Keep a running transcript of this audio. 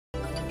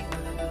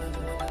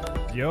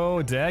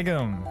Yo,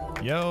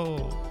 Dagum.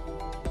 Yo.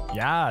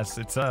 Yes,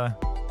 it's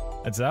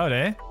out,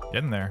 eh?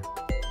 Getting there.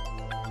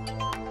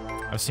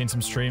 I've seen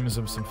some streams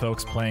of some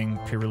folks playing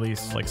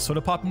pre-release. Like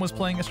Soda Poppin' was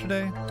playing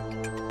yesterday.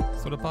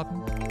 Soda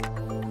Poppin'.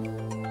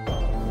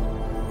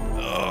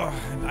 Ugh,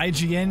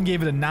 IGN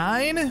gave it a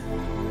 9.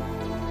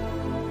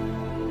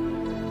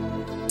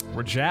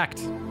 We're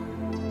jacked.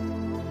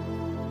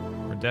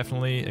 We're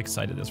definitely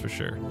excited, that's for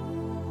sure.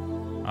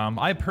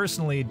 I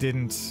personally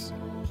didn't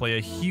play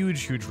a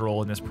huge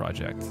role in this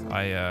project.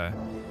 I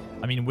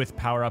mean, with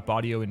Power Up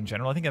Audio in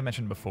general, I think I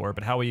mentioned before,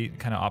 but how we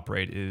kind of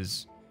operate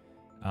is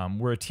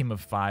we're a team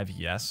of 5,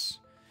 yes.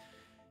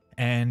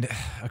 And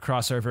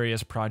across our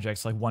various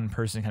projects, like one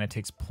person kind of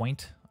takes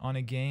point on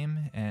a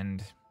game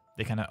and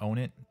they kind of own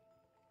it.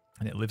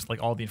 And it lives,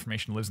 like all the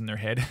information lives in their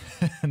head.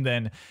 And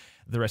then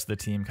the rest of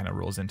the team kind of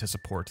rolls in to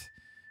support,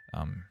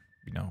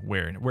 you know,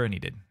 where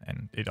needed.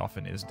 And it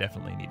often is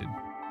definitely needed.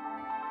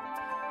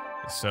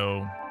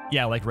 So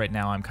yeah, like right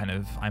now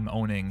I'm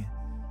owning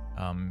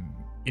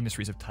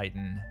Industries of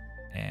Titan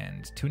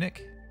and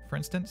Tunic, for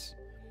instance.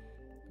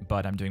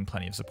 But I'm doing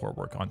plenty of support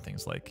work on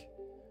things like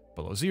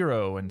Below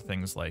Zero and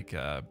things like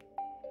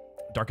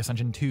Darkest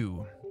Dungeon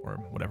 2 or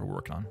whatever we're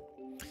working on.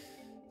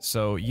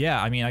 So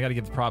yeah, I mean, I gotta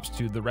give props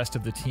to the rest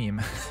of the team.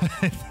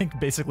 I think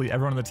basically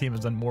everyone on the team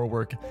has done more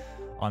work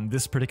on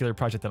this particular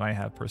project than I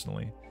have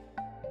personally.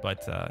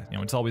 But you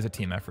know, it's always a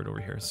team effort over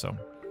here. So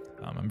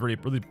I'm really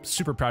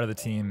super proud of the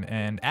team.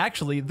 And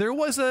actually, there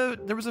was a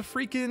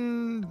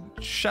freaking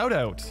shout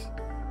out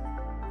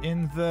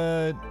in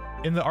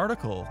the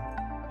article,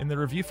 in the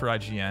review for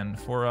IGN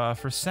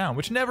for sound,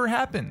 which never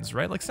happens,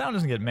 right? Like sound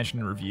doesn't get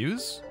mentioned in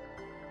reviews.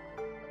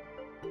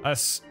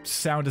 Us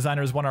sound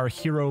designers want our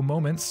hero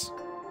moments.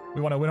 We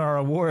want to win our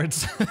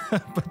awards,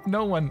 but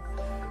no one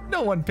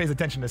pays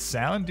attention to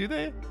sound, do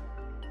they?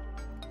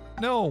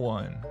 No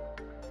one.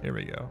 Here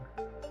we go.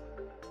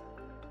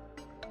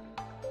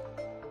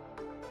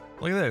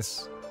 Look at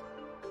this.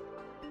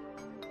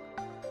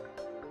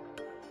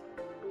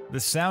 The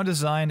sound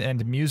design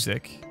and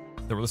music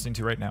that we're listening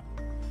to right now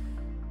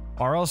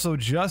are also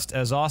just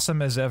as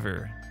awesome as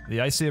ever.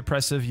 The icy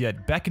oppressive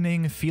yet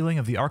beckoning feeling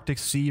of the Arctic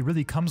Sea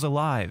really comes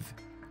alive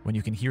when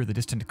you can hear the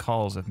distant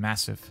calls of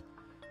massive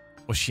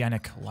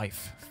oceanic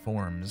life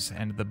forms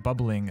and the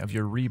bubbling of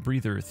your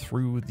rebreather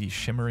through the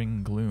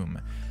shimmering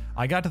gloom.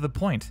 I got to the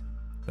point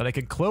that I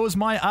could close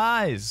my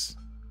eyes.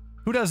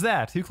 Who does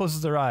that? Who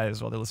closes their eyes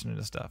while they're listening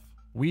to stuff?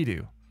 We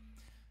do.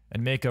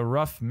 And make a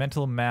rough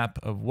mental map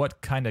of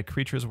what kind of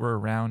creatures were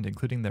around,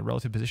 including their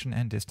relative position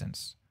and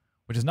distance,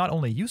 which is not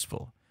only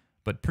useful,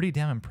 but pretty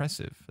damn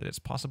impressive that it's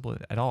possible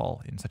at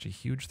all in such a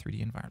huge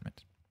 3D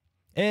environment.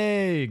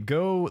 Hey,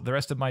 go the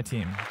rest of my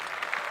team.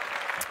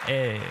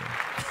 Hey.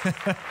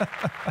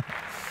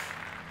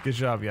 Good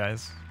job,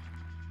 guys.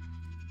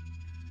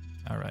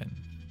 All right.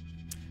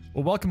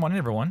 Well, welcome on in,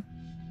 everyone.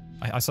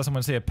 I saw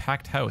someone say a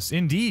packed house.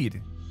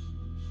 Indeed.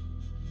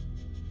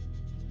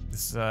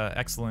 This is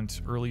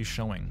excellent early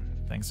showing.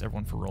 Thanks,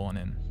 everyone, for rolling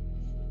in.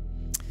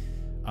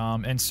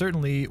 And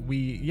certainly,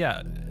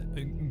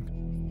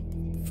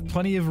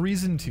 plenty of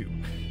reason to.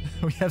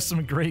 We have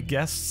some great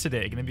guests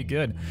today. Gonna be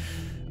good.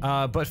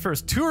 But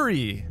first,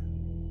 Turi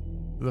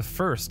the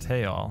first.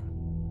 Hey, all.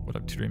 What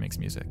up, Turi Makes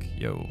Music?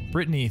 Yo.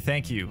 Brittany,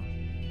 thank you.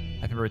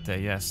 Happy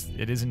birthday. Yes,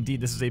 it is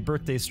indeed. This is a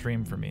birthday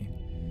stream for me.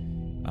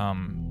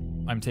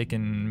 I'm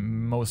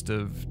taking most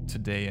of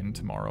today and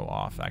tomorrow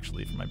off,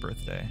 actually, for my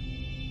birthday.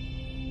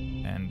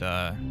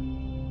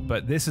 And,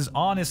 but this is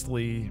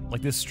honestly,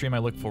 like, this stream I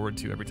look forward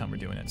to every time we're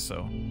doing it,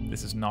 so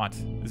this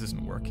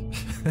isn't work.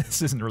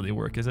 This isn't really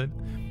work, is it?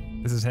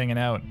 This is hanging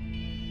out.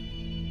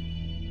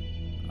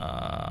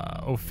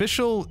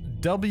 Official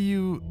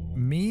W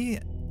Me,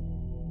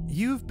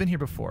 you've been here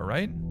before,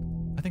 right?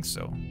 I think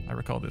so. I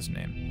recall this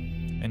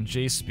name. And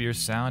J Spear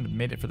Sound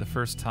made it for the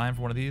first time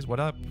for one of these. What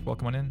up?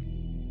 Welcome on in.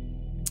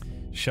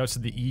 Shouts to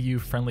the EU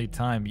friendly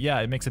time. Yeah,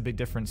 it makes a big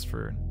difference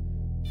for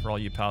all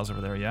you pals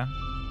over there, yeah?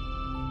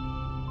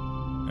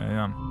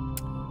 Yeah.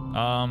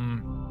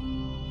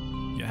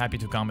 Yeah, happy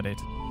to accommodate.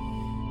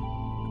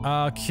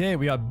 Okay,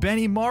 we got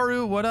Benny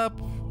Maru, what up?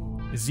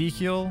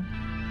 Ezekiel,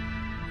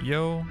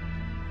 yo.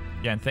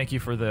 Yeah, and thank you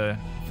for the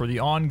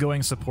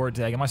ongoing support,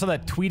 Dagam. I saw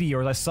that tweet of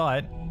yours, I saw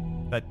it.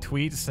 That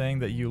tweet saying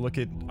that you look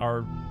at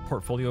our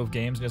portfolio of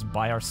games and just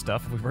buy our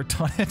stuff if we worked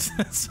on it.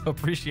 So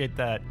appreciate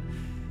that.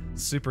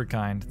 Super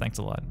kind, thanks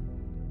a lot.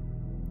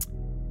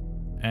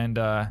 And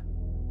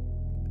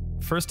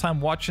first time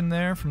watching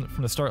there from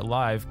the start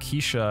live,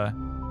 Kesha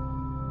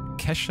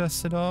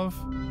Sidov?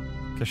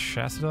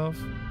 Kesha?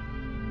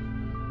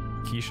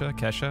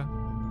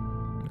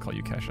 I'm gonna call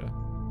you Kesha.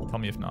 Tell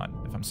me if not,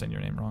 if I'm saying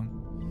your name wrong.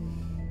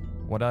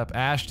 What up,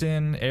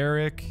 Ashton,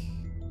 Eric,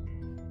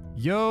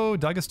 yo,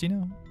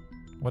 D'Agostino,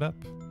 what up?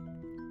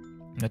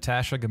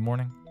 Natasha, good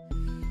morning.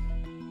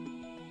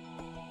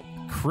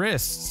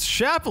 Chris,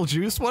 Chapel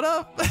Juice, what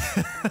up?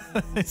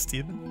 Hey,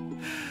 Steven.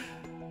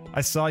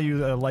 I saw you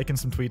liking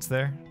some tweets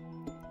there.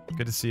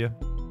 Good to see you.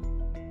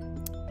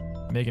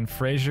 Megan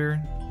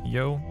Fraser,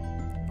 yo.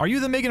 Are you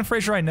the Megan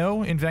Fraser I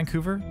know in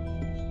Vancouver?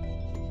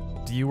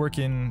 Do you work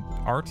in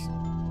art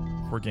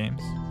for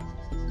games?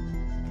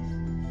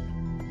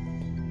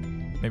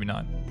 Maybe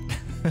not.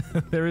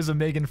 There is a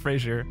Megan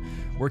Fraser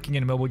working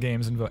in mobile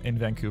games in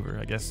Vancouver.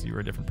 I guess you were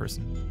a different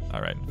person.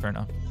 All right, fair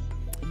enough.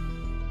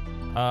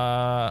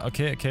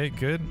 Okay,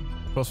 good.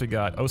 What else we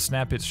got? Oh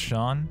snap, it's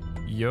Sean.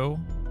 Yo.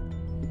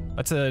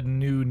 That's a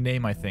new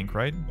name, I think,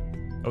 right?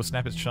 Oh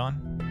snap, it's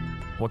Sean.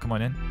 Welcome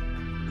on in.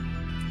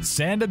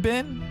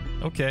 Sandabin?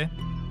 Okay.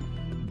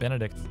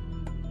 Benedict.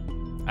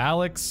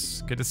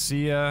 Alex, good to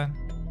see ya.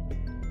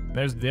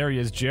 There he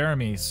is,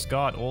 Jeremy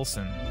Scott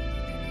Olsen.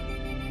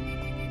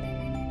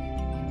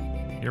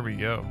 Here we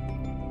go.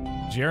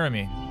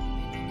 Jeremy,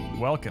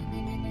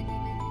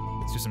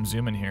 welcome. Let's do some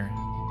zoom in here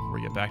before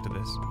we get back to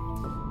this.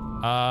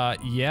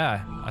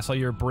 Yeah, I saw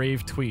your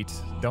brave tweet.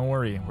 Don't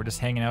worry, we're just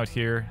hanging out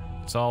here.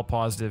 It's all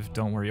positive.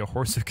 Don't worry, a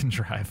horse who can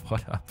drive.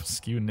 What up?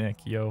 Skew Nick,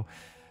 yo.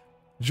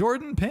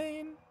 Jordan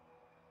Payne.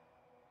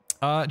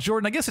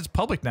 Jordan, I guess it's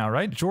public now,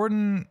 right?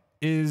 Jordan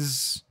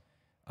is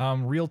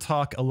Real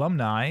Talk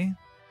alumni,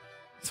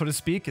 so to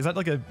speak. Is that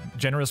like a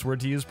generous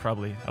word to use?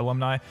 Probably.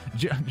 Alumni.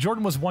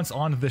 Jordan was once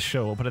on this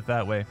show, we'll put it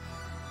that way.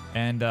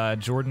 And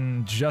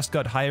Jordan just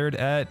got hired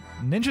at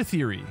Ninja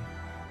Theory.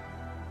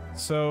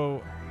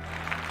 So,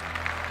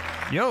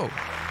 yo.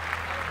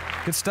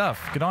 Good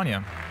stuff. Good on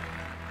you.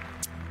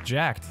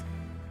 Jacked.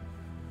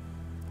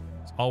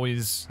 It's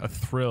always a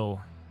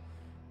thrill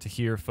to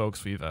hear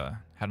folks we've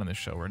had on this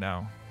show are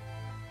now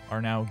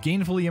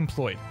gainfully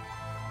employed.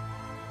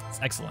 It's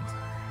excellent.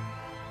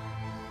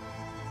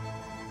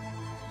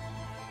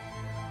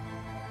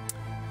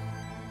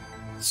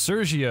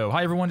 Sergio,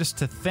 hi everyone, just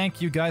to thank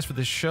you guys for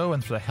the show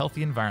and for the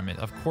healthy environment.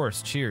 Of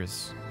course,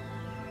 cheers.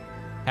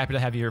 Happy to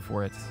have you here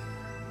for it.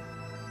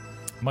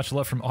 Much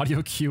love from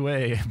Audio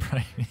QA,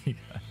 Bryan.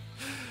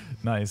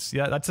 Nice.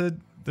 Yeah, that's a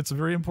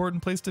very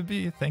important place to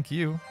be. Thank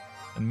you.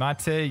 And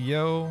Mate,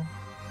 yo.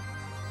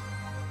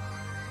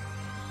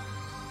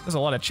 There's a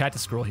lot of chat to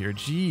scroll here.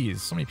 Jeez,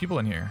 so many people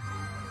in here.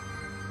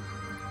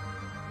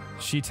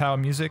 Shi Tao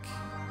Music.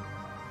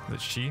 Is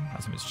it Shi?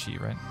 Last name is Shi,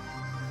 right?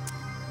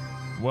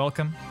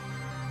 Welcome.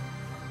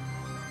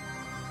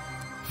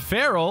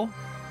 Farrell.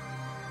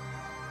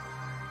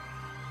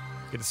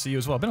 Good to see you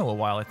as well. Been a little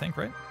while, I think,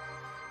 right?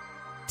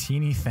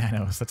 Teeny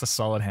Thanos. That's a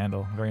solid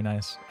handle. Very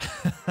nice.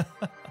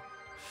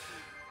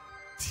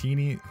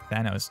 Teeny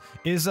Thanos.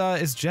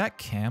 Is Jack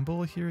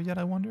Campbell here yet,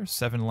 I wonder?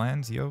 Seven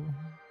Lands, yo.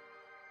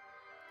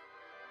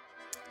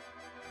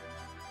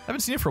 I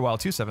haven't seen it for a while,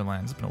 too, Seven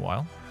Lands. It's been a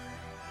while.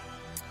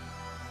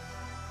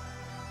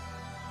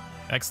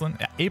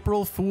 Excellent.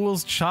 April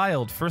Fool's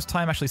Child. First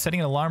time actually setting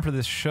an alarm for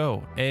this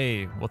show.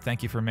 Hey, well,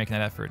 thank you for making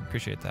that effort.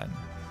 Appreciate that.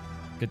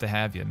 Good to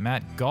have you.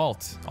 Matt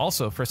Galt.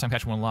 Also, first time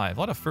catching one live. A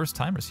lot of first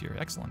timers here.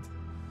 Excellent.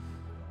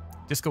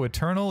 Disco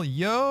Eternal.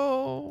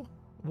 Yo.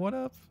 What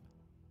up?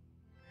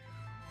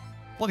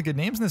 A lot of good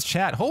names in this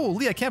chat.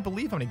 Holy, I can't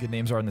believe how many good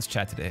names are in this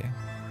chat today.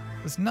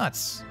 It's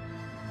nuts.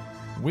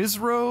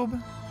 Wizrobe.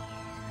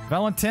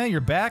 Valentin, you're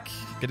back.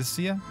 Good to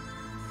see you.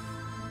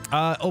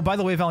 Oh, by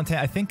the way, Valentin,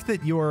 I think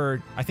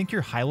your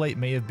highlight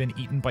may have been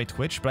eaten by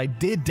Twitch, but I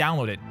did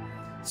download it,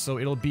 so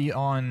it'll be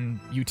on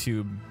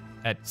YouTube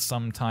at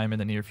some time in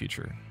the near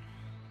future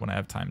when I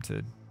have time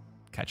to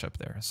catch up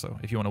there. So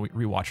if you want to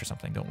rewatch or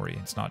something, don't worry,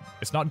 it's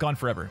not gone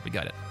forever. We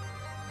got it.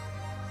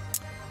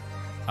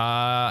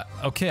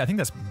 Okay, I think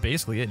that's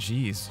basically it.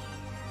 Jeez,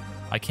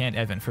 I can't.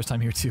 Evan, first time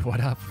here too. What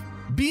up?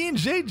 Bean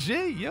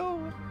JJ,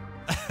 yo.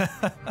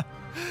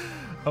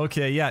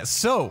 Okay, yeah.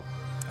 So.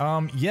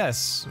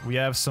 Yes, we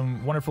have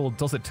some wonderful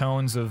dulcet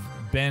tones of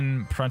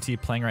Ben Prunty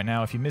playing right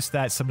now. If you missed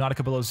that,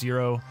 Subnautica Below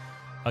Zero,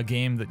 a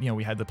game that,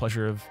 we had the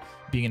pleasure of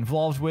being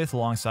involved with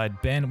alongside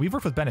Ben. We've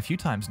worked with Ben a few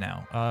times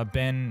now.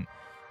 Ben,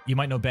 you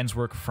might know Ben's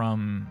work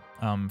from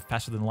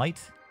Faster Than Light,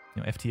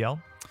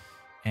 FTL.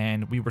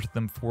 And we worked with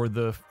them for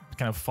the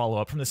kind of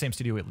follow-up from the same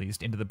studio, at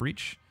least, Into the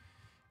Breach.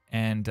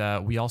 And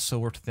we also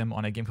worked with them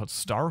on a game called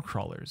Star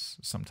Crawlers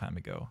some time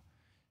ago.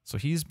 So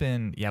we've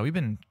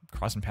been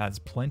crossing paths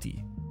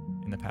plenty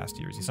in the past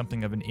years. He's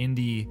something of an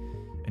indie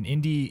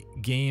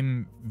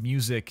game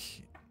music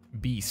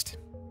beast.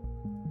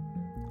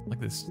 Like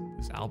this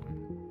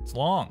album. It's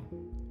long.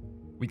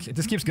 It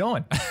just keeps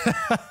going.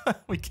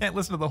 We can't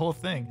listen to the whole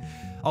thing.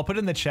 I'll put it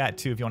in the chat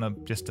too if you want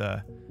to just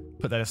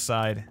put that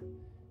aside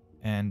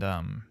and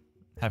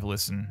have a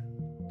listen.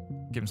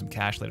 Give him some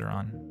cash later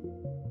on.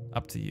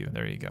 Up to you.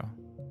 There you go.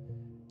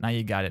 Now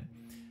you got it.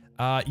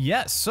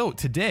 Yes, so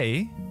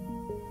today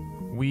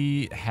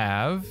we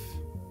have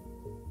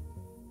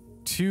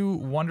two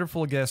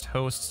wonderful guest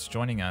hosts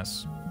joining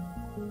us.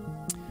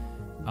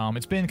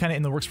 It's been kind of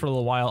in the works for a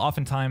little while.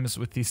 Oftentimes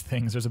with these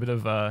things, there's a bit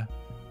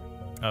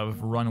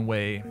of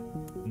runway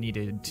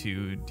needed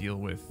to deal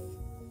with,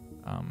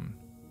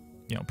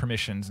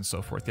 permissions and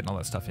so forth, getting all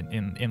that stuff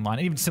in line,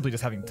 and even simply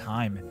just having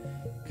time.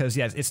 Because,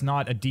 yeah, it's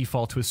not a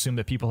default to assume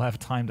that people have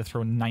time to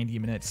throw 90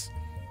 minutes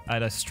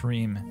at a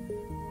stream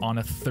on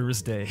a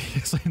Thursday,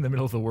 in the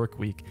middle of the work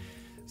week.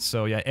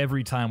 So yeah,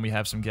 every time we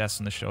have some guests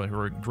on the show who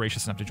are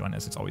gracious enough to join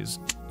us, it's always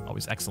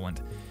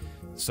excellent.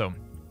 So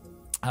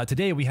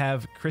Today we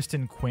have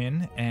Kristen,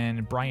 Quinn,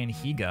 and Bryan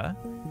Higa.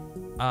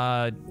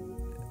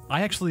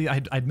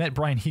 I'd met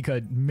Bryan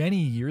Higa many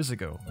years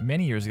ago.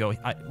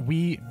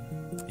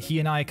 He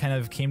and I kind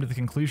of came to the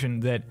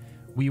conclusion that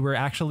we were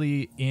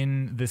actually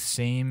in the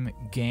same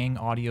gang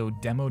audio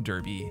demo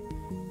derby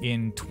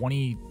in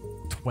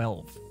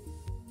 2012.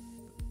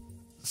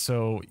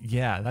 So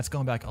yeah, that's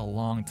going back a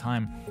long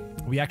time.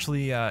 We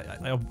actually,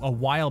 a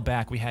while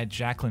back, we had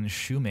Jacqueline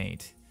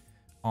Shoemate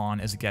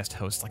on as a guest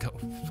host, like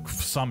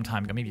some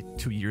time ago, maybe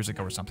 2 years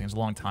ago or something. It was a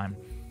long time.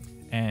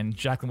 And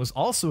Jacqueline was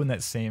also in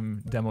that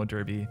same demo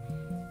derby.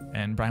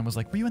 And Bryan was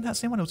like, were you in that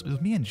same one? It was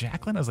me and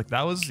Jacqueline. I was like,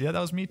 that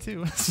was me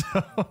too.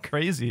 So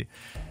crazy.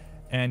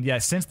 And yeah,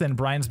 since then,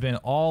 Bryan's been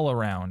all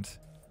around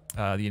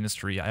the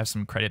industry. I have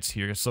some credits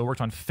here. So I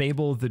worked on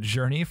Fable: The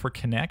Journey for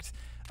Kinect.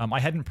 I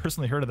hadn't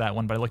personally heard of that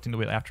one, but I looked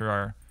into it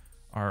after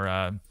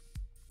our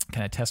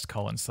kind of test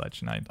call and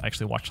such, and I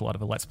actually watched a lot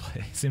of a Let's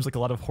Play. Seems like a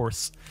lot of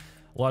horse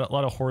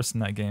in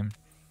that game.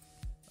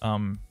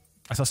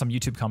 I saw some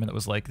YouTube comment that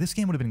was like, this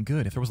game would have been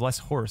good if there was less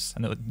horse,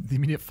 and the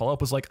immediate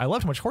follow-up was like, I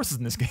loved how much horses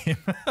in this game.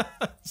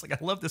 It's like, I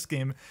love this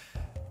game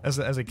as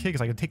a kid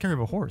because I could take care of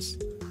a horse.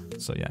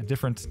 So yeah,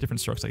 different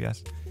strokes, I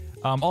guess.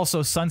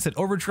 Also, Sunset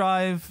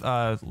Overdrive,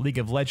 League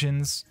of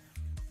Legends.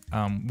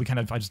 I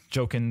was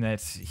joking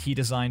that he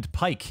designed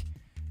Pike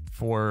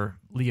for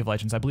League of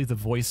Legends. I believe the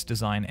voice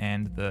design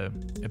and the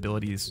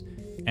abilities.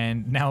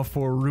 And now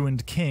for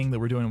Ruined King that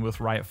we're doing with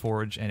Riot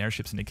Forge and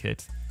Airship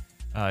Syndicate,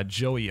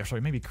 Joey, or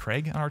sorry, maybe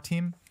Craig on our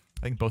team.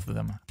 I think both of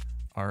them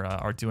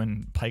are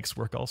doing Pike's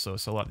work also.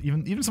 So a lot,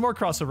 even some more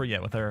crossover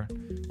yet with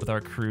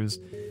our crews,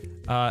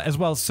 as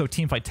well. So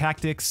Teamfight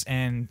Tactics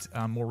and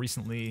more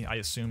recently, I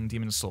assume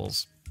Demon's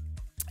Souls.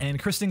 And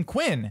Kristen,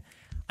 Quinn,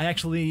 I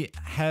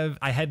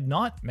had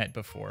not met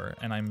before,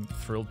 and I'm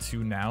thrilled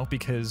to now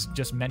because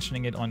just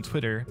mentioning it on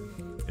Twitter,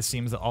 it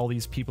seems that all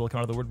these people come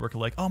out of the woodwork are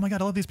like, oh my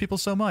god, I love these people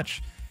so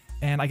much.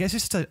 And I guess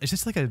it's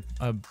just like a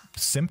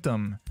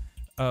symptom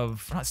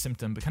of, not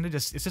symptom, but kind of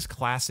just, it's just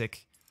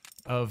classic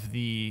of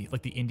the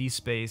indie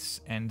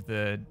space and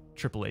the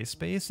AAA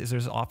space, is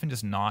there's often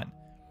just not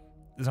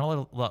a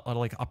lot of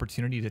like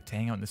opportunity to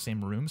hang out in the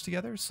same rooms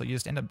together, so you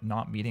just end up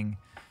not meeting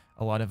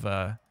a lot of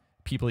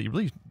people that you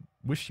really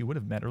wish you would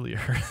have met earlier.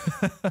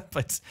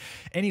 But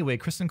anyway,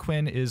 Kristen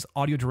Quinn is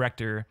audio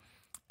director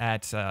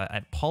at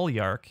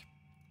Polyarch,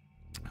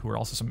 who are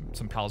also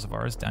some pals of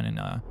ours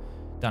down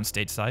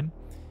stateside,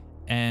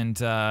 and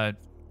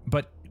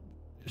but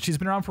she's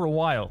been around for a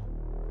while,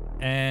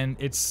 and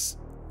it's,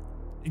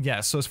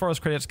 yeah. So as far as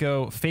credits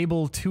go,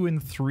 Fable 2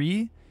 and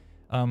 3,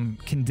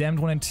 Condemned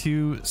 1 and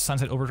 2,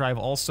 Sunset Overdrive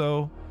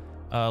also,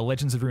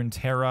 Legends of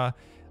Runeterra.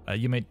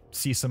 You might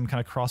see some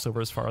kind of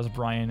crossover as far as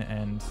Bryan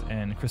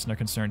and Kristen are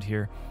concerned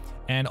here,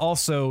 and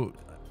also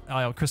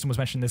Kristen was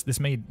mentioning this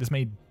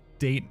may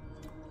date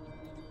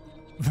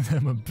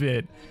them a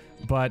bit,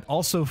 but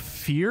also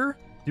Fear.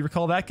 Do you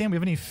recall that game? We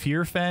have any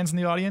Fear fans in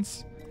the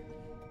audience?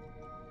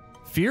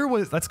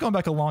 Fear that's going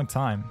back a long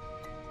time.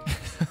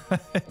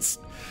 It's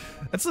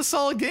a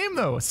solid game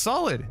though. It's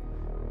solid.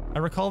 I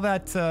recall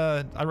that.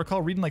 I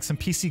recall reading like some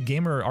PC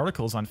Gamer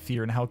articles on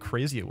Fear and how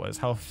crazy it was,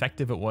 how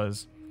effective it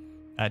was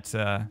at,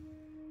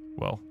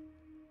 well,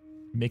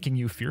 making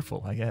you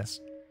fearful, I guess.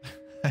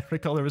 I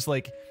recall there was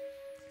like,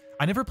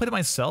 I never played it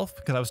myself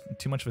because I was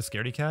too much of a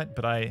scaredy cat,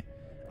 but I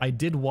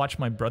did watch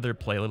my brother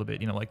play a little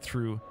bit, like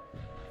through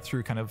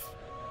kind of,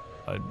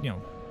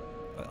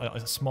 a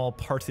small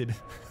parted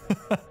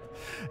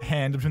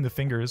hand between the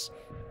fingers.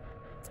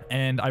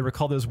 And I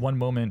recall there was one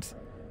moment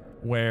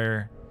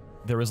where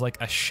there was like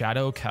a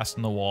shadow cast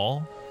on the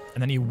wall,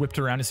 and then he whipped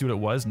around to see what it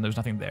was, and there's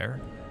nothing there.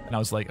 And I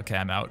was like, okay,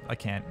 I'm out. I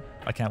can't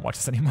watch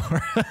this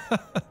anymore.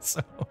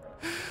 So,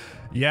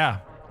 yeah,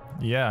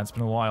 it's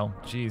been a while.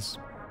 Jeez.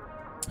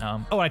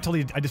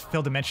 I just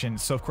failed to mention.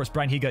 So of course,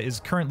 Bryan Higa is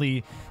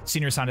currently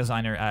senior sound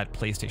designer at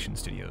PlayStation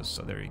Studios.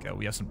 So there you go.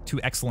 We have two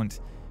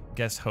excellent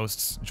guest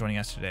hosts joining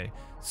us today.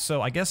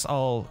 So I guess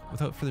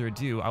without further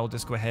ado, I'll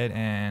just go ahead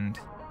and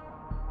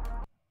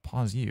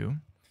pause you,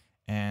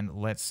 and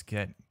let's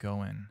get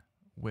going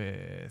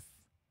with.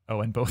 Oh,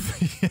 and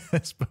both,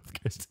 yes,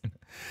 both Kristen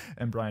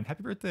and Bryan.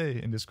 Happy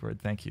birthday in Discord.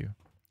 Thank you.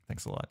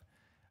 Thanks a lot.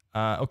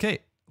 Okay,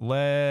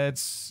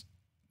 let's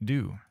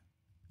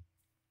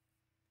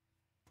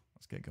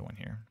get going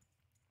here.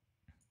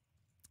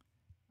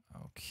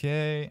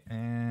 Okay,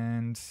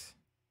 and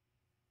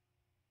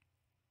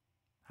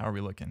how are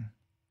we looking?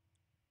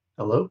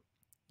 Hello?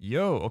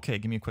 Yo, okay,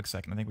 give me a quick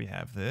second. I think we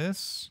have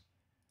this.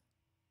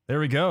 There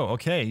we go.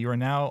 Okay, you are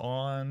now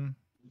on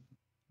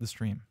the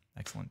stream.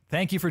 Excellent.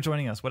 Thank you for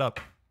joining us. What up?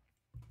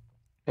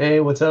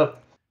 Hey, what's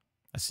up?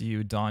 I see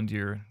you donned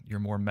your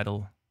more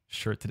metal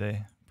shirt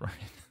today, Bryan.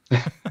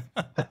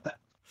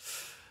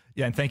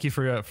 Yeah, and thank you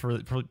for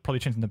probably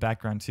changing the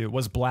background too. It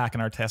was black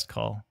in our test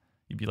call.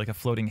 You'd be like a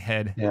floating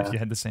head if you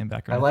had the same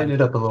background. I lightened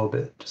it up a little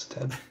bit, just a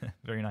tad.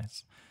 Very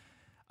nice.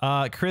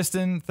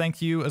 Kristen, thank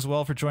you as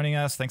well for joining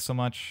us. Thanks so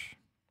much.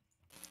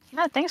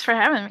 Yeah, thanks for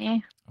having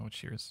me. Oh,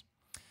 cheers.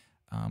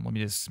 Let me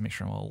just make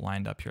sure I'm all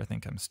lined up here. I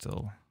think I'm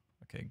still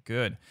okay.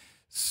 Good.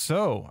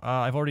 So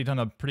I've already done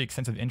a pretty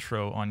extensive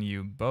intro on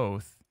you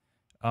both.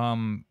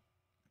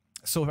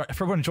 So for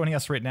everyone joining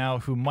us right now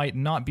who might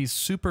not be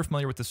super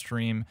familiar with the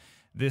stream,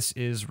 this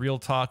is Real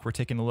Talk. We're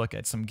taking a look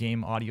at some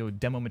game audio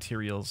demo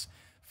materials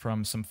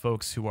from some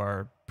folks who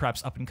are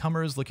perhaps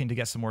up-and-comers looking to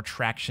get some more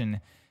traction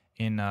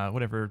in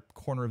whatever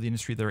corner of the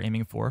industry they're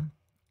aiming for.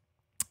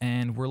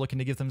 And we're looking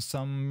to give them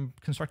some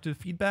constructive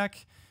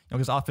feedback.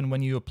 Because often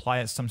when you apply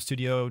at some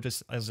studio,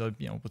 just as a,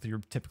 with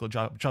your typical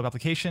job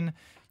application,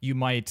 you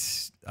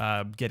might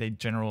get a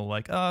general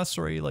like,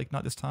 sorry, like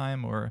not this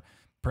time, or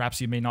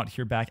perhaps you may not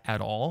hear back at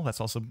all.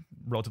 That's also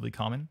relatively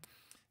common.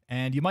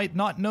 And you might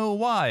not know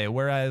why.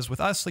 Whereas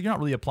with us, like, you're not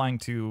really applying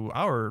to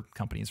our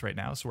companies right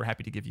now. So we're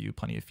happy to give you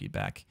plenty of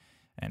feedback.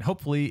 And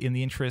hopefully in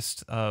the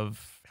interest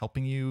of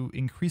helping you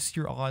increase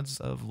your odds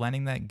of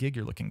landing that gig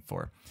you're looking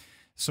for.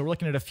 So we're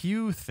looking at a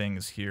few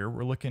things here.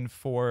 We're looking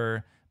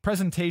for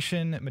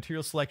presentation,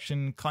 material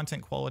selection,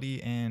 content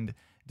quality, and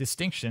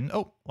distinction.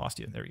 Oh, lost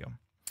you. There you go.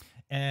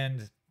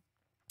 And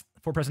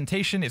for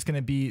presentation, it's going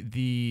to be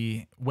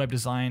the web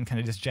design, kind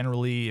of just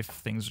generally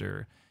if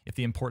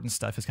the important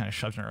stuff is kind of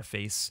shoved in our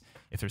face,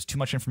 if there's too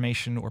much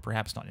information or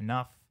perhaps not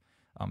enough.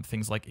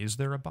 Things like, is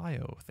there a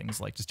bio?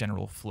 Things like just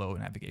general flow,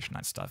 navigation,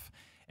 that stuff.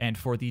 And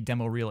for the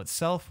demo reel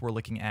itself, we're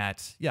looking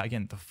at,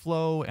 again, the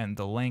flow and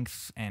the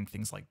length and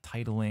things like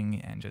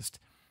titling and just,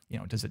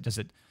 does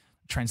it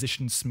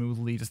transition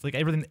smoothly? Just like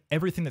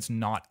everything that's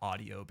not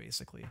audio,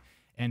 basically.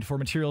 And for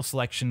material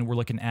selection, we're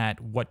looking at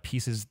what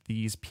pieces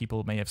these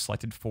people may have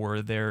selected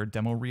for their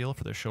demo reel,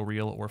 for their show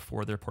reel, or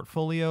for their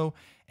portfolio,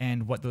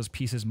 and what those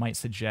pieces might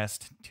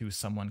suggest to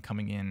someone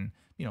coming in,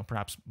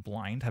 perhaps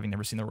blind, having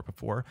never seen their work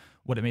before,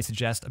 what it may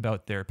suggest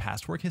about their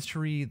past work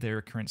history,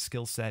 their current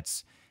skill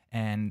sets,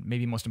 and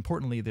maybe most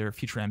importantly, their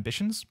future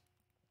ambitions.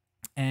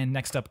 And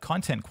next up,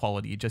 content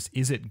quality. Just,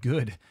 is it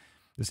good?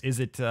 Is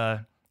it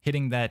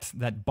hitting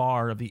that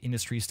bar of the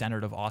industry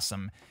standard of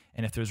awesome?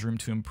 And if there's room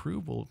to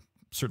improve, we'll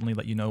certainly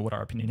let you know what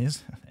our opinion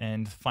is.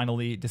 And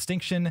finally,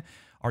 distinction.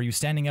 Are you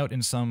standing out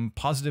in some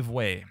positive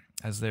way?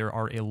 As there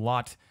are a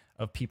lot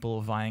of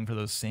people vying for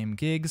those same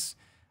gigs.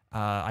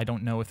 I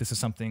don't know if this is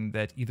something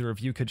that either of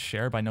you could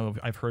share, but I know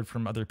I've heard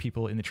from other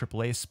people in the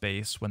AAA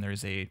space when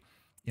there's a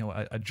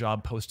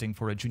job posting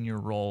for a junior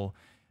role,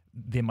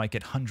 they might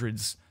get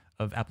hundreds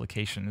of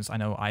applications. I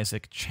know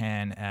Isaac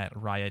Chan at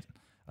Riot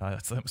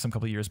some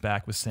couple of years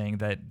back was saying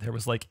that there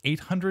was like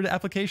 800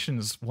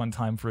 applications one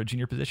time for a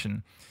junior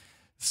position.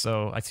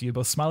 So I see you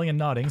both smiling and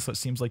nodding, so it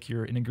seems like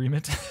you're in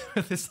agreement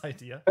with this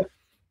idea.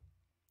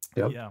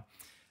 Yep. Yeah.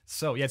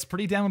 So yeah, it's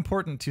pretty damn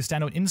important to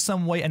stand out in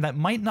some way, and that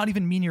might not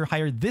even mean you're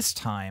hired this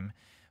time,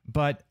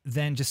 but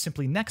then just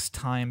simply next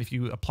time, if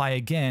you apply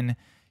again,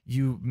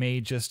 you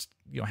may just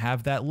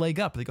have that leg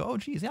up. They go, oh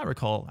geez, yeah, I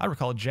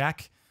recall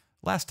Jack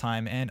last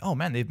time, and oh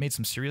man, they've made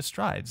some serious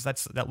strides.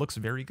 That looks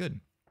very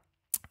good.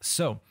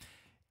 So,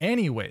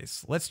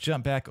 anyways, let's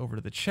jump back over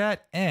to the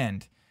chat,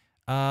 and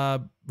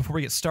before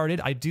we get started,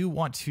 I do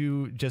want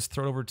to just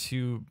throw it over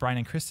to Bryan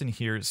and Kristen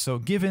here. So,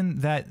 given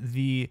that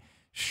the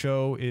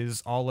show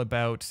is all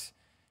about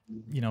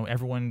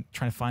everyone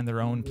trying to find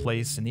their own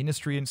place in the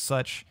industry and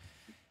such,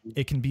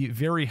 it can be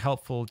very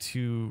helpful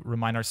to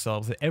remind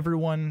ourselves that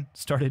everyone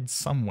started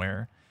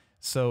somewhere.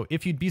 So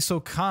if you'd be so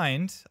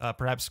kind,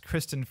 perhaps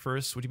Kristen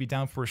first, would you be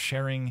down for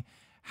sharing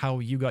how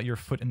you got your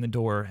foot in the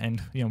door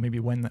and maybe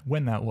when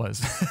that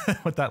was,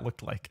 what that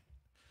looked like?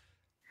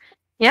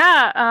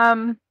 Yeah,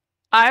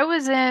 I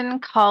was in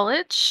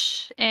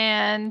college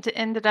and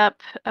ended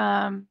up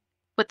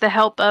with the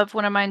help of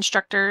one of my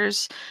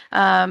instructors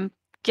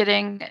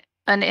getting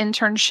an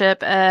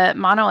internship at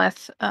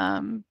Monolith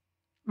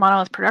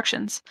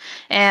Productions,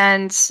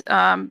 and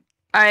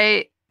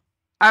I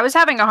was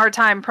having a hard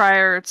time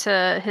prior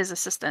to his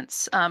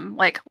assistance,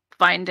 like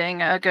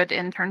finding a good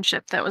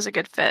internship that was a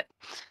good fit.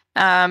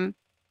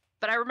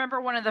 But I remember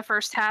one of the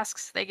first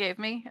tasks they gave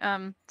me,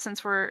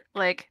 since we're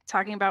like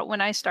talking about when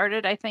I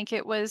started, I think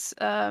it was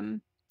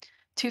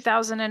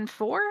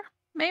 2004,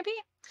 maybe.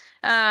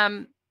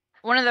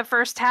 One of the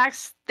first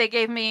tasks they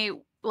gave me,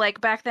 like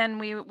back then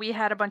we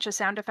had a bunch of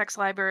sound effects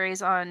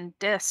libraries on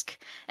disk,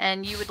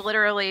 and you would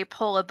literally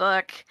pull a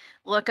book,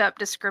 look up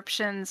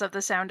descriptions of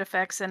the sound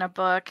effects in a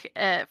book,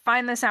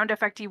 find the sound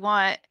effect you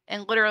want,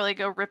 and literally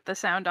go rip the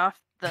sound off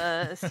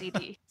the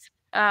CD.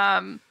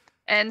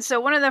 And so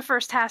one of the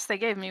first tasks they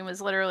gave me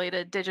was literally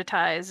to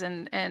digitize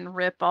and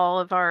rip all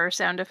of our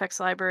sound effects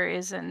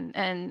libraries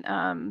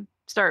and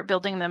start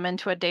building them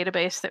into a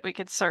database that we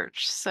could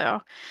search.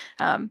 So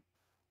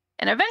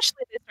and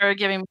eventually they started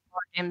giving me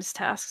more games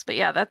tasks. But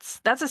yeah, that's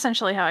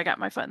essentially how I got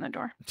my foot in the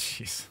door.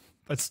 Jeez.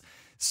 That's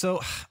so,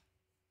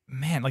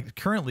 man, like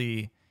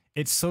currently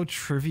it's so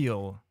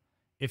trivial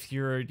if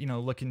you're,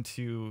 looking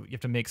to, you have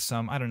to make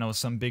some, I don't know,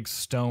 some big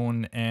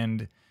stone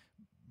and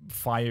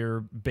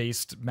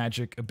fire-based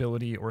magic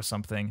ability or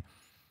something.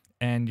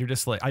 And you're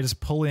just like, I just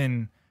pull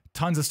in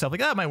tons of stuff like,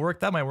 that might work,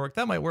 that might work,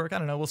 that might work. I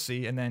don't know, we'll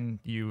see. And then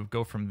you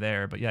go from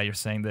there. But yeah, you're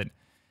saying that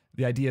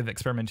the idea of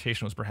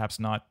experimentation was perhaps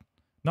not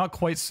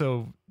quite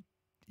so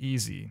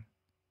easy.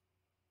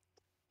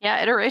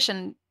 Yeah,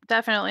 iteration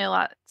definitely a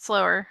lot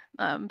slower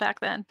back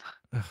then.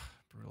 Ugh,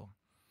 brutal.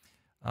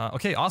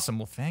 Okay, awesome.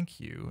 Well, thank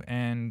you.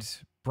 And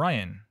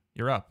Bryan,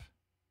 you're up.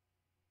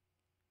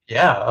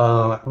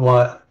 Yeah,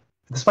 well,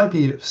 this might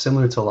be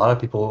similar to a lot of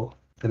people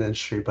in the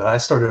industry, but I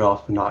started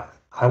off not.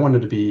 I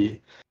wanted to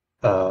be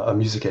a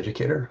music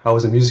educator. I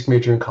was a music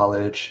major in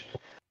college,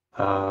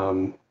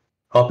 um,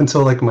 up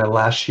until like my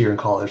last year in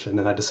college, and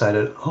then I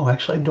decided, oh,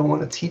 actually, I don't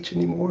want to teach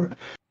anymore.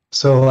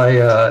 So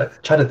I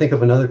tried to think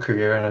of another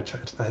career, and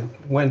I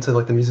went into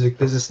like the music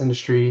business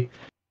industry.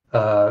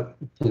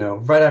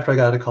 Right after I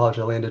got out of college,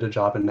 I landed a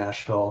job in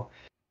Nashville,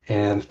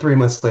 and 3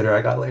 months later,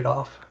 I got laid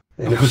off.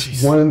 And Oh, it was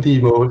jeez. one of the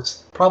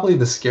most, probably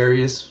the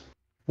scariest,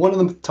 one of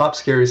the top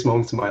scariest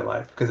moments of my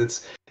life because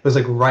it was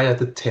like right at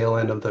the tail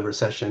end of the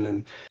recession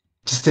and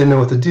just didn't know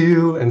what to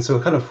do. And so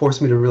it kind of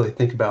forced me to really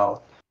think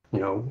about,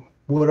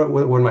 what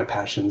are my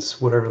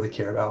passions? What do I really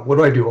care about? What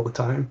do I do all the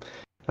time?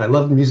 And I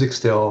loved music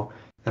still,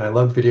 and I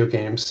loved video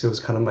games. It was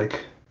kind of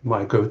like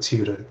my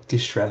go-to to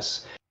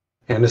de-stress.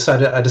 And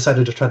I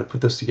decided to try to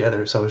put those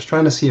together. So I was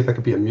trying to see if I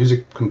could be a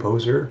music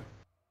composer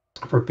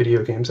for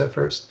video games at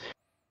first.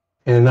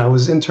 And I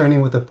was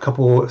interning with a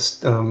couple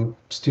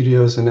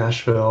studios in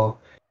Nashville,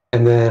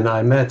 and then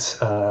I met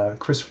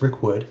Chris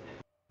Rickwood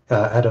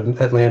out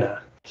of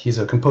Atlanta. He's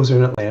a composer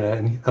in Atlanta,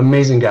 and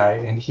amazing guy.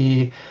 And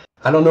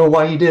I don't know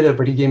why he did it,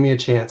 but he gave me a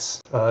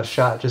chance, a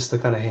shot, just to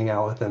kind of hang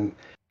out with him.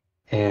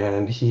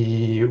 And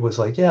he was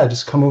like, "Yeah,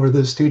 just come over to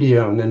the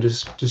studio and then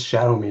just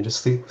shadow me,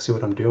 just see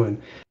what I'm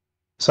doing."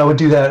 So I would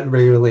do that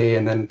regularly,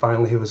 and then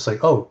finally he was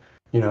like, "Oh,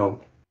 you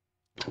know,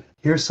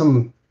 here's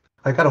some.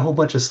 I got a whole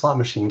bunch of slot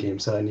machine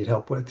games that I need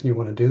help with. You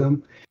want to do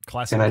them?"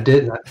 Classic. And I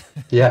did.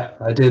 Yeah,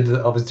 I did.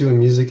 I was doing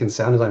music and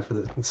sound design for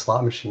the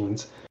slot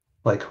machines,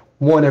 like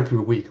one every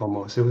week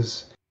almost. It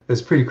was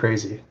pretty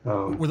crazy.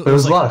 But it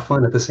was a lot of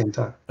fun at the same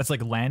time. That's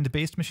like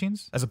land-based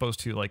machines as opposed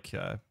to like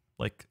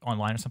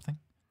online or something.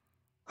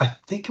 I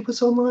think it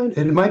was online.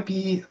 It might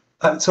be.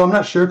 So I'm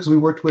not sure because we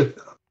worked with.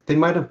 They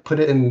might have put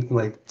it in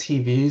like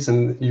TVs,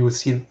 and you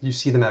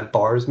see them at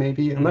bars.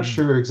 Maybe I'm not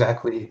sure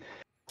exactly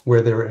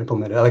where they were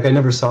implemented. Like I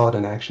never saw it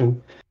in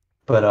action,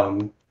 but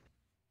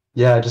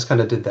yeah, I just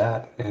kind of did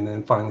that, and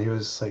then finally he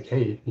was like,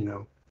 "Hey,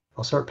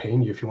 I'll start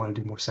paying you if you want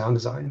to do more sound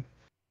design."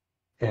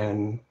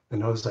 And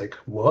I was like,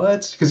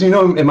 "What?" Because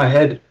in my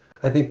head,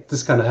 I think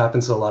this kind of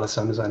happens to a lot of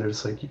sound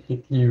designers. Like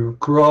you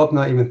grow up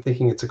not even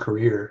thinking it's a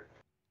career,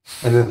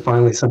 and then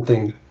finally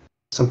something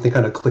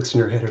kind of clicks in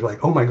your head. You're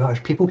like, "Oh my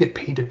gosh, people get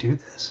paid to do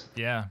this."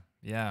 Yeah,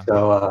 yeah.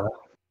 So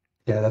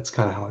yeah, that's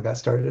kind of how I got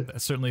started.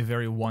 That's certainly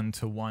very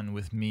one-to-one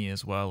with me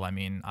as well. I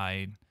mean,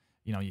 I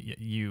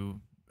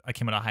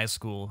came out of high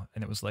school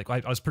and it was like,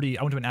 I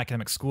went to an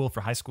academic school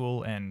for high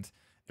school, and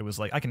it was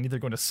like, I can either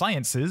go into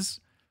sciences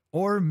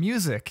or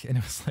music. And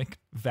it was like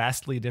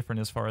vastly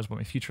different as far as what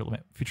my future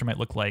might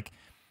look like.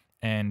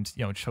 And,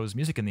 chose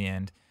music in the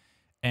end.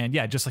 And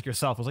yeah, just like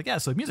yourself, I was like, yeah,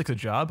 so music's a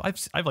job.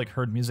 I've like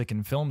heard music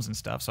in films and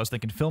stuff. So I was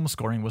thinking film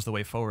scoring was the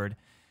way forward.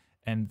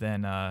 And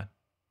then,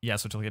 yeah,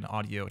 so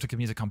I took a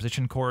music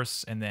composition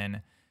course and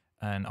then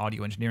an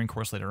audio engineering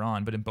course later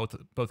on. But in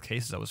both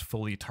cases, I was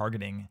fully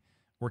targeting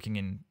working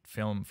in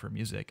film for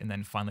music. And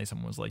then finally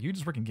someone was like, you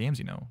just work in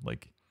games,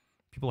 like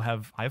people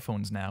have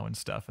iPhones now and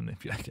stuff, and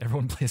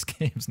everyone plays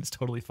games and it's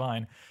totally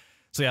fine.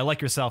 So yeah,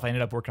 like yourself, I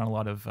ended up working on a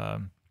lot of, I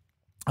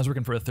was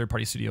working for a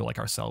third-party studio like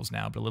ourselves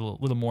now, but a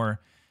little more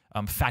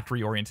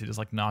factory-oriented, is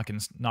like knocking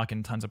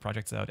tons of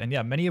projects out. And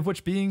yeah, many of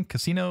which being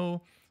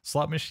casino,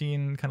 slot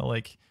machine, kind of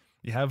like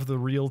you have the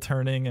reel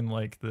turning and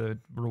like the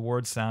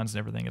reward sounds and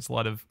everything. It's a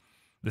lot of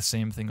the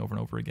same thing over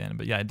and over again.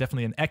 But yeah,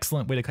 definitely an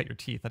excellent way to cut your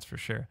teeth, that's for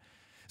sure.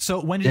 So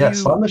when did you...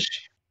 slot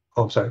machine.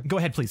 Oh, I'm sorry. Go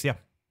ahead, please. Yeah.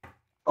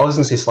 I was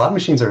going to say slot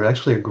machines are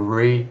actually a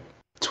great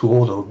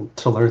tool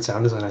to learn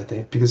sound design, I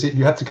think, because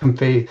you have to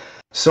convey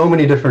so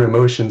many different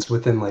emotions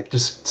within like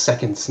just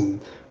seconds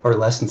or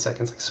less than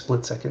seconds, like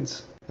split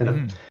seconds.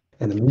 And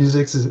the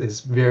music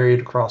is varied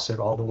across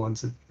all the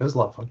ones. It was a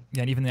lot of fun.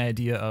 Yeah, and even the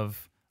idea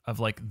of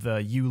like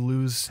the you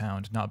lose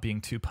sound not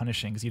being too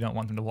punishing because you don't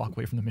want them to walk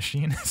away from the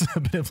machine. It's a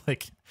bit of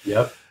like,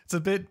 yep. It's a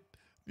bit,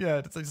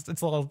 yeah,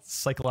 it's all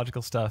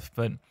psychological stuff.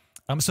 But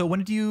so when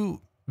did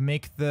you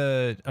make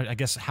I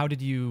guess, how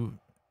did you,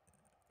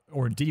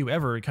 or did you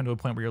ever come to a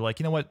point where you're like,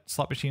 you know what,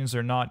 slot machines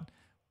are not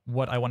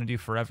what I want to do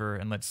forever,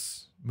 and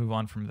let's move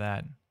on from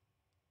that?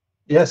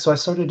 Yeah, so I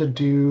started to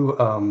do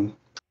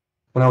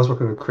when I was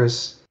working with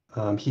Chris.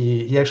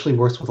 He actually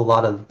works with a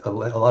lot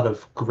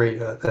of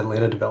great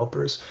Atlanta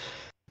developers,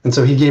 and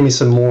so he gave me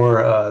some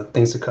more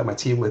things to cut my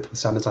teeth with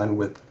sound design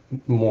with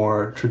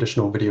more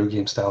traditional video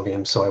game style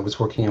games. So I was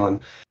working on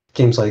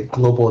games like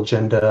Global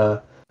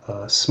Agenda,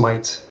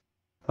 Smite.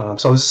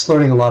 So I was just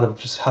learning a lot of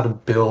just how to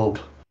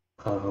build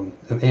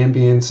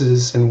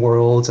ambiences in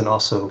worlds and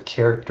also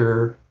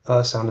character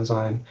sound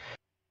design.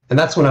 And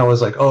that's when I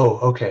was like, oh,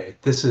 okay,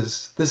 this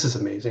is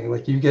amazing.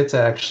 Like you get to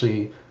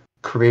actually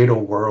create a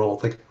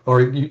world, like,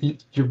 or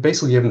you're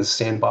basically given the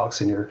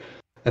sandbox, and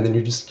then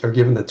you just are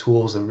given the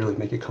tools that really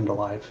make it come to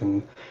life.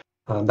 And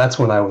that's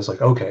when I was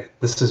like, okay,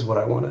 this is what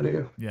I want to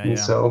do. Yeah, and yeah.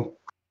 so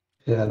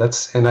Yeah,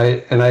 that's and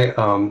I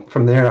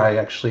from there I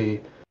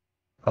actually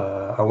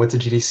I went to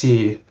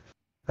GDC.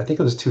 I think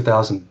it was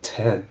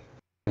 2010,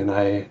 and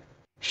I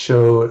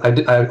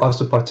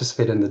also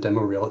participated in the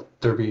demo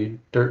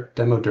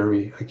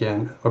derby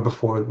again, or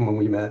before when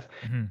we met,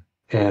 Hmm.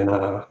 and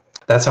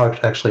that's how I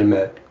actually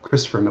met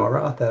Christopher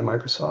Milroth at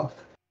Microsoft.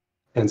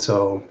 And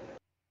so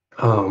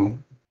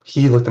um,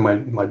 he looked at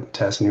my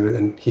test,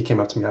 and he came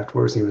up to me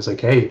afterwards and he was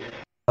like, "Hey,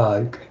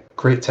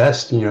 great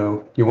test.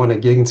 You want a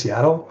gig in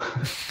Seattle?"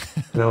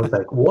 And I was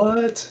like,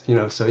 "What?"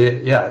 So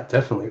yeah,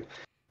 definitely.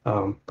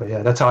 But yeah,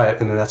 and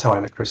then that's how I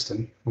met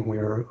Kristen when we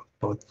were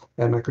both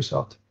at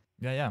Microsoft.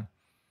 Yeah, yeah,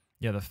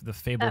 yeah. The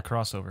Fable That,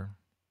 crossover,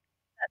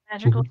 that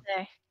magical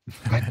day.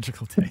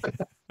 magical day.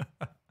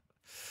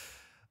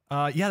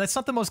 Yeah, that's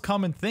not the most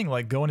common thing.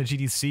 Like going to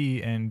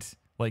GDC and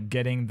like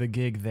getting the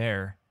gig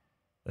there.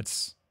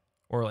 That's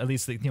or at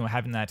least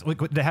having that. Like,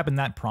 did it happen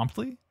that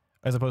promptly,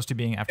 as opposed to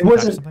being after It the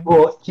fact or wasn't, something?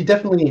 well,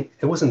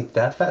 it wasn't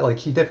that fast. Like,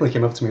 he definitely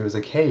came up to me and was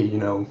like, "Hey,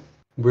 I'm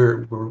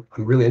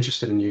really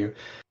interested in you,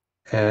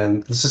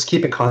 and let's just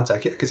keep in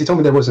contact." Because he told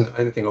me there wasn't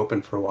anything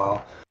open for a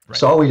while. Right.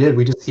 So all we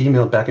just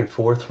emailed back and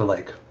forth for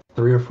like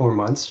 3 or 4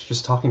 months,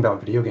 just talking about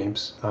video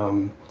games,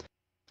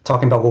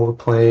 talking about what we're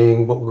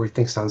playing, what we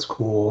think sounds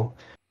cool,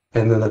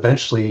 and then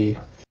eventually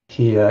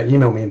he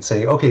emailed me and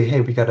saying, "Okay, hey,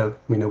 we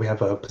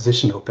have a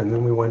position open,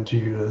 and we want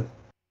you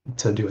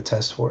to do a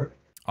test for it."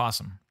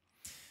 Awesome.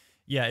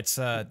 Yeah, it's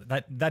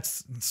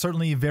that's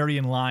certainly very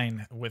in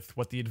line with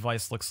what the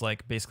advice looks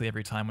like basically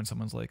every time when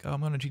someone's like, "Oh,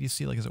 I'm going to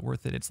GDC, like is it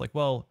worth it?" It's like,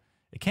 "Well,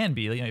 it can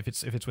be, if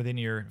it's within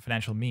your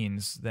financial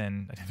means,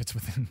 then if it's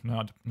within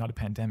not a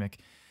pandemic,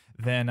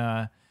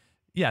 then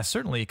yeah,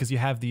 certainly because you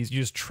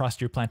just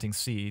trust you're planting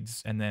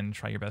seeds and then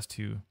try your best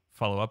to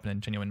follow up in a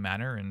genuine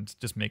manner and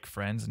just make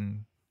friends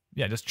and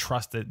yeah, just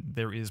trust that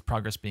there is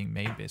progress being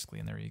made basically,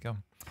 and there you go.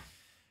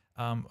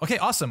 Okay,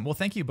 awesome. Well,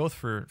 thank you both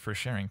for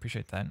sharing.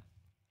 Appreciate that.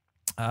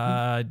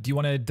 Do you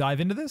want to dive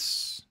into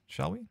this?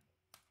 Shall we?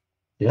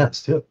 Yeah,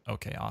 let's do it.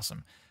 Okay,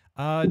 awesome.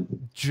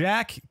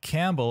 Jack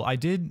Campbell, I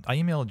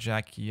emailed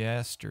Jack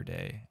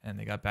yesterday and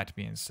they got back to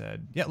me and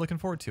said, yeah, looking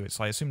forward to it.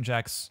 So I assume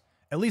Jack's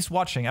at least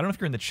watching. I don't know if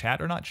you're in the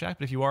chat or not, Jack,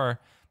 but if you are,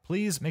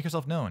 please make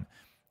yourself known,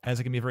 as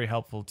it can be very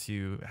helpful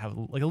to have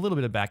like a little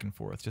bit of back and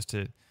forth just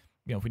to,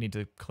 if we need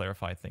to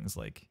clarify things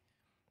like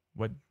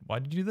why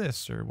did you do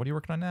this, or what are you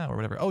working on now, or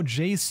whatever. Oh,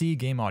 JC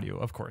Game Audio,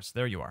 of course.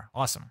 There you are.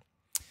 Awesome.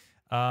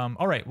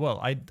 All right, well,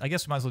 I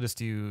guess we might as well just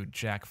do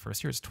Jack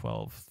first. Here's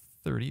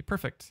 12:30.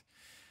 Perfect.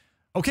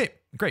 Okay,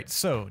 great.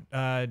 So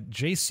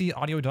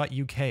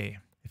jcaudio.uk.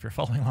 If you're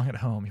following along at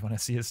home, you want to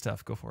see his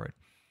stuff, go for it.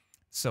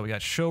 So we got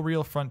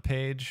showreel front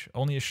page,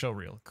 only a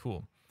showreel.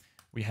 Cool.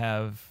 We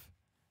have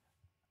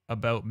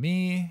about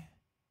me.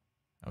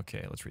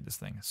 Okay, let's read this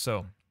thing. So,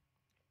 all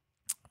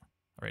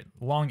right,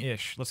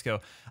 long-ish. Let's go.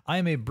 I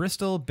am a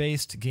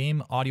Bristol-based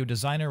game audio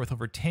designer with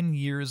over 10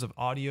 years of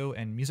audio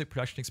and music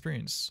production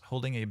experience,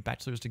 holding a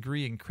bachelor's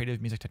degree in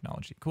creative music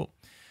technology. Cool.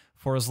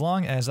 For as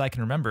long as I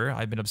can remember,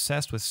 I've been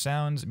obsessed with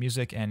sounds,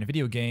 music, and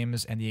video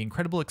games, and the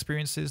incredible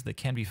experiences that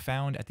can be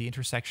found at the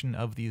intersection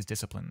of these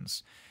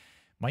disciplines.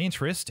 My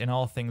interest in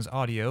all things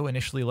audio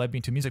initially led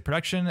me to music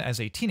production as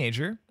a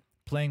teenager,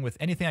 playing with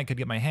anything I could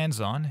get my hands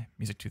on,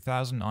 Music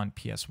 2000 on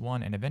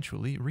PS1, and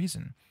eventually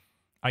Reason.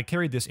 I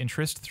carried this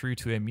interest through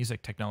to a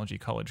music technology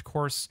college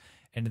course,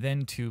 and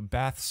then to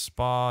Bath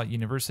Spa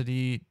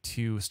University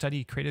to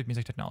study creative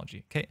music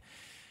technology. Okay.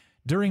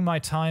 During my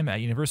time at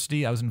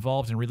university, I was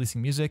involved in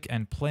releasing music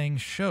and playing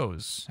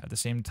shows. At the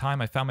same time,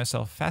 I found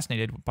myself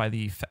fascinated by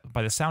the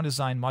sound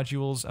design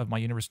modules of my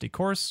university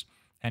course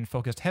and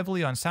focused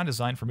heavily on sound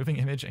design for moving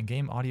image and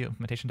game audio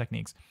implementation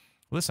techniques.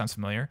 Well, this sounds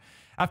familiar.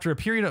 After a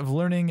period of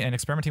learning and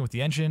experimenting with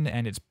the engine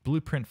and its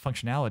blueprint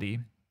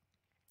functionality,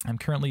 I'm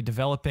currently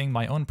developing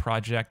my own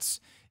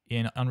projects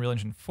in Unreal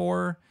Engine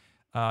 4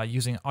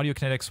 using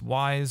Audiokinetics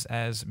Wise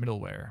as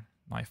middleware.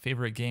 My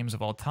favorite games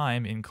of all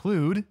time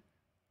include,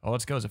 oh,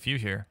 let's go, there's a few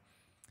here.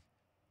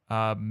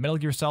 Metal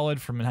Gear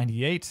Solid from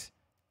 '98,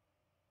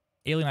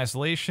 Alien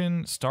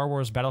Isolation, Star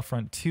Wars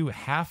Battlefront 2,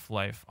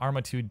 Half-Life,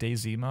 Arma 2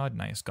 DayZ mod,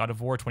 nice. God of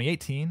War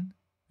 2018,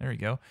 there you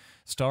go.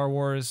 Star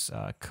Wars,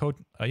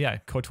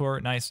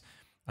 KOTOR, nice.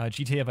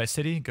 GTA Vice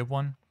City, good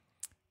one.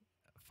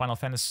 Final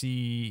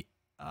Fantasy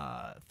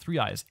 3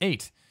 Eyes,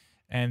 8.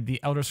 And The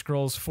Elder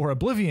Scrolls 4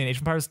 Oblivion, Age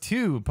of Empires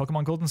 2,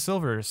 Pokemon Gold and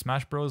Silver,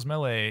 Smash Bros.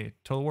 Melee,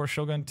 Total War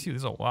Shogun 2,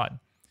 there's a lot.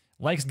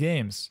 Likes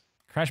games,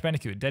 Crash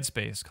Bandicoot, Dead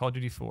Space, Call of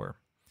Duty 4.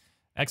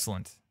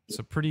 Excellent.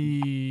 So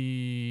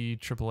pretty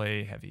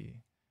AAA heavy.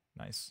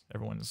 Nice.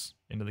 Everyone's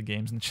into the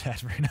games in the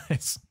chat. Very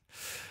nice.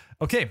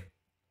 Okay.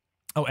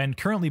 Oh, and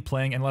currently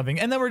playing and loving.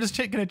 And then we're just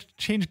going to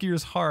change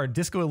gears hard.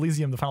 Disco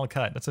Elysium, The Final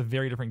Cut. That's a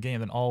very different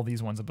game than all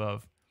these ones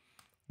above.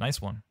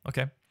 Nice one.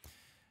 Okay.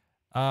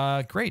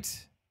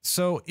 Great.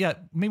 So yeah,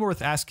 maybe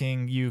worth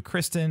asking you,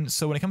 Kristen.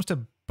 So when it comes to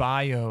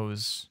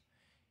bios,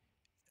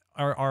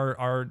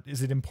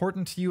 is it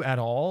important to you at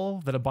all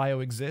that a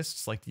bio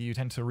exists? Like, do you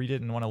tend to read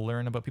it and want to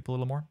learn about people a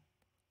little more?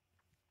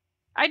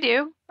 I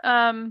do.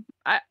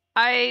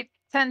 I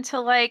tend to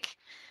like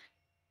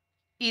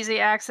easy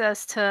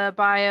access to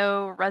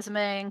bio,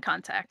 resume, and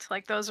contact.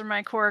 Like those are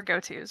my core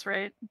go-tos,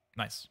 right?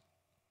 Nice.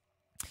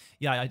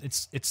 Yeah,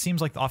 it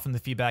seems like often the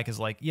feedback is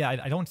like, yeah,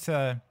 I don't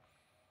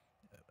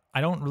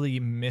really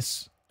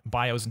miss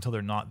bios until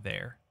they're not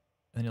there.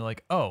 And you're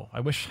like, oh, I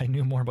wish I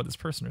knew more about this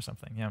person or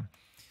something. Yeah.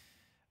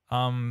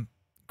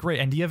 Great.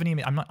 And do you have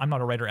any? I'm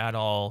not a writer at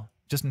all.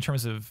 Just in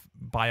terms of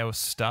bio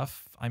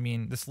stuff. I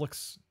mean, this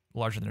looks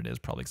larger than it is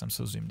probably because I'm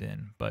so zoomed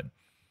in. But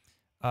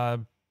yeah,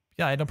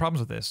 I had no problems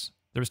with this.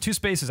 There was 2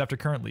 spaces after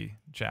currently,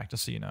 Jack.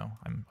 Just so you know,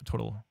 I'm a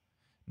total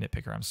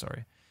nitpicker. I'm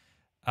sorry.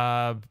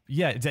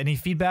 Yeah. Any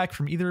feedback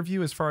from either of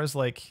you as far as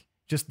like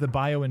just the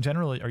bio in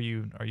general? Are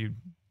you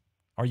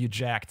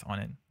jacked on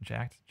it?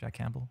 Jack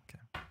Campbell. Okay.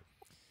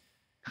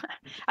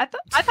 I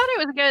thought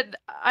it was good.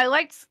 I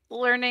liked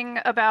learning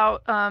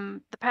about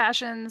the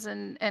passions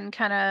and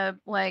kind of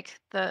like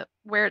the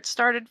where it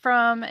started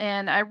from,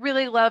 and I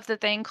really love that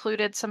they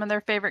included some of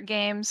their favorite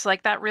games.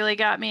 Like that really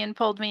got me and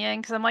pulled me in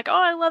because I'm like, oh,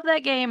 I love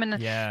that game,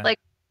 and Yeah. like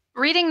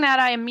reading that,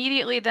 I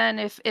immediately then,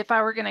 if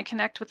I were going to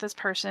connect with this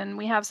person,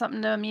 we have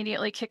something to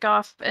immediately kick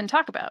off and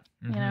talk about.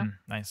 You know.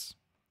 Nice.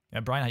 Yeah,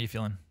 Bryan, how you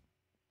feeling?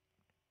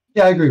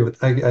 Yeah, I agree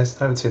with. I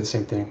would say the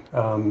same thing.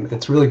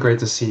 It's really great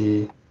to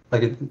see.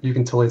 Like you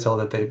can totally tell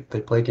that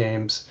they play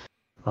games.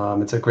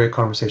 It's a great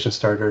conversation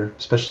starter,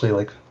 especially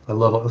like I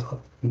love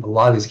a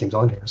lot of these games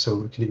on here, so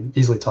we could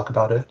easily talk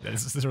about it. Yeah,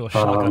 this is a real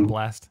shotgun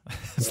blast.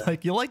 It's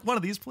like, you like one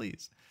of these,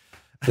 please.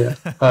 Yeah,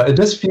 it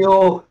does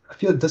feel. I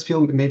feel it does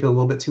feel maybe a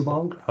little bit too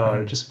long.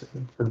 Just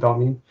for about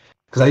me,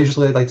 because I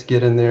usually like to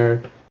get in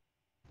there,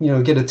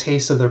 get a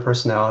taste of their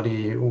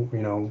personality.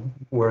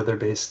 Where they're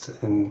based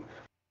and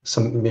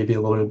some maybe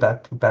a little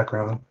bit of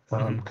background.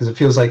 Because it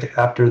feels like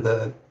after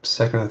the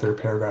second or third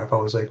paragraph, I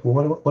was like,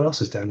 well, what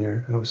else is down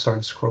here? And I was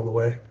starting to scroll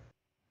away.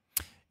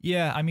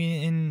 Yeah, I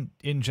mean,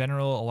 in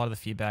general, a lot of the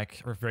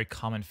feedback, or very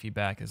common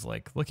feedback, is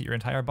like, look at your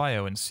entire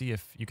bio and see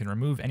if you can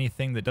remove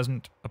anything that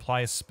doesn't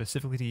apply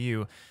specifically to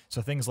you.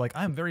 So things like,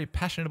 I'm very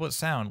passionate about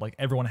sound, like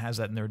everyone has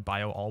that in their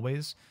bio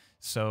always.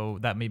 So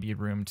that may be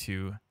room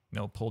to,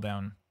 pull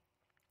down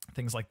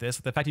things like this.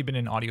 The fact you've been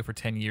in audio for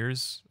 10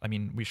 years, I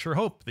mean, we sure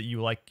hope that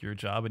you like your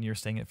job and you're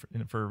staying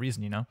in it for a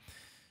reason,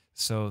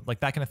 So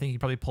like that kind of thing, you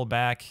probably pull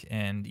back,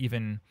 and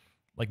even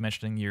like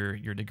mentioning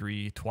your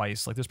degree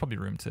twice, like there's probably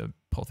room to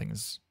pull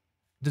things,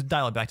 just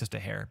dial it back just a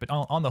hair. But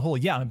on the whole,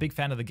 yeah, I'm a big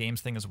fan of the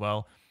games thing as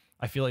well.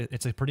 I feel like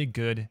it's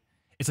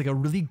like a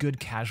really good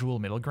casual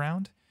middle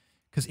ground,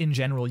 because in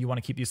general you want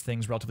to keep these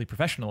things relatively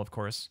professional, of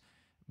course,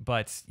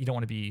 but you don't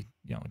want to be,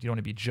 you don't want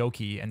to be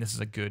jokey. And this is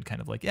a good kind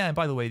of like, yeah, and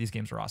by the way, these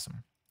games are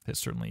awesome. That's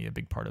certainly a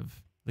big part of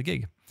the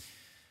gig.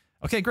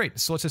 Okay, great.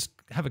 So let's just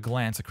have a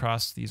glance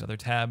across these other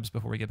tabs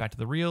before we get back to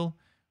the reel.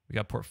 We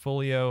got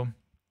portfolio,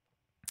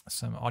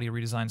 some audio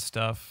redesign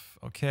stuff.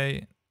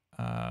 Okay.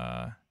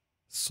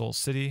 Soul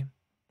City.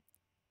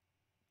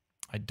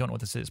 I don't know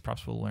what this is.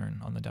 Perhaps we'll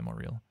learn on the demo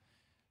reel.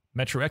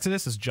 Metro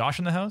Exodus. Is Josh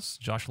in the house?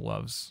 Josh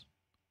loves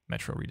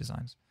Metro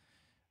redesigns.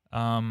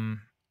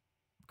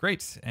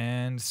 Great.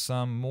 And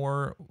some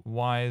more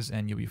Wise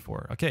and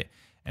UB4. Okay.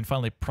 And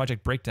finally,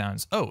 project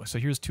breakdowns. Oh, so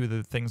here's 2 of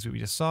the things that we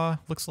just saw,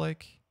 looks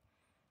like.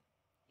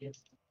 Yes.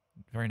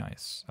 Very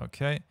nice.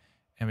 Okay.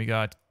 And we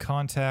got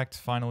contact,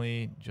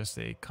 finally, just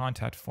a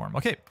contact form.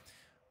 Okay.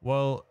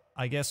 Well,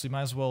 I guess we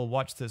might as well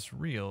watch this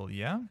reel,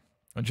 yeah?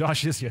 Oh,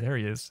 Josh is here. There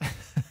he is.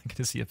 Good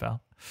to see you,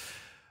 pal.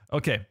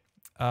 Okay.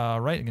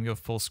 Right. I'm going to go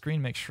full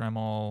screen, make sure I'm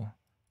all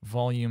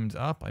volumed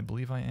up. I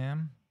believe I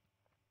am.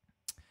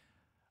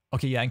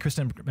 Okay, yeah, and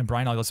Kristen and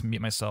Bryan, I'll just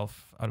mute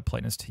myself out of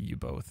politeness to you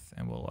both,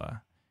 and we'll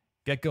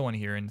get going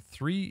here in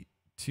 3,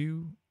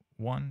 2,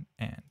 1,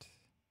 and...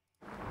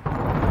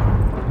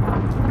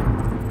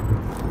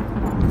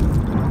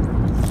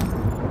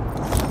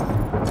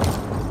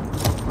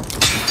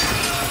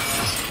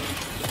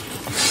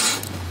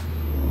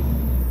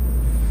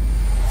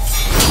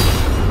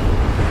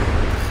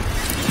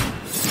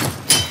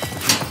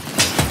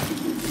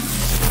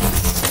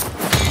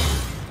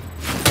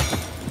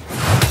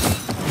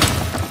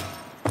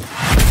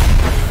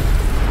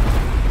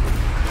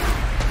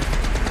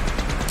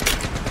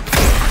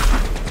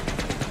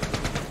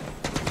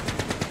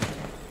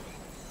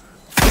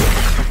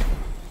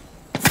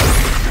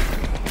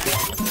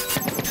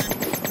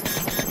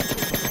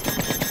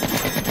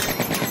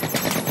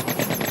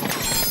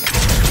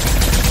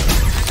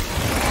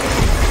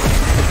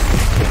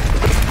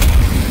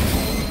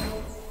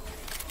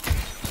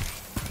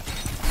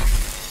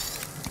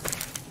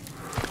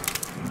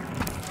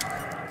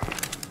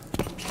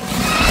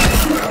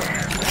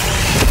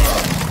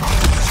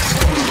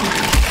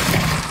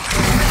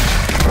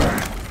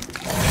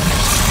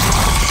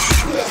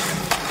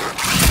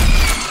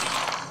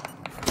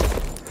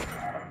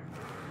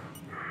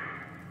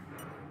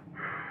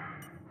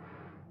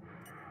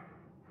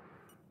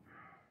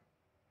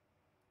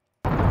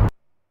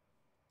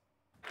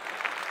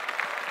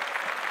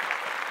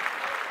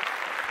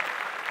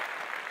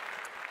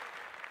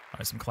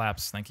 Some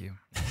claps. Thank you.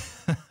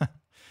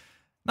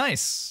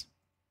 Nice.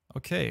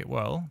 Okay,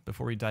 well,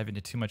 before we dive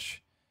into too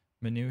much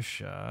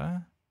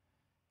minutia,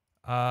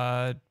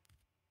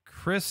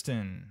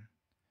 Kristen,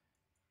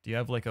 do you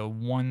have like a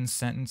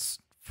 1-sentence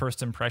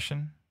first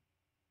impression?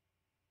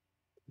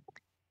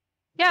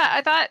 Yeah,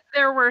 I thought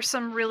there were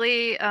some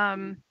really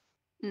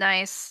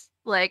nice,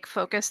 like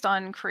focused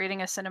on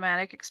creating a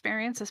cinematic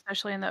experience,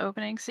 especially in the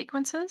opening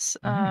sequences.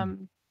 I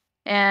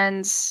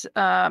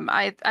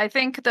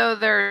think though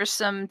there's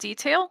some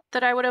detail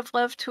that I would have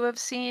loved to have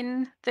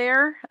seen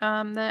there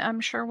that I'm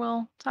sure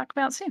we'll talk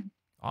about soon.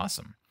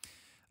 Awesome.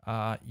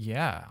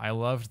 Yeah, I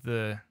loved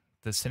the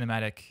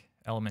cinematic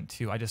element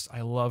too.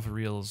 I love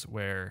reels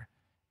where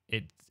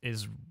it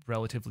is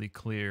relatively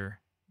clear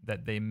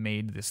that they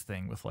made this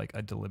thing with like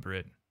a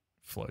deliberate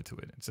flow to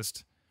it. It's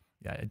just,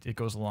 yeah, it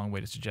goes a long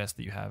way to suggest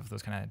that you have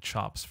those kind of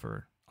chops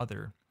for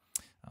other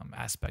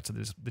aspects of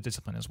the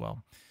discipline as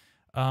well.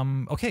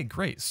 Okay,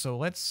 great. So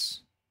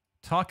let's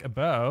talk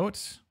about,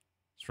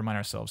 let's remind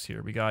ourselves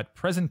here. We got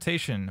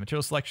presentation,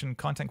 material selection,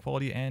 content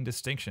quality, and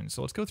distinction.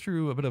 So let's go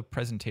through a bit of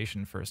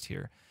presentation first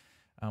here.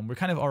 We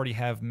kind of already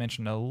have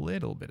mentioned a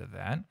little bit of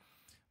that,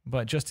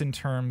 but just in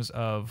terms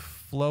of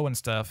flow and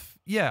stuff,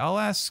 yeah, I'll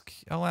ask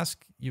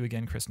you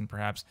again, Kristen,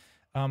 perhaps.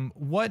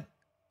 What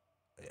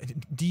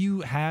do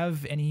you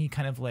have any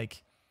kind of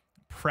like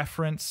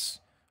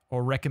preference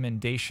or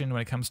recommendation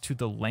when it comes to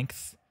the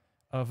length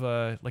of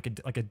a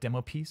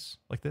demo piece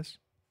like this?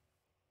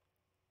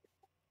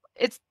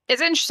 It's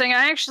interesting.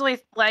 I actually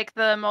like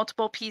the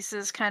multiple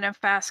pieces kind of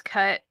fast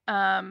cut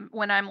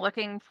when I'm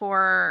looking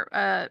for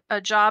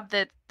a job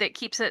that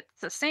keeps it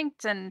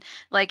succinct and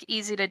like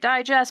easy to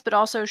digest, but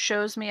also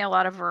shows me a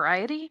lot of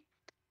variety.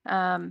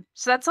 So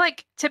that's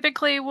like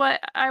typically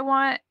what I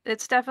want.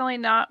 It's definitely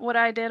not what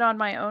I did on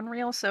my own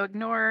reel, so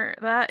ignore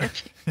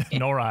that.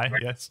 Nor I,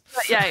 yes.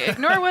 But yeah,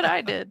 ignore what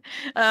I did.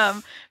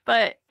 Yeah,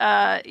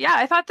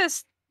 I thought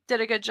this did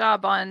a good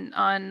job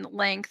on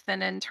length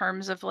and in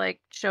terms of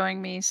like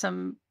showing me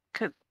some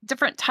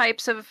different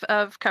types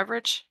of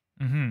coverage.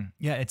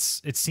 Yeah, it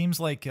seems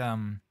like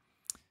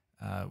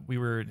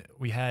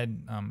we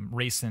had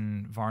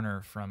Rayson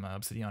Varner from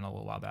Obsidian a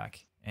little while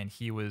back, and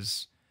we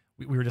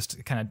were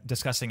just kind of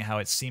discussing how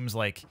it seems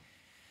like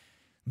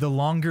the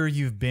longer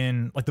you've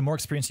been, like the more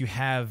experience you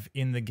have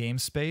in the game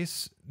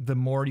space, the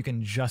more you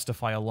can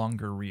justify a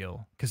longer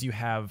reel because you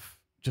have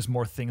just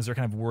more things that are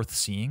kind of worth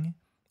seeing,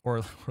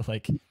 or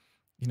like,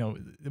 you know,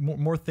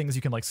 more things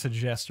you can like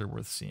suggest are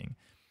worth seeing.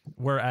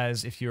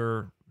 Whereas if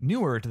you're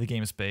newer to the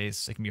game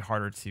space, it can be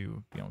harder to,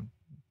 you know,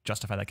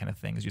 justify that kind of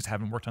thing because you just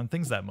haven't worked on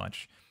things that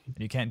much. And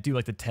you can't do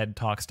like the TED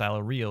Talk style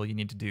of reel. You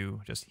need to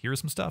do just,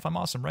 here's some stuff. I'm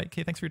awesome, right?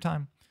 Okay, thanks for your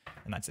time.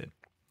 And that's it.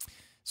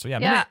 So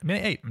yeah,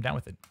 minute 8, I'm down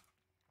with it.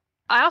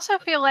 I also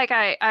feel like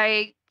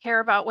I care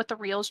about what the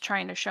reel's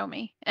trying to show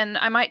me, and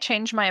I might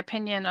change my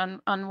opinion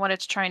on what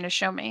it's trying to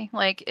show me.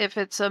 Like if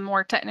it's a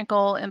more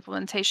technical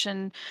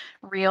implementation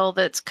reel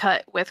that's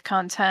cut with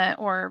content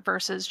or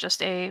versus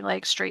just a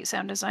like straight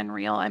sound design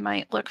reel, I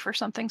might look for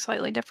something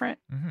slightly different.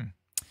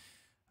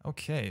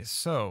 Okay,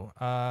 so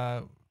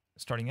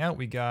starting out,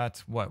 we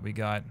got what? We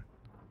got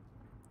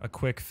a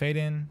quick fade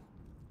in,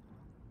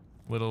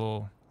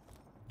 little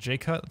J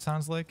cut, it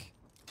sounds like.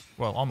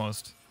 Well,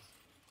 almost.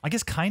 I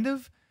guess kind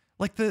of.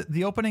 Like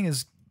the opening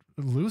is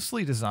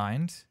loosely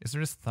designed. Is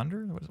there just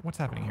thunder? What's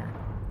happening here?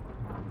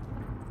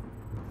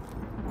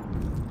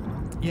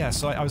 Yeah,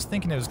 so I was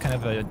thinking it was kind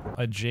of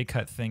a J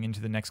cut thing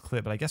into the next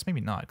clip, but I guess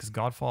maybe not, because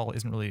Godfall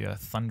isn't really a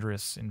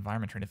thunderous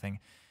environment or anything.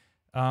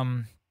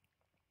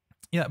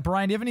 Yeah,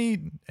 Bryan, do you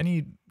have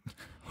any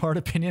hard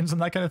opinions on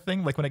that kind of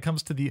thing? Like when it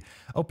comes to the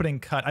opening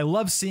cut, I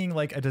love seeing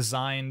like a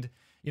designed,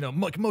 you know,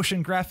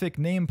 motion graphic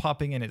name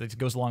popping in it. It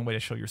goes a long way to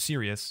show you're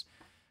serious.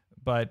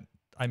 But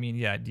I mean,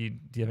 yeah, do you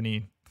have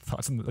any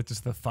thoughts on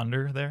just the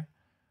thunder there?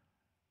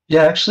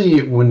 Yeah,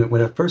 actually, when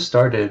it first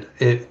started,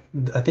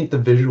 I think the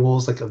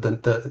visuals like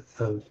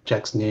of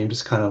Jack's name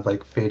just kind of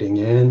like fading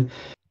in.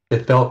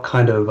 It felt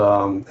kind of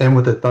and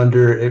with the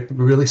thunder, it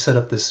really set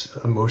up this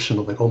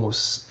emotional, like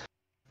almost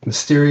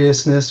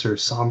mysteriousness or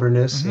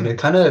somberness, and it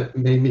kind of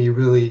made me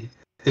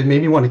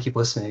want to keep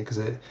listening because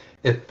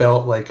it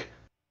felt like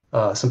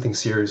something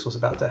serious was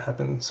about to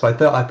happen. So I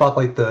thought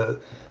like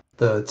the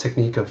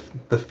technique of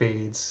the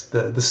fades,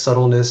 the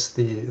subtleness,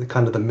 the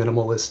kind of the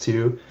minimalist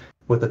too,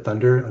 with the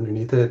thunder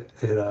underneath it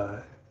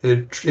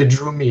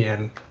drew me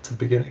in to the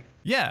beginning.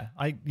 Yeah,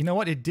 you know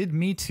what, it did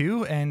me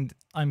too, and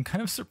I'm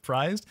kind of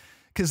surprised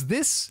because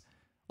this,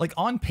 like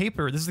on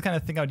paper, this is the kind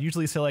of thing I would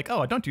usually say like,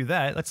 oh, don't do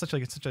that. That's such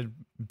a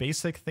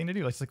basic thing to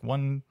do. It's like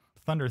one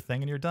thunder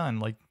thing and you're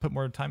done. Like put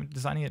more time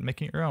designing it and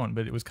making it your own.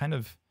 But it was kind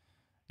of,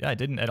 yeah, it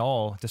didn't at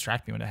all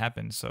distract me when it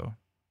happened. So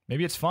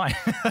maybe it's fine.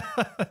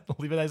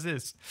 Leave it as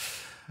is.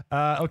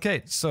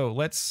 Okay, so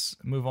let's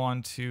move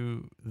on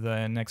to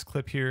the next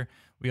clip here.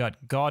 We got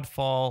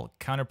Godfall,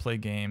 Counterplay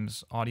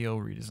Games, audio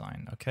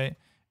redesign, okay?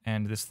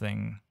 And this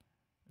thing,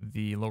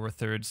 the lower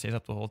third stays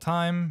up the whole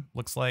time,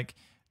 looks like.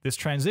 This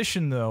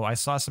transition, though, I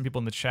saw some people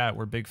in the chat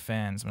were big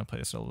fans. I'm going to play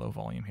this at a low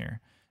volume here.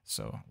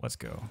 So let's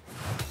go.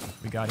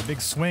 We got a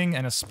big swing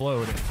and a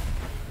splode.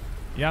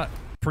 Yeah,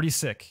 pretty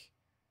sick.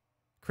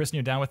 Kristen,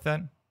 you're down with that?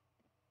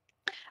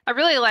 I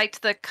really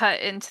liked the cut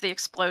into the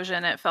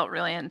explosion. It felt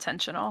really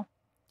intentional.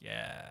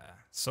 Yeah,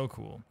 so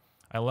cool.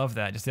 I love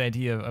that. Just the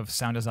idea of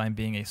sound design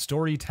being a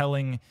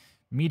storytelling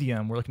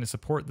medium. We're looking to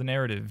support the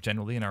narrative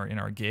generally in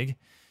our gig.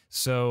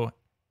 So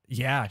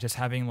yeah, just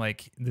having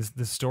like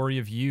this story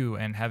of you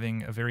and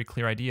having a very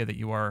clear idea that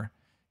you are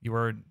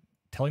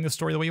telling the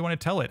story the way you want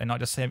to tell it, and not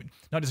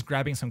just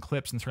grabbing some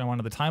clips and throwing them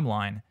onto the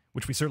timeline,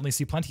 which we certainly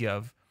see plenty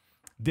of.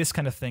 This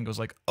kind of thing goes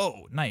like,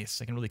 oh,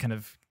 nice. I can really kind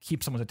of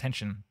keep someone's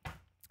attention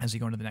as you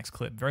go into the next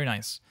clip. Very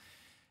nice.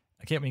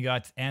 Okay, we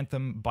got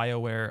Anthem,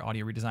 BioWare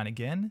audio redesign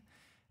again.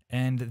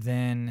 And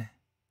then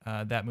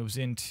that moves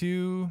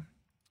into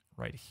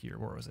right here.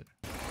 Where was it?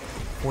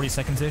 40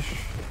 seconds-ish.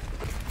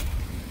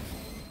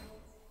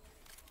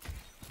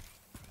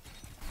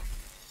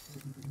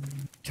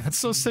 That's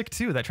so sick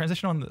too. That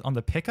transition on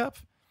the pickup.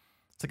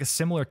 It's like a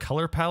similar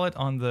color palette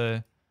on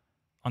the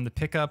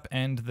pickup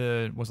and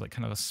the was like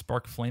kind of a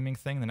spark flaming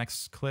thing. The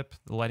next clip,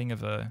 the lighting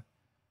of a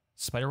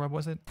spiderweb,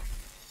 was it?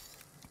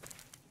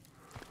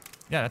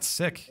 Yeah, that's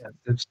sick. Yeah,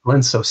 it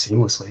blends so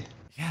seamlessly.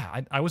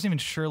 Yeah, I wasn't even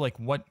sure like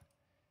what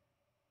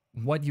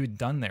you had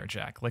done there,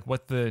 Jack. Like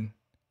what the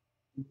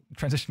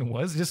transition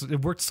was.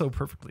 It worked so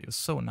perfectly. It was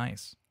so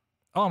nice.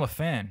 Oh, I'm a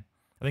fan.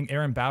 I think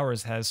Aaron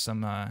Bowers has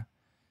some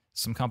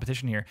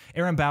competition here.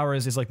 Aaron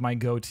Bowers is like my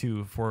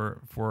go-to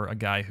for a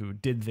guy who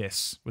did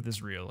this with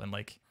his reel, and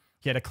like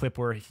he had a clip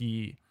where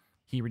he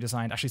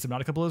redesigned actually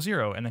Subnautica Below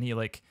Zero, and then he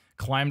like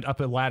climbed up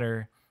a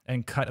ladder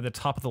and cut at the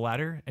top of the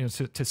ladder, and it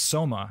was to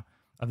Soma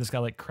of this guy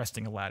like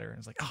cresting a ladder. And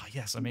it's like, oh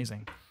yes,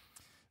 amazing.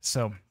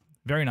 So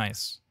very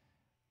nice.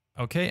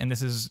 Okay, and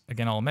this is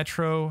again all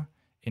Metro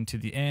into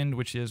the end,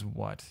 which is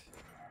what?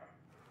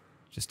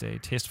 Just a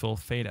tasteful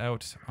fade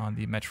out on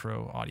the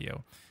Metro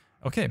audio.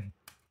 Okay.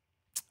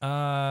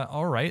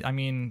 All right. I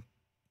mean,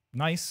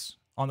 nice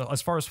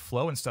as far as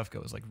flow and stuff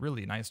goes. Like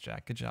really nice,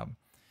 Jack. Good job.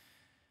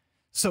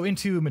 So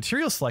into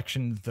material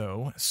selection,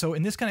 though. So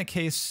in this kind of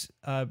case,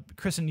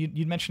 Kristen,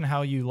 you'd mentioned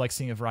how you like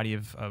seeing a variety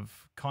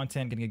of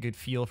content, getting a good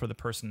feel for the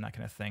person, that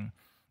kind of thing,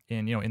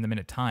 in the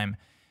minute time.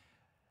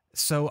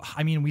 So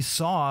I mean, we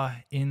saw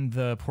in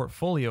the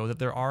portfolio that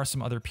there are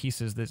some other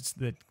pieces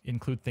that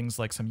include things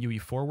like some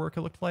UE4 work.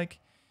 It looked like.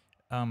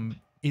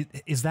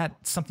 Is that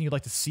something you'd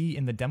like to see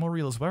in the demo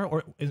reel as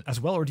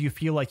well, or do you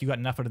feel like you got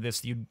enough out of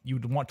this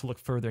you'd want to look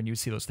further and you'd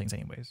see those things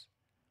anyways?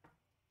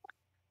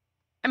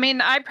 I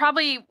mean, I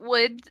probably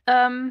would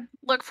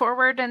look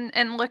forward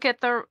and look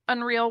at the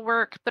Unreal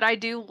work, but I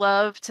do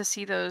love to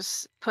see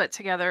those put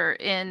together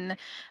in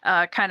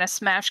kind of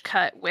smash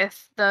cut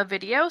with the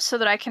video so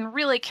that I can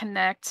really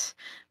connect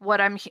what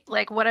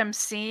I'm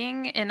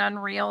seeing in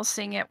Unreal,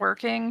 seeing it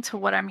working, to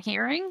what I'm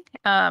hearing.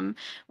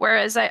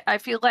 Whereas I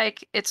feel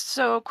like it's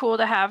so cool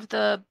to have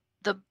the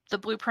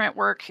blueprint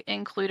work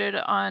included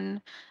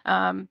on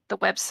the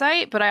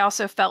website, but I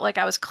also felt like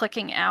I was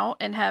clicking out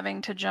and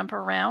having to jump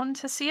around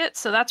to see it.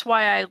 So that's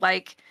why I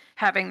like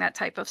having that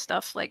type of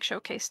stuff like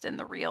showcased in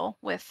the reel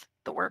with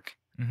the work.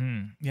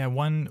 Mm-hmm. Yeah,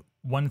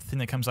 one thing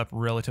that comes up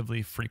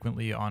relatively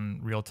frequently on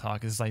Real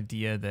Talk is this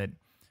idea that,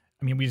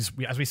 I mean, we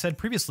as we said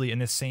previously in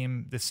this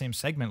same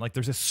segment, like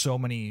there's just so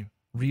many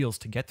reels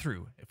to get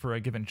through for a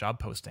given job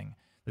posting.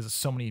 There's just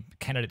so many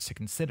candidates to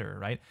consider,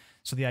 right?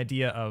 So the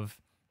idea of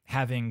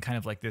having kind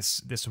of like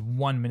this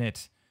 1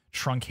 minute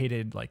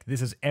truncated, like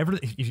this is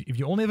if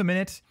you only have a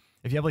minute,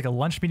 if you have like a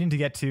lunch meeting to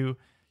get to,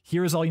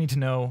 here is all you need to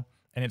know,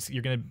 and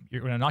you're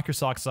gonna knock your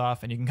socks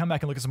off, and you can come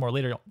back and look at some more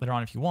later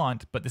on if you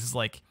want, but this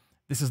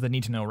is the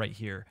need to know right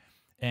here.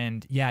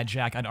 And yeah,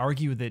 Jack, I'd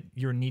argue that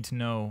your need to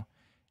know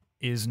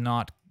is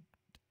not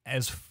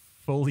as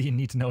fully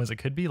need to know as it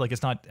could be. Like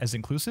it's not as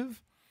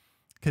inclusive,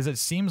 because it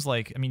seems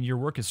like, I mean, your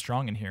work is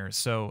strong in here,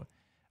 so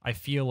I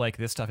feel like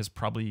this stuff is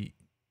probably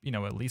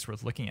at least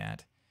worth looking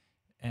at.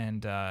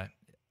 And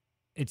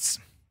it's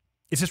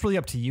just really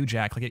up to you,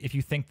 Jack. Like if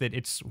you think that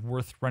it's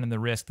worth running the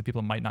risk that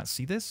people might not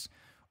see this,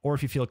 or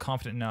if you feel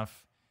confident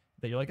enough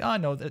that you're like, oh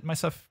no, my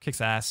stuff kicks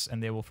ass,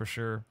 and they will for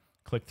sure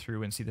click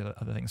through and see the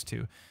other things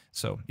too.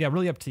 So yeah,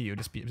 really up to you.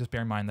 Just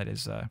bear in mind that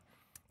is a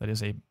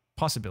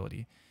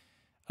possibility.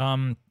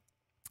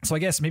 So I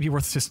guess maybe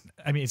worth just,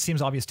 I mean, it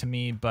seems obvious to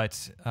me,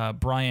 but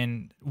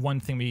Bryan, one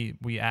thing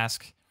we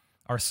ask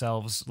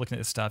ourselves looking at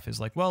this stuff is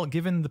like, well,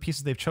 given the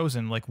pieces they've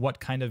chosen, like what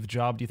kind of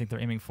job do you think they're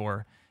aiming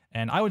for?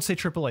 And I would say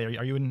AAA.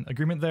 Are you in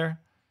agreement there?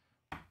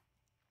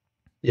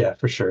 Yeah,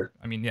 for sure.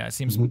 I mean, yeah, it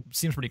seems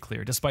pretty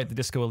clear, despite the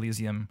Disco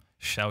Elysium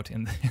shout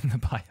in the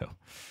bio.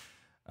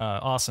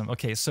 Awesome.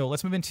 Okay, so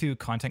let's move into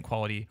content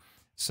quality.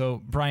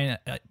 So Bryan,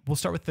 we'll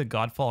start with the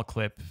Godfall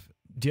clip.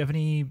 Do you have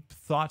any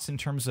thoughts in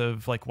terms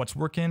of like what's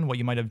working, what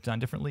you might have done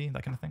differently,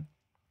 that kind of thing?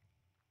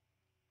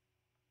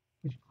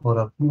 Hold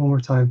up one more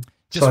time.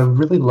 So I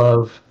really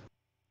love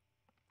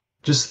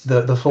just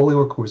the Foley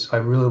work. I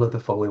really love the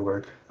Foley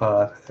work.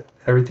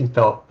 Everything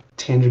felt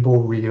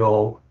tangible,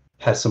 real,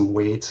 has some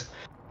weight.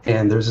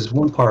 And there's this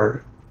one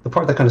part, the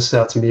part that kind of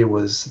stood out to me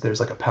was there's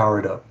like a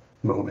powered up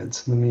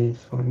moment. Let me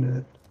find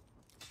it.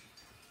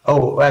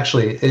 Oh,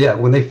 actually, yeah,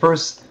 when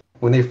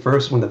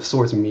the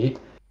swords meet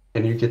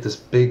and you get this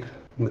big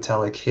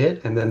metallic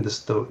hit, and then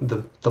just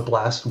the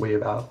blast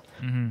wave out.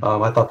 Mm-hmm.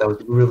 I thought that was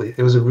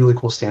it was a really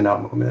cool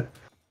standout moment.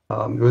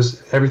 It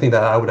was everything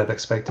that I would have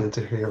expected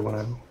to hear when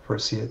I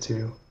first see it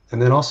too.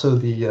 And then also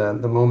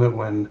the moment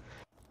when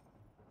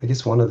I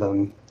guess one of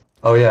them,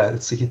 oh yeah,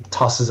 it's like he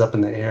tosses up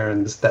in the air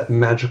and that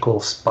magical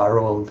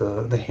spiral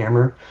of the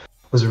hammer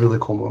was a really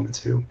cool moment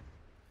too.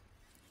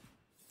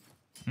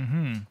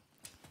 Mm-hmm.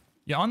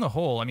 Yeah, on the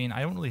whole, I mean,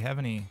 I don't really have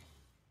any.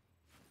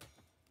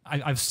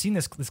 I've seen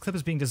this clip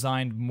is being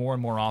designed more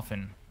and more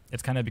often.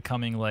 It's kind of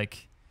becoming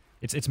like,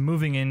 it's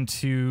moving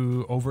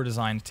into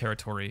over-designed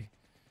territory,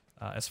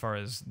 as far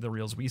as the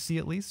reels we see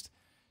at least.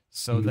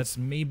 So that's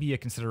maybe a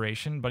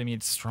consideration, but I mean,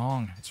 it's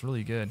strong. It's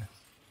really good.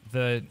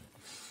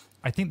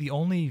 I think the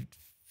only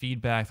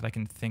feedback that I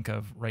can think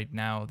of right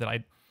now that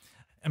I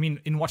mean,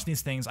 in watching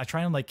these things, I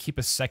try and like keep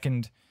a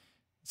second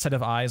set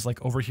of eyes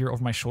like over here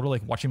over my shoulder,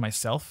 like watching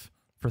myself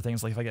for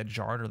things like if I get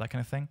jarred or that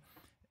kind of thing.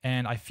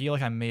 And I feel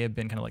like I may have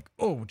been kind of like,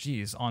 oh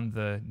geez, on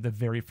the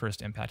very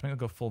first impact. I'm gonna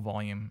go full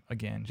volume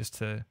again just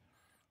to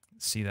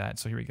see that.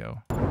 So here we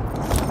go.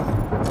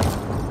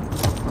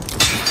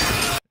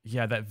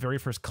 Yeah, that very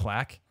first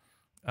clack,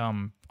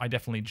 I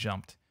definitely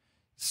jumped.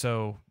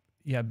 So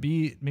yeah,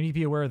 maybe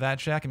be aware of that,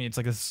 Jack. I mean, it's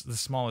like the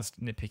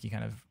smallest nitpicky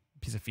kind of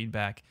piece of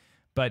feedback,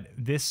 but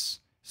this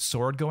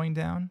sword going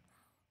down,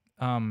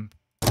 I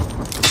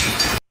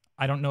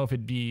don't know if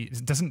it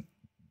doesn't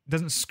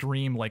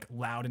scream like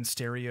loud in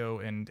stereo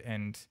and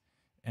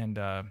you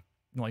know,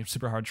 like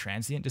super hard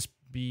transient. Just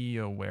be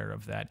aware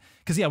of that,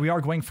 because yeah, we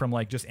are going from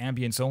like just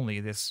ambience only.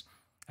 This,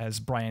 as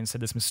Bryan said,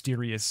 this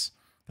mysterious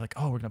like,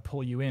 oh, we're gonna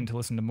pull you in to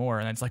listen to more,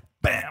 and it's like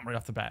bam right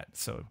off the bat.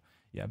 So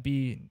yeah,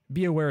 be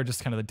aware of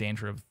just kind of the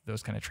danger of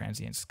those kind of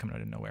transients coming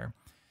out of nowhere.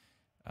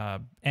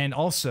 And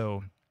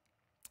also,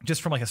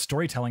 just from like a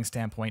storytelling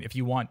standpoint, if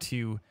you want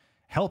to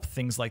help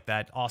things like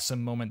that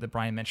awesome moment that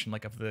Bryan mentioned,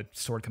 like of the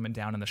sword coming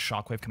down and the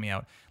shockwave coming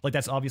out, like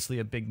that's obviously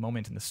a big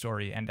moment in the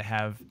story, and to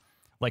have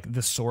like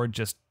the sword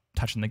just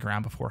touching the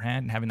ground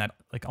beforehand and having that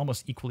like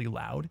almost equally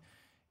loud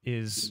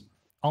is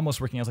almost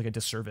working as like a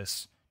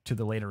disservice to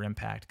the later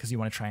impact, because you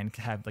want to try and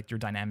have like your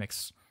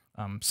dynamics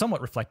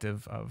somewhat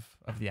reflective of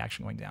the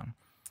action going down.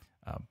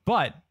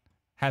 But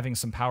having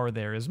some power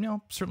there is, you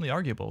know, certainly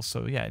arguable.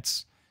 So yeah,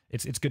 it's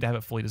good to have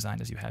it fully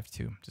designed as you have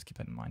to. Just keep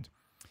that in mind.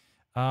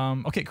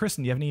 Okay,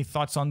 Kristen, do you have any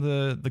thoughts on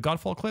the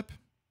Godfall clip?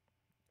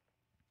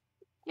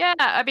 Yeah,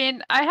 I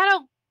mean, I had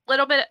a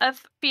little bit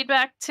of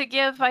feedback to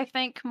give, I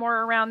think,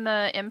 more around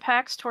the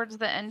impacts towards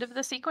the end of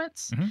the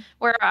sequence,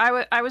 where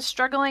I was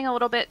struggling a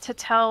little bit to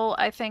tell,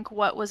 I think,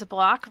 what was a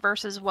block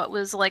versus what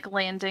was like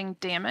landing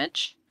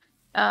damage.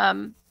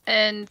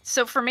 And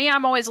so for me,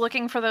 I'm always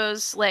looking for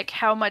those, like,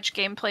 how much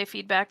gameplay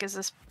feedback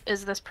is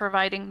this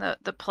providing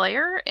the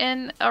player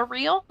in a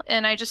reel?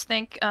 And I just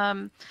think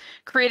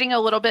creating a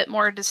little bit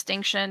more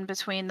distinction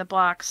between the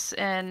blocks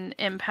and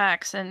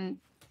impacts and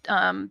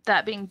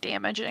that being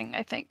damaging,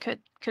 I think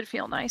could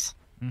feel nice.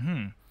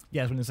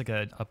 Yeah, when there's like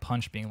a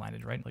punch being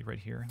landed, right? Like right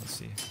here. Let's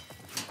see.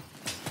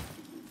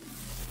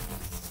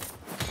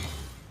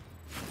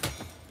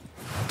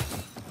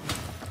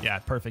 Yeah,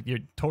 perfect. You're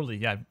totally,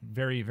 yeah,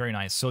 very, very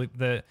nice. So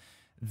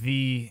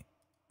the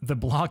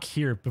block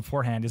here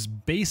beforehand is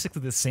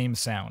basically the same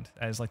sound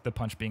as like the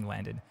punch being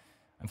landed.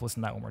 I'm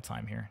listening to that one more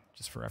time here,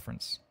 just for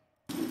reference.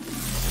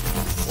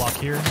 Block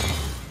here.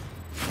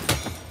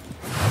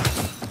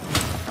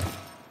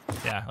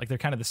 Yeah, like they're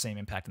kind of the same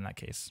impact in that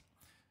case.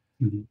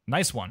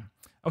 Nice one.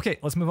 Okay,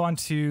 let's move on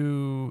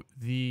to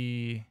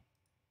the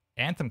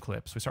Anthem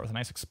clip. So we start with a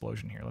nice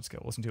explosion here. Let's go.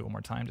 Listen to it one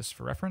more time just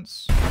for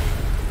reference.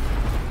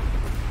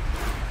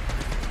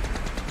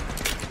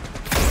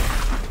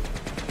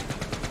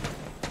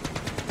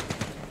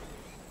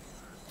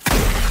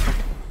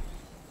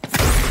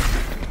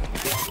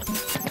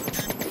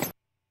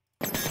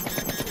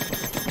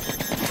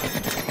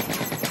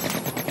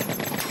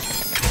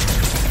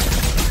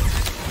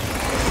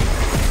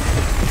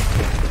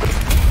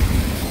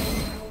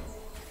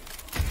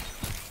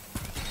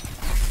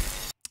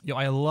 Yo,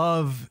 I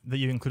love that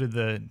you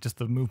included just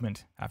the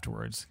movement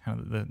afterwards, kind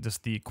of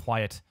just the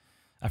quiet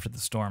after the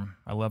storm.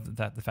 I love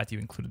that the fact that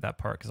you included that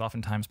part, because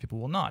oftentimes people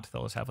will not.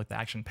 They'll just have like the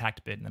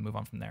action-packed bit and then move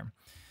on from there.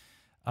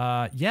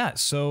 Yeah.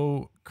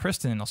 So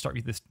Kristen, I'll start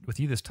with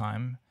you this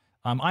time.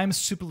 I'm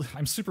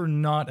super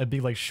not a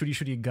big like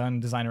shooty gun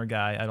designer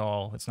guy at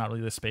all. It's not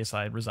really the space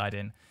I reside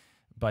in.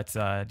 But do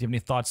you have any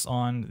thoughts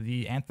on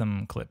the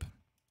Anthem clip?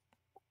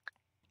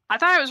 I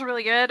thought it was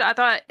really good. I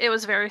thought it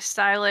was very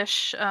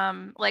stylish.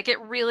 Like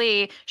it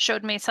really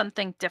showed me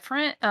something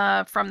different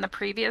from the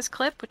previous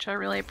clip, which I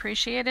really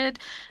appreciated.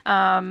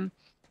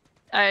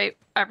 I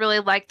really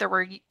liked there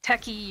were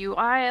techie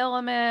UI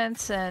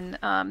elements, and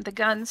the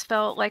guns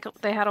felt like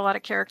they had a lot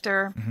of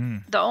character.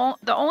 The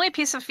only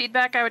piece of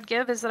feedback I would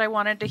give is that I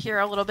wanted to hear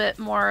a little bit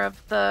more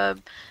of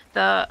the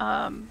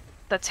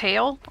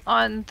tail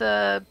on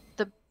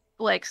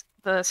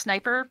the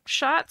sniper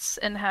shots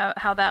and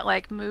how that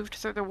like moved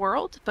through the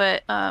world.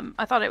 But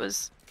I thought it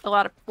was a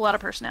lot of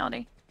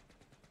personality.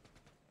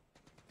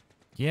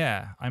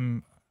 Yeah, I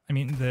I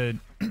mean, the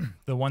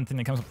the one thing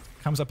that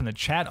comes up in the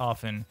chat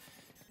often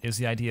is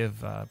the idea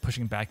of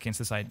pushing back against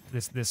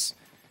this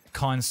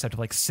concept of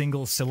like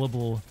single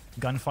syllable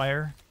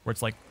gunfire, where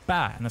it's like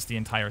bah, and that's the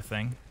entire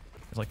thing.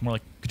 It's like more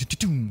like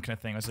kind of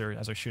thing as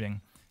they're shooting,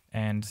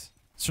 and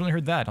certainly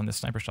heard that on this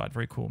sniper shot.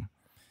 Very cool.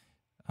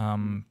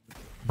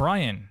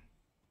 Bryan,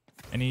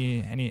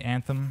 any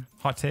Anthem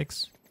hot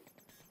takes?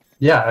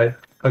 Yeah,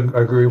 I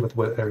agree with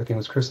everything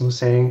what Kristen was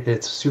saying.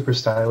 It's super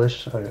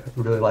stylish. I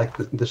really like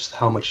just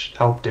how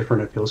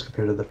different it feels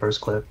compared to the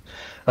first clip.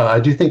 I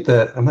do think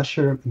that I'm not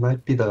sure. It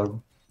might be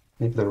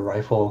maybe the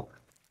rifle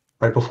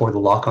right before the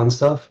lock-on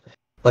stuff.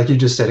 Like you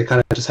just said, it kind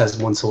of just has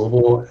one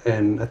syllable,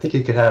 and I think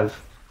it could have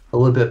a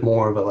little bit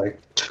more of a like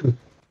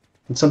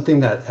something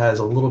that has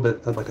a little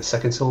bit of like a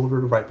second syllable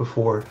right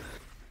before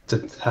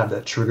to have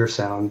that trigger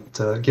sound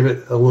to give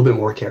it a little bit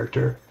more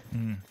character.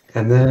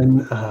 And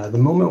then the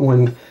moment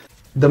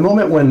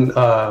when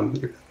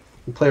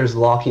the player's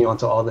locking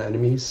onto all the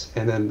enemies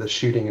and then the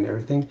shooting and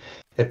everything,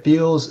 it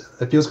feels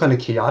kind of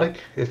chaotic.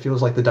 It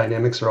feels like the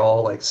dynamics are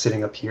all like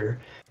sitting up here.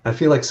 I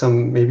feel like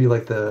maybe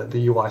like the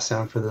UI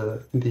sound for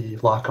the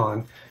lock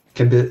on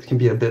can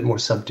be a bit more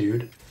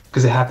subdued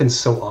because it happens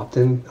so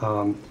often.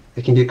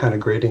 It can get kind of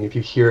grating if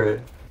you hear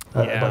it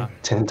like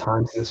 10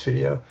 times in this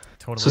video.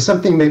 Totally. So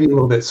something maybe a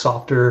little bit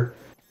softer,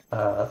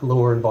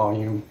 lower in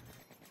volume,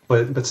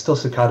 but still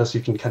staccato, so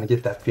you can kind of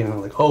get that feeling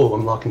like, oh,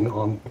 I'm locking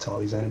on to all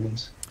these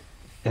enemies.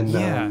 And do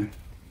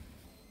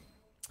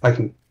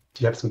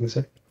you have something to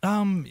say?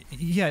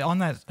 Yeah, on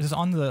that, just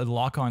on the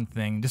lock-on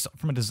thing, just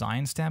from a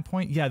design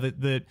standpoint, yeah,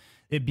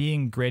 it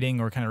being grating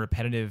or kind of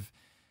repetitive,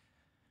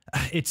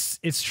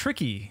 it's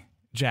tricky,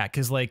 Jack,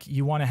 because like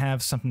you want to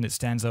have something that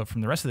stands out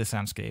from the rest of the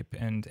soundscape,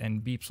 and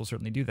beeps will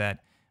certainly do that.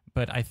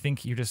 But I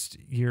think you're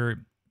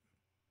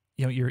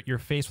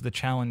faced with the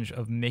challenge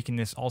of making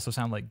this also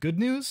sound like good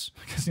news,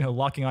 because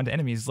locking onto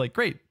enemies is like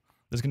great.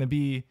 There's going to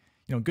be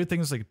good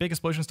things like big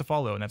explosions to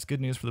follow, and that's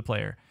good news for the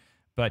player.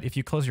 But if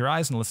you close your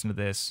eyes and listen to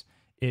this,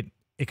 it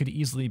could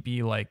easily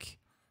be like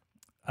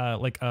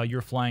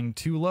you're flying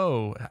too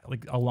low,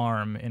 like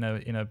alarm in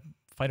a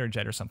fighter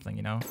jet or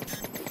something,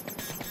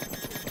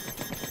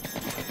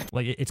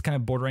 Like it's kind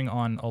of bordering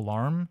on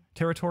alarm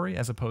territory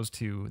as opposed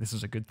to this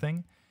is a good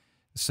thing.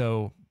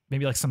 So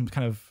maybe like some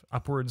kind of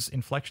upwards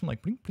inflection,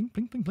 like blink, blink,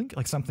 blink, blink, blink,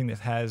 like something that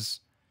has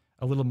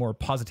a little more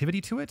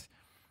positivity to it.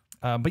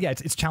 But yeah,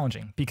 it's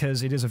challenging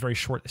because it is a very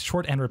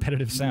short and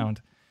repetitive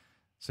sound.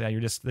 So yeah,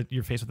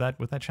 you're faced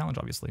with that challenge,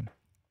 obviously.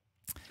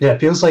 Yeah,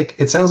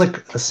 it sounds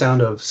like a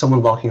sound of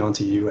someone locking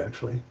onto you,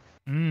 actually.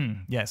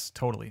 Yes,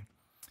 totally.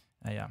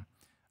 Yeah.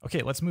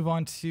 Okay, let's move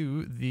on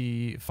to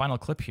the final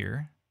clip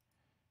here.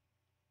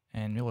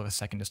 And we'll have a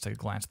second just to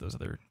glance at those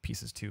other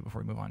pieces too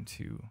before we move on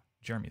to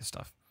Jeremy's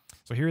stuff.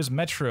 So here's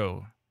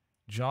Metro,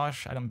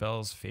 Josh Adam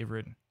Bell's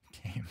favorite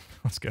game.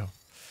 Let's go.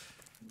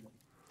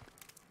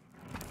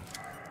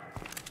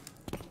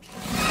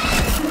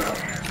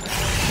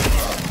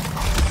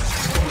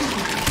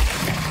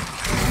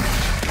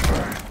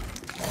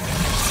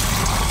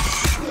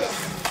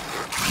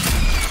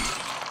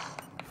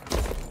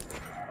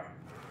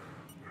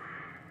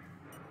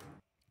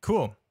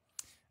 Cool.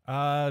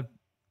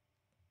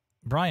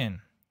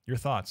 Bryan, your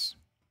thoughts?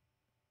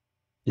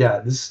 Yeah,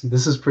 this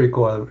is pretty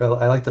cool.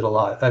 I liked it a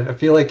lot. I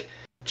feel like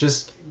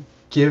just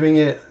giving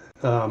it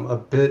a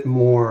bit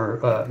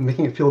more,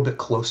 making it feel a bit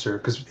closer,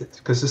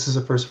 because this is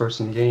a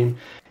first-person game,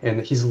 and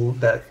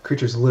that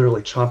creature's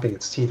literally chomping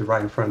its teeth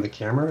right in front of the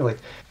camera, like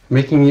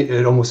making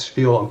it almost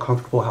feel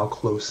uncomfortable how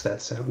close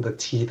that sound, the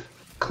teeth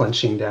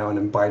clenching down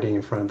and biting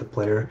in front of the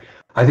player.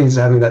 I think just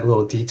having that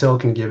little detail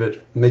can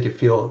make it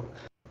feel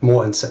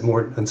more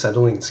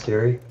unsettling and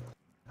scary.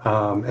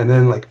 And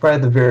then like right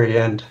at the very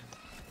end,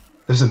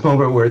 there's a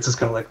moment where it's just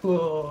kind of like,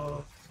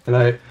 whoa. And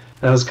I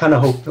was kind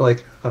of hoping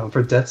like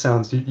for death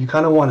sounds, you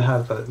kind of want to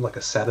have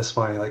a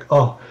satisfying like,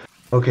 oh,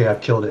 okay,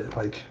 I've killed it.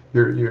 Like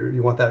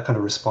you want that kind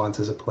of response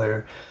as a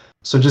player.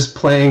 So just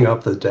playing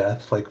up the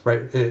death, like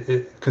right,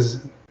 because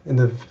in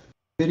the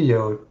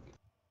video,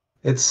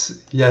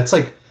 it's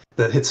like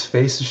its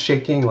face is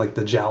shaking, like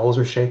the jowls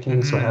are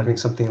shaking. Mm-hmm. So having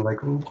something like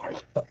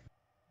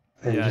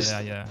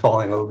and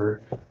falling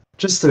over,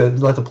 just to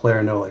let the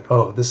player know like,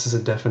 oh, this is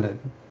a definite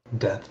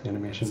death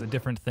animation. It's a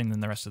different thing than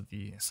the rest of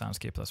the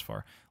soundscape thus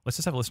far. Let's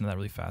just have a listen to that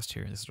really fast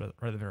here. This is right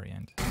at the very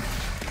end.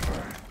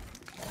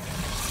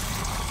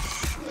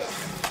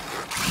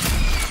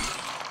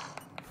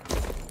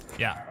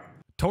 Yeah,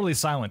 totally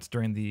silent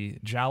during the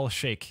jowl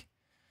shake.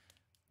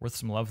 Worth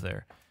some love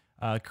there.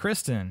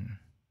 Kristen,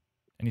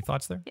 any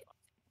thoughts there?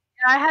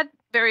 I had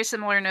very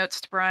similar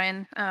notes to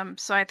Bryan,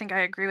 so I think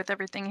I agree with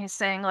everything he's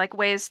saying, like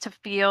ways to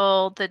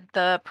feel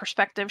the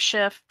perspective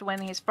shift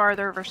when he's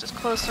farther versus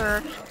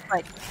closer,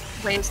 like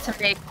ways to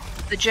make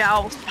the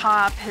jowls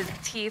pop, his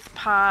teeth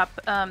pop.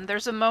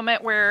 There's a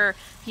moment where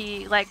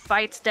he like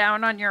bites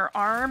down on your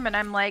arm, and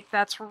I'm like,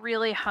 that's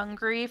really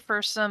hungry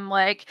for some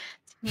like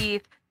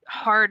teeth,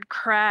 hard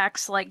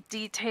cracks, like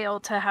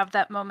detail to have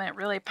that moment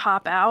really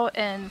pop out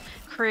and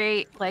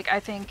create like, I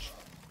think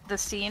the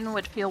scene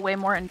would feel way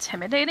more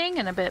intimidating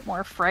and a bit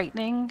more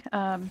frightening.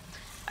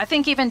 I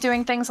think even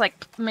doing things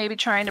like maybe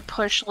trying to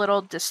push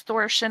little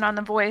distortion on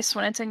the voice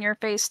when it's in your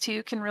face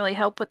too can really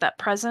help with that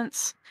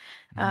presence.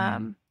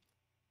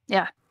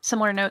 Yeah,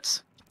 similar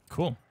notes.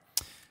 Cool.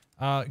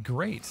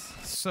 Great.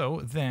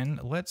 So then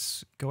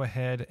let's go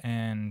ahead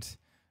and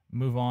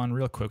move on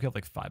real quick. We have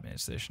like 5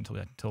 minutes-ish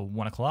until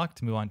 1 o'clock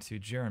to move on to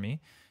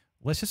Jeremy.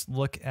 Let's just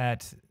look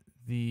at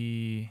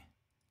the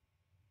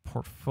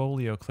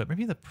portfolio clip,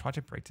 maybe the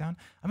project breakdown.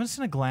 I'm just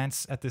going to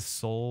glance at this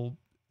Soul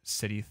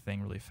City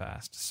thing really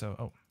fast. So,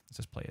 let's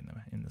just play it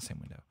in the same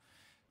window.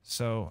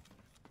 So,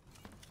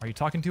 are you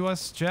talking to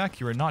us, Jack?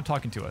 You are not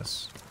talking to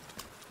us.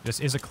 This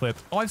is a clip.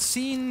 Oh, have you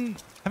seen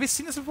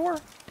this before?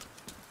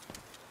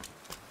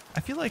 I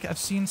feel like I've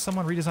seen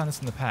someone redesign this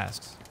in the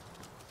past.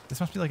 This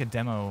must be like a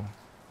demo,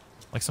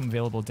 like some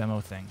available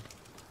demo thing.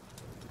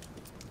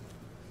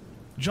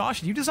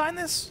 Josh, did you design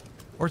this?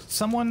 Or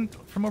someone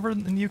from over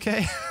in the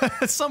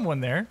UK? Someone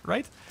there,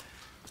 right?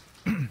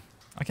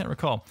 I can't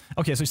recall.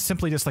 Okay, so it's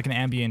simply just like an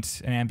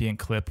ambient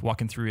clip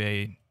walking through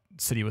a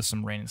city with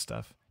some rain and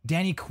stuff.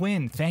 Danny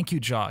Quinn, thank you,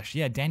 Josh.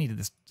 Yeah, Danny did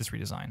this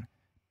redesign.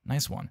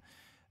 Nice one.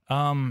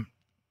 Or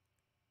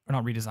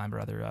not redesign, but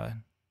rather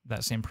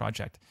that same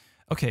project.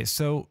 Okay,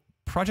 so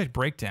project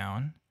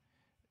breakdown.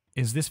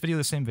 Is this video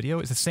the same video?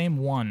 It's the same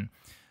one.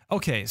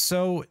 Okay,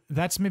 so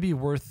that's maybe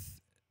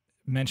worth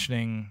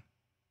mentioning,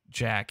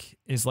 Jack,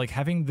 is like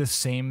having the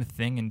same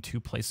thing in 2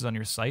 places on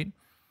your site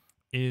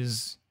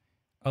is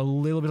a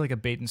little bit like a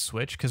bait and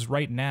switch, because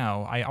right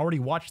now I already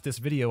watched this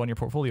video on your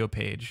portfolio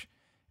page,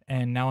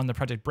 and now on the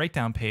project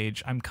breakdown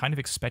page I'm kind of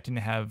expecting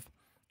to have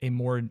a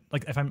more,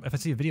 like if I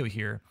see a video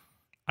here,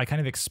 I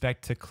kind of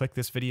expect to click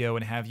this video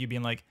and have you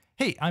being like,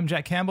 hey, I'm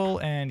Jack Campbell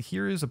and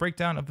here's a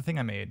breakdown of the thing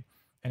I made,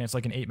 and it's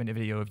like an 8-minute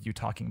video of you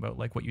talking about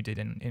like what you did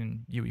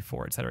in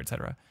UE4, etc.,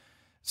 etc.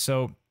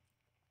 So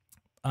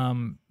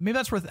maybe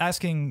that's worth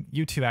asking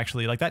you two,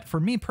 actually. Like that, for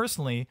me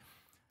personally,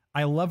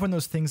 I love when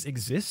those things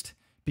exist,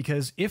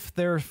 because if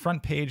their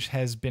front page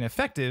has been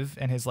effective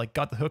and has like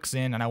got the hooks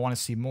in and I want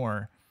to see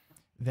more,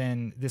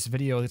 then this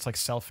video that's like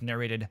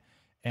self-narrated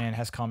and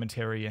has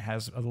commentary and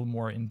has a little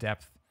more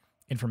in-depth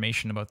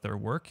information about their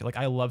work, like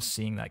I love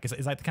seeing that.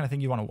 Is that the kind of thing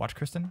you want to watch,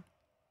 Kristen?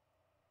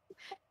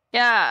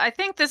 Yeah, I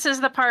think this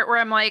is the part where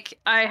I'm like,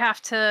 I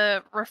have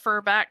to refer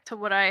back to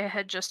what I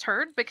had just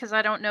heard, because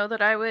I don't know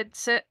that I would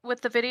sit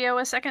with the video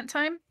a second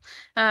time.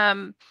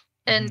 And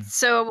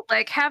so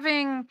like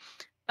having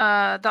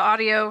the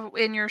audio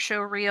in your show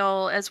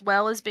reel, as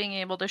well as being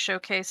able to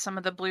showcase some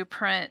of the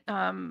blueprint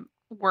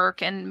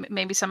work and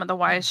maybe some of the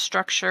wise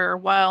structure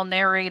while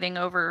narrating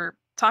over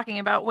talking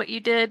about what you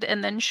did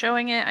and then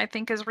showing it, I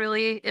think is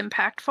really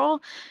impactful.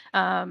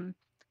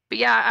 But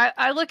yeah,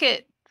 I look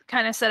at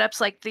kind of setups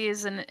like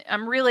these and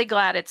I'm really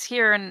glad it's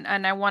here,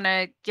 and I want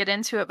to get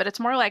into it, but it's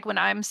more like when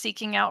I'm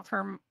seeking out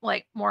for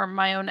like more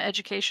my own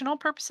educational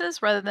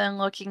purposes rather than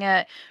looking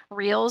at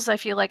reels. I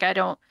feel like I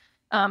don't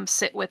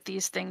sit with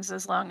these things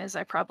as long as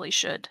I probably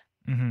should.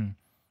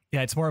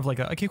 Yeah, it's more of like,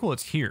 okay, cool,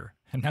 it's here,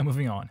 and now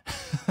moving on.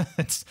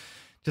 It's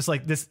just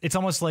like this. It's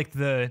almost like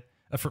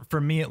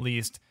for me at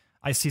least,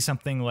 I see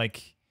something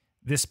like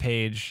this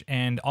page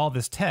and all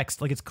this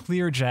text. Like it's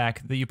clear,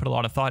 Jack, that you put a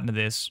lot of thought into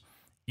this.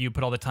 You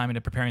put all the time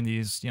into preparing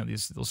these,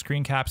 these little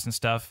screen caps and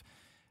stuff.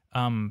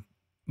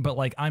 But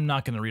like, I'm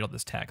not going to read all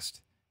this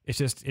text.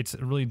 It's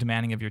really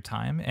demanding of your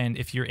time. And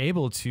if you're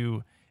able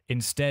to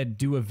instead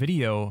do a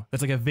video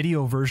that's like a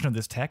video version of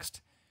this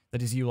text,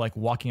 that is you like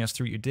walking us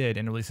through what you did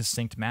in a really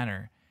succinct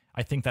manner,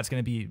 I think that's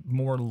going to be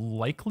more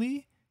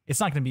likely.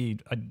 It's not going to be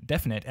a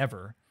definite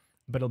ever,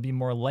 but it'll be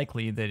more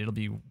likely that it'll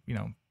be,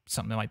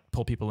 something that might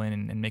pull people in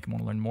and make them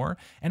want to learn more.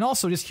 And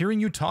also just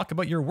hearing you talk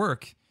about your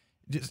work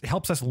just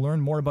helps us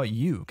learn more about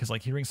you, because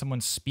like hearing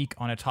someone speak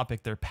on a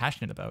topic they're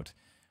passionate about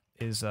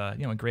is a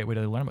great way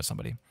to learn about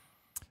somebody.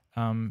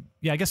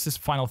 Yeah, I guess this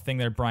final thing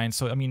there, Bryan.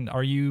 So I mean,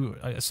 are you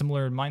a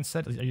similar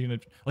mindset? Are you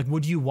gonna, like,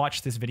 would you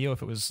watch this video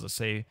if it was, let's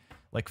say,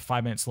 like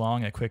 5 minutes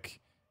long, a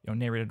quick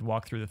narrated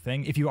walk through the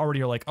thing? If you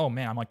already are like, oh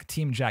man, I'm like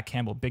Team Jack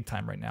Campbell big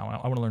time right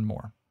now, I want to learn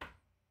more.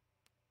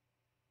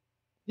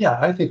 Yeah,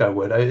 I think I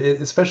would.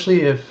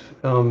 Especially if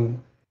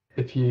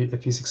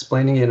he's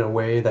explaining it in a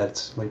way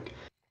that's like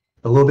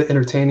a little bit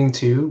entertaining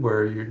too,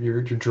 where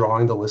you're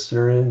drawing the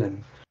listener in,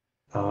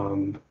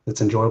 and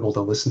it's enjoyable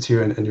to listen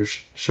to, and you're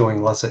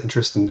showing lots of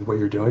interest in what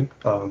you're doing.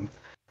 I'm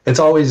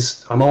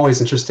always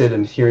interested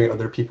in hearing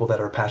other people that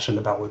are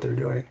passionate about what they're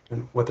doing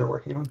and what they're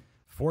working on.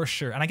 For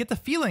sure. And I get the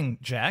feeling,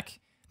 Jack,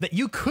 that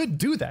you could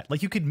do that.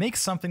 Like you could make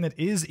something that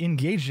is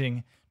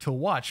engaging to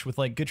watch with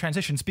like good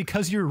transitions,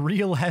 because your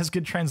reel has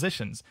good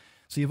transitions.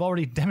 So you've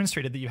already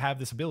demonstrated that you have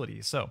this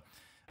ability. So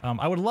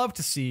I would love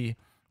to see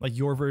like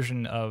your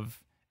version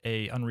of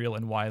a Unreal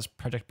and Wise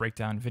project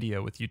breakdown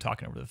video with you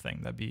talking over the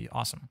thing. That'd be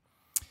awesome.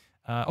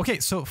 Okay,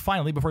 so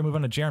finally, before we move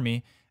on to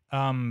Jeremy,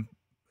 the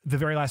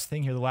very last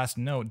thing here, the last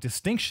note,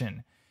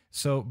 distinction.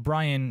 So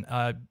Bryan,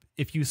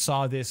 if you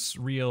saw this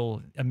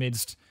reel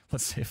amidst,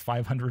 let's say,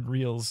 500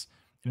 reels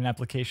in an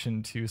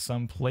application to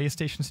some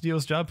PlayStation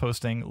Studios job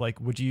posting, like,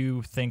 would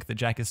you think that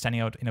Jack is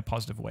standing out in a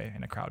positive way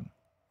in a crowd?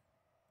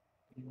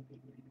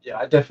 Yeah,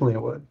 I definitely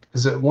would.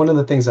 Because one of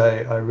the things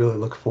I really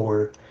look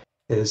for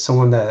is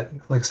someone that,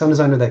 like, sound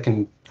designer that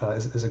can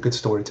is a good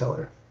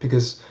storyteller.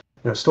 Because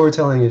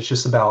storytelling is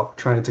just about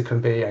trying to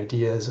convey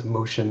ideas,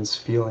 emotions,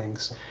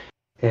 feelings,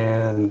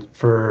 and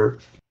for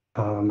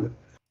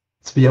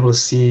to be able to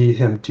see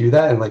him do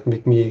that and like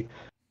make me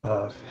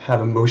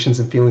have emotions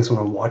and feelings when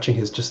I'm watching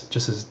his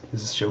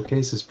his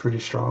showcase is pretty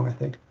strong, I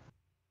think.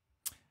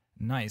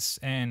 Nice.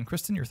 And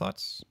Kristen, your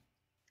thoughts?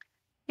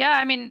 Yeah,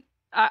 I mean,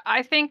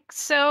 I think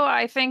so.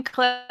 I think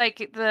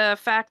like the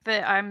fact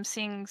that I'm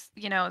seeing,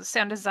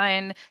 sound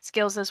design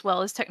skills as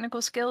well as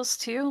technical skills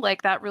too,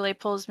 like that really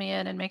pulls me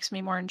in and makes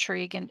me more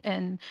intrigued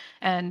and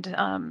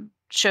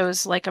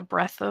shows like a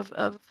breadth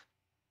of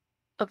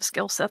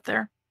skill set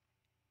there.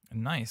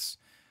 Nice.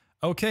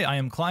 Okay,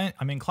 I'm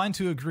inclined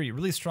to agree.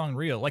 Really strong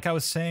reel. Like I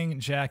was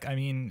saying, Jack, I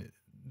mean,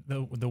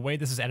 the way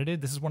this is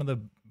edited, this is one of the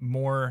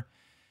more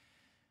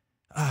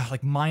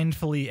like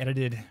mindfully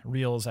edited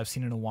reels I've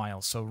seen in a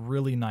while. So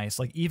really nice.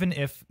 Like even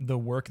if the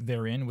work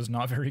therein was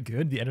not very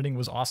good, the editing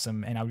was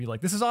awesome, and I would be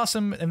like, this is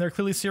awesome, and they're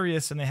clearly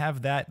serious, and they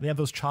have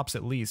those chops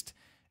at least,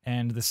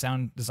 and the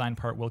sound design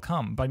part will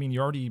come. But I mean,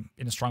 you're already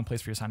in a strong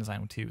place for your sound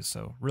design too.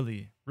 So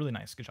really, really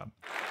nice. Good job.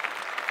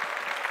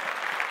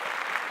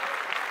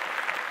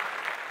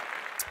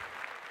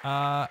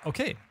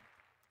 Okay,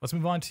 let's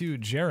move on to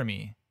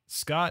Jeremy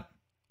Scott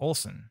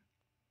Olsen.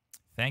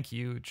 Thank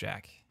you,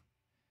 Jack.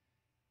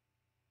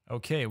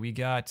 Okay, we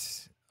got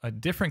a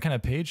different kind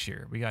of page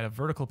here. We got a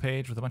vertical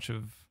page with a bunch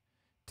of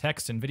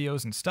text and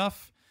videos and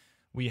stuff.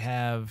 We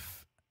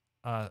have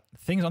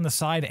things on the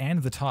side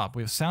and the top.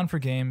 We have sound for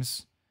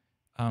games,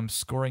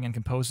 scoring and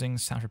composing,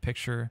 sound for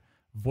picture,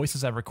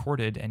 voices I've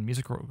recorded, and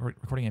music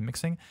recording and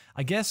mixing.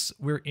 I guess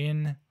we're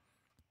in,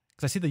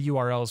 because I see the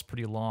URL is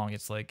pretty long.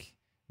 It's like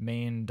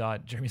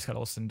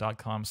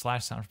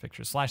main.jeremyscottolsen.com/sound for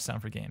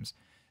picture/sound for games.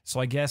 So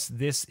I guess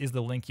this is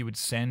the link you would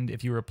send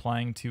if you were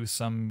applying to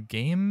some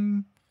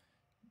game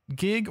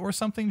gig or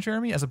something,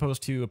 Jeremy, as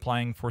opposed to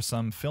applying for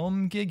some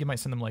film gig. You might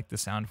send them like the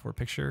sound for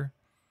picture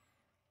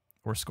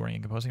or scoring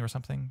and composing or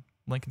something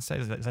link instead.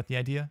 Is that the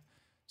idea?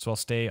 So I'll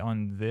stay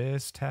on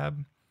this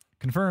tab.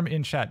 Confirm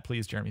in chat,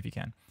 please, Jeremy, if you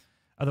can.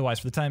 Otherwise,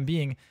 for the time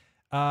being,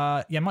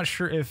 yeah, I'm not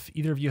sure if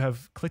either of you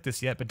have clicked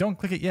this yet, but don't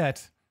click it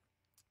yet.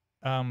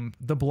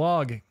 The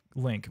blog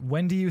link.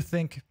 When do you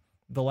think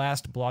the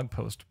last blog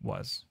post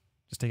was?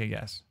 Just take a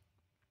guess.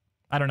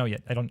 I don't know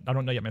yet. I don't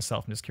know yet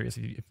myself. I'm just curious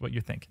what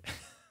you think.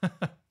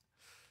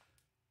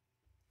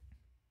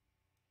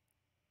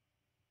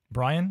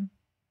 Bryan,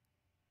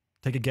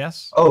 take a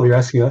guess. Oh, you're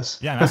asking us?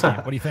 Yeah, I'm asking you.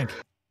 What do you think?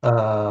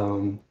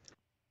 God,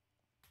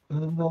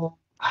 I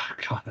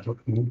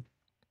don't.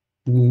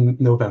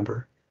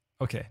 November.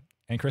 Okay,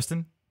 and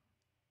Kristen?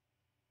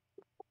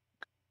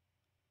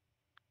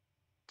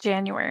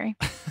 January.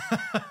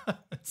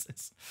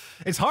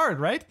 It's hard,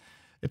 right?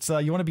 It's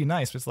you want to be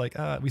nice, but it's like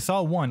we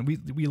saw one. We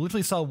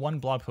literally saw one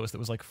blog post that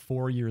was like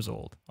 4 years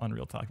old on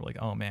Real Talk. We're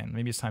like, oh man,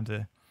 maybe it's time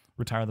to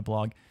retire the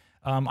blog.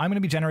 I'm going to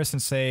be generous and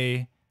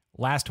say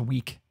last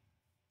week.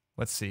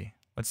 Let's see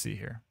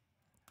here.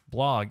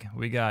 Blog.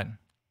 We got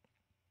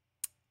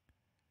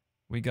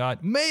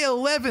May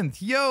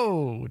 11th.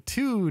 Yo,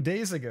 2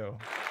 days ago.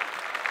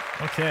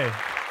 Okay,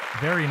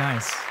 very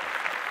nice.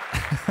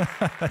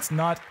 That's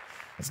not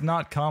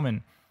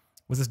common.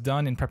 Was this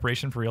done in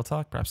preparation for Real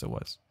Talk? Perhaps it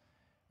was.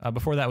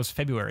 Before that was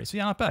February. So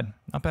yeah, not bad.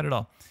 Not bad at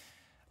all.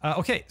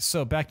 Okay,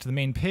 so back to the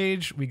main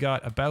page. We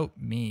got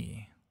About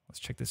Me. Let's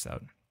check this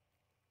out.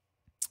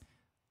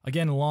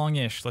 Again,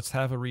 longish. Let's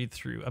have a read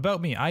through.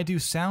 About me. I do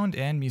sound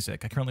and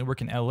music. I currently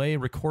work in LA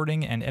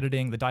recording and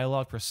editing the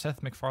dialogue for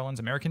Seth MacFarlane's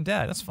American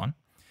Dad. That's fun.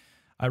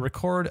 I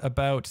record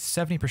about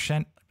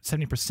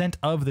 70%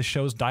 of the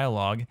show's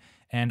dialogue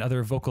and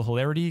other vocal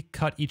hilarity,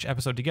 cut each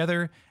episode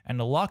together, and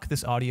lock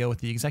this audio with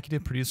the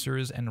executive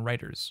producers and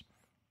writers.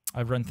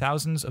 I've run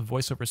thousands of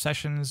voiceover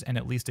sessions and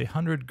at least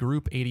 100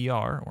 group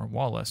ADR, or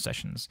WALA,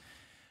 sessions.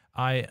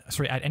 At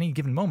any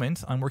given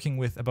moment, I'm working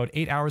with about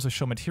 8 hours of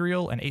show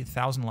material and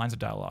 8,000 lines of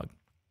dialogue.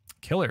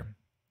 Killer.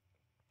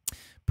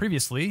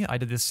 Previously, I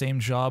did this same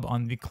job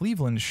on the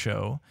Cleveland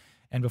show,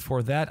 and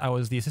before that, I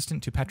was the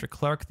assistant to Patrick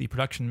Clark, the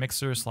production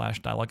mixer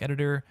 / dialogue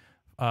editor,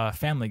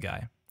 Family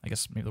Guy. I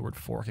guess maybe the word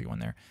for could go in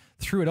there.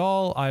 Through it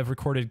all, I've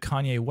recorded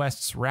Kanye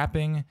West's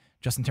rapping,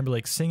 Justin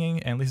Timberlake's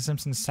singing, and Lisa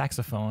Simpson's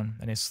saxophone,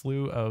 and a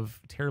slew of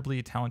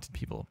terribly talented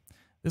people.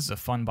 This is a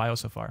fun bio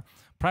so far.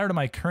 Prior to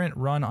my current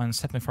run on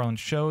Seth MacFarlane's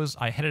shows,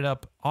 I headed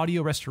up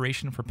audio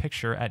restoration for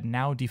picture at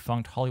now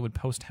defunct Hollywood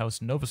Post House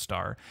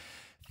Novastar,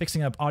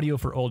 fixing up audio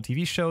for old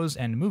TV shows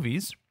and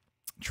movies,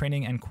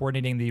 training and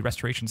coordinating the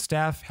restoration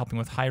staff, helping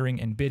with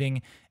hiring and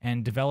bidding,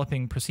 and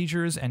developing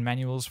procedures and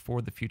manuals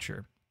for the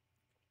future.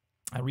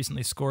 I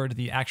recently scored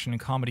the action and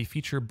comedy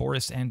feature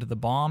Boris and the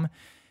Bomb,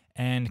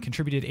 and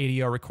contributed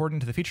ADR recording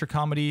to the feature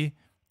comedy,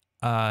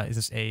 is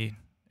this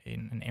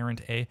an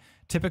errant A?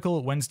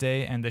 Typical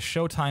Wednesday, and the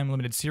Showtime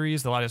limited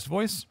series, The Loudest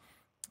Voice.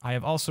 I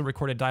have also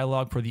recorded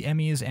dialogue for the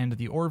Emmys and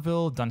the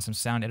Orville, done some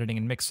sound editing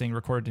and mixing,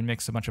 recorded and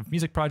mixed a bunch of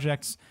music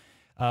projects,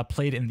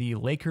 played in the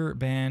Laker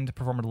band,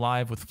 performed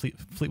live with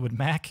Fleetwood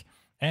Mac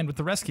and with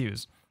the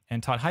Rescues,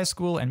 and taught high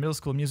school and middle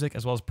school music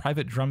as well as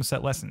private drum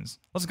set lessons.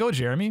 Let's go,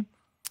 Jeremy.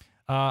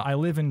 I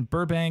live in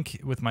Burbank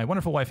with my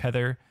wonderful wife,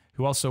 Heather,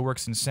 who also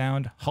works in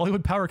sound,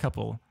 Hollywood power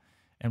couple.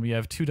 And we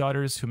have 2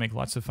 daughters who make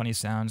lots of funny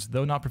sounds,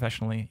 though not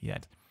professionally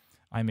yet.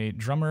 I'm a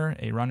drummer,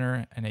 a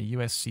runner, and a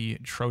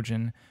USC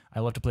Trojan. I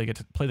love to play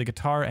the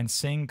guitar and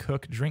sing,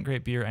 cook, drink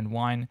great beer and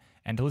wine,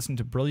 and to listen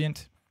to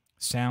brilliant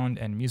sound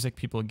and music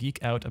people geek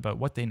out about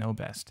what they know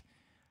best.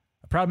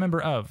 A proud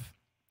member of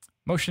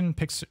Motion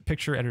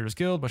Picture Editors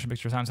Guild, Motion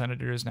Picture Sound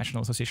Editors,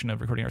 National Association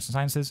of Recording Arts and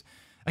Sciences,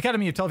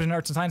 Academy of Television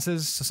Arts and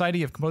Sciences,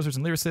 Society of Composers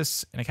and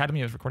Lyricists, and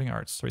Academy of Scoring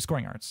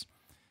Arts.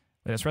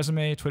 Latest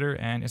resume, Twitter,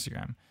 and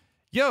Instagram.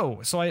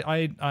 Yo, so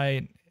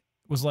I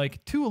was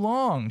like, too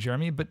long,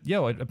 Jeremy, but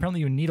yo, apparently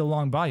you need a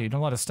long bio. You know a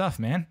lot of stuff,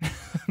 man.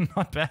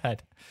 Not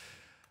bad.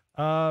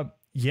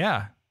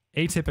 Yeah,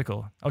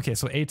 atypical. Okay,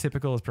 so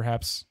atypical is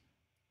perhaps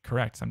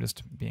correct. I'm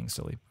just being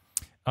silly.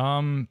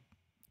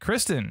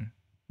 Kristen,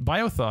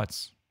 bio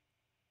thoughts.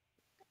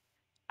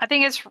 I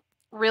think it's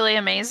really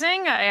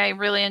amazing. I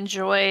really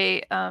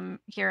enjoy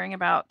hearing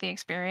about the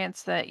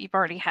experience that you've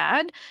already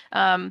had.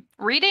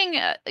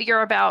 Reading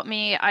your about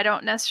me, I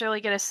don't necessarily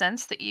get a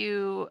sense that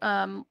you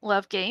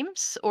love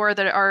games or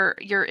that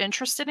you're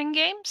interested in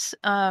games.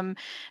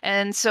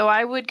 And so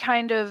I would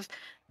kind of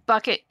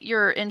bucket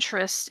your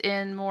interest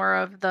in more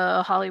of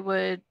the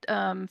Hollywood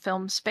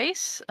film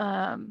space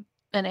and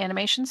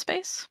animation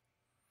space.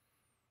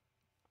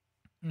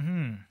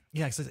 Yeah,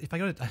 because if I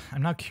go to,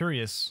 I'm now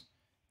curious.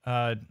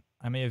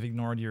 I may have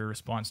ignored your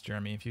response,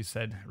 Jeremy, if you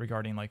said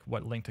regarding like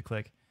what link to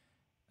click.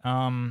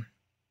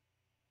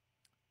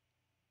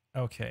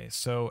 Okay,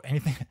 so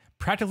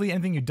practically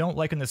anything you don't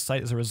like on this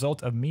site is a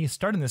result of me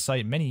starting this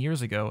site many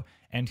years ago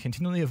and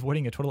continually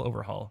avoiding a total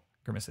overhaul.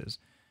 Grimaces.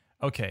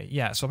 Okay,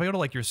 yeah, so if I go to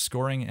like your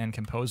scoring and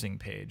composing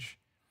page,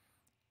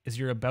 is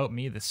your about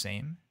me the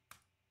same?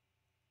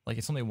 Like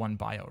it's only one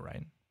bio,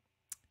 right?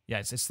 Yeah,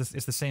 it's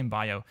the same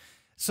bio.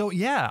 So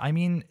yeah, I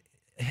mean,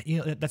 you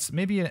know, that's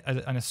maybe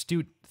an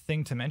astute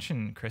thing to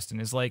mention, Kristen,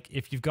 is like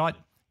if you've got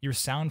your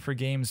Sound for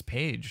Games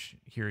page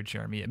here,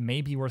 Jeremy, it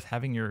may be worth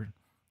having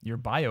your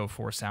bio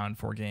for Sound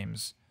for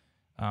Games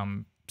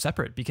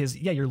separate, because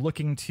yeah, you're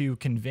looking to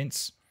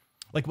convince,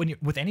 like when you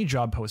with any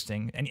job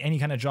posting and any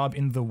kind of job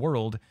in the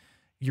world,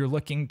 you're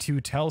looking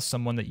to tell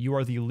someone that you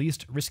are the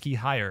least risky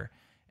hire.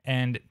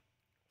 And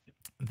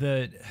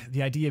the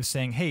idea of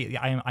saying, hey,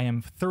 I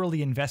am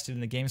thoroughly invested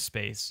in the game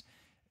space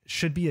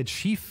should be a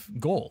chief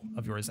goal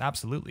of yours,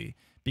 absolutely.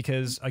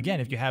 Because again,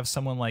 if you have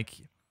someone like,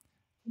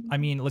 I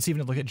mean, let's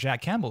even look at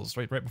Jack Campbell's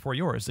right before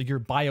yours, like your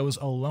bios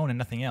alone and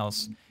nothing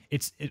else.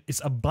 It's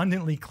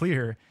abundantly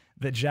clear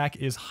that Jack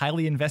is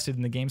highly invested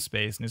in the game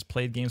space and has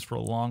played games for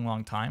a long,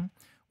 long time.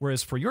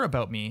 Whereas for your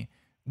about me,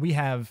 we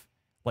have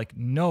like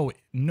no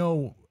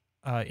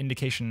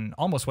indication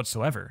almost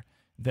whatsoever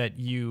that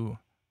you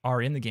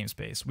are in the game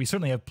space. We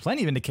certainly have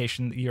plenty of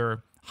indication that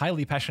you're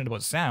highly passionate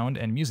about sound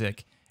and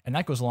music, and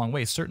that goes a long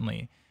way,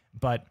 certainly.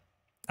 But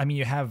I mean,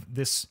 you have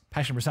this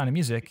passion for sound and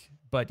music,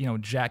 but you know,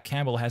 Jack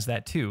Campbell has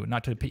that too.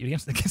 Not to pit you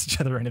against each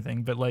other or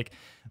anything, but like,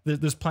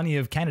 there's plenty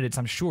of candidates,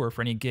 I'm sure,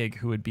 for any gig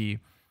who would be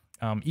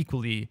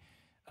equally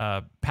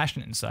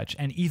passionate and such.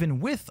 And even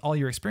with all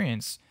your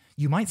experience,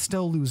 you might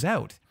still lose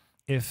out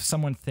if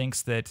someone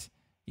thinks that,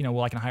 you know,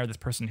 well, I can hire this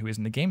person who is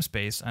in the game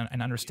space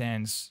and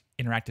understands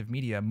interactive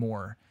media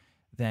more.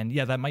 Then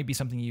yeah, that might be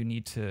something you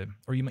need to,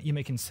 or you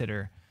may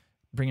consider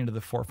bringing to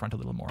the forefront a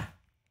little more.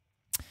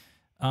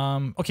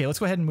 Okay, let's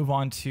go ahead and move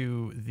on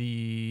to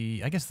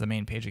I guess the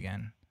main page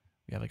again.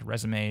 We have like a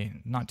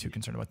resume, not too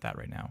concerned about that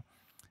right now.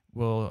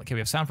 Okay, we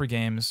have Sound for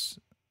Games.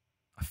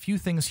 A few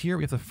things here.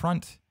 We have the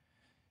front.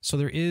 So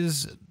there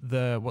is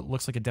what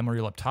looks like a demo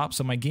reel up top.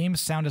 So my game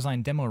sound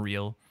design demo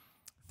reel.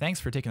 Thanks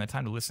for taking the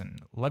time to listen.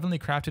 Lovingly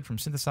crafted from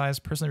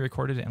synthesized, personally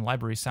recorded, and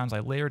library sounds I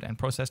layered and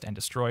processed and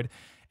destroyed,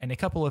 and a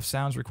couple of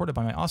sounds recorded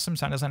by my awesome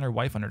sound designer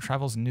wife on her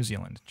travels in New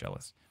Zealand.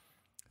 Jealous.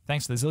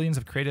 Thanks to the zillions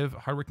of creative,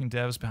 hardworking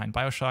devs behind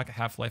BioShock,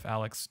 Half-Life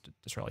Alyx,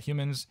 Destroy All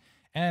Humans,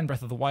 and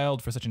Breath of the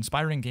Wild for such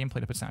inspiring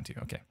gameplay to put sound to.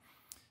 Okay,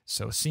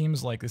 so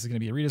seems like this is going to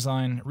be a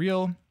redesign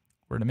reel.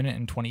 We're at 1 minute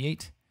and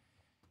 28.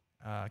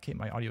 Okay,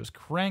 my audio is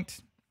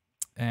cranked,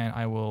 and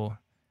I will,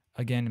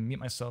 again, mute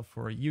myself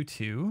for you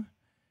two.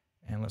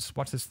 And let's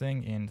watch this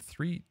thing in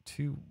 3,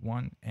 2,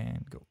 1,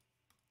 and go.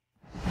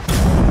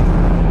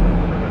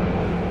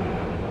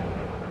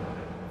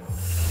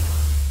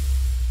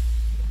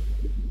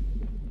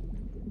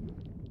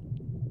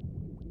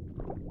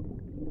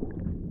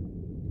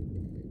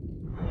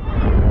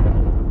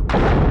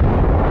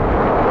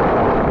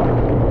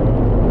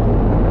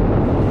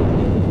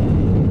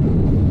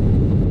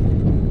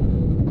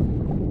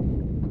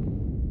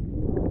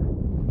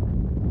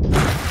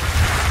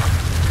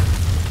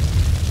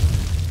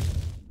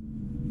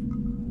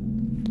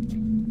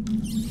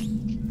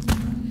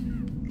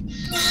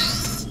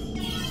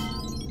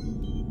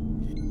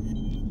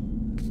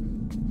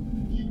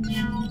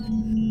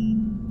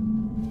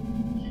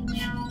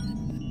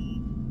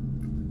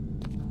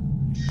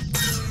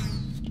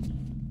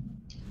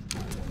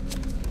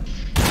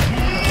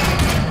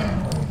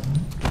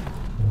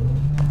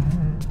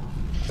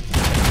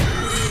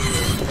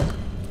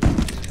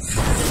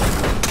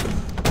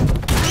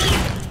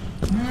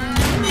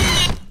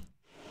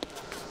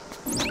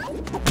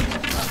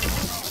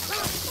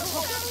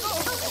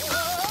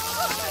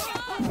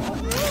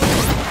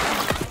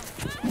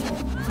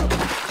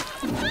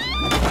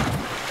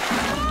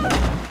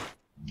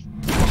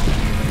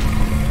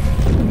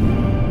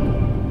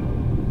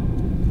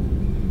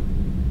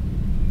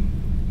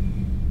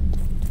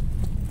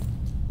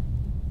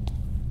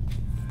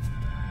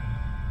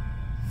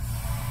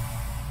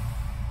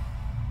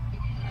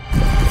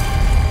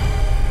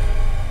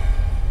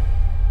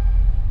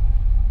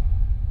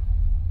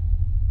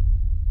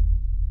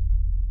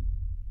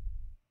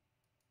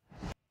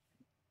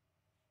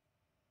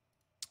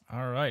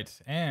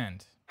 right,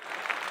 and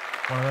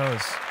one of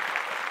those.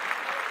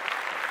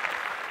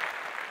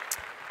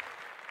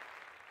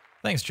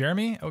 Thanks,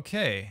 Jeremy.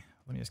 Okay,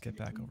 let me just get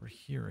back over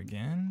here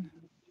again.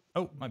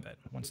 Oh, my bad.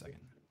 1 second.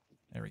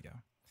 There we go.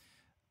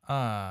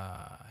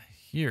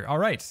 Here. All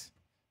right.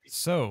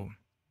 So,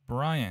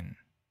 Bryan,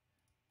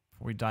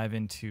 before we dive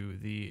into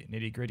the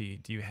nitty-gritty,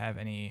 do you have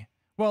any...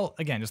 Well,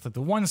 again, just like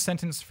the one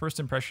sentence first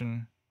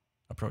impression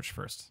approach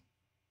first.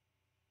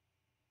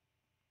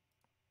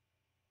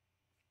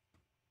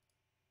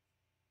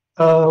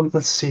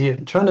 Let's see.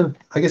 I'm trying to.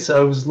 I guess I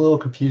was a little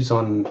confused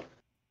on,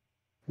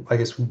 I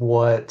guess,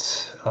 what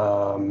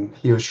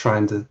he was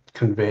trying to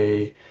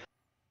convey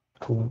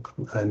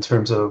in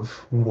terms of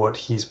what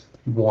he's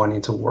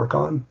wanting to work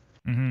on.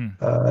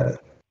 Mm-hmm.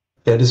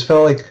 Yeah, it just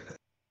felt like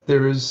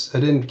I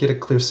didn't get a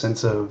clear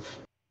sense of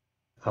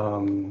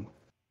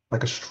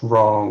like a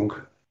strong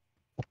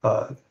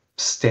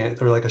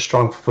stand or like a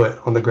strong foot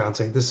on the ground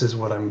saying, this is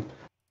what I'm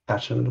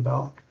passionate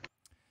about.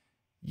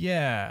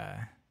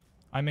 Yeah.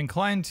 I'm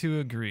inclined to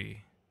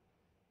agree.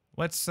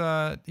 Let's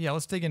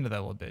dig into that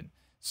a little bit.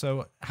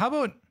 So how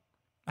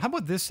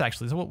about this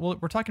actually? So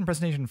we're talking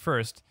presentation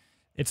first.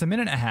 It's 1.5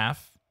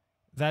 minutes.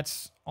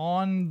 That's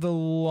on the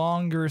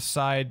longer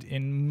side,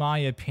 in my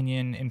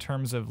opinion, in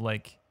terms of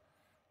like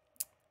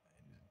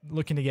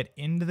looking to get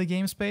into the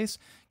game space.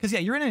 Because yeah,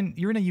 you're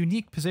in a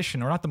unique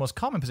position, or not the most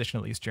common position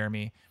at least,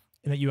 Jeremy,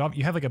 in that you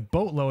have like a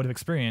boatload of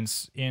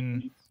experience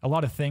in a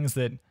lot of things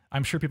that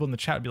I'm sure people in the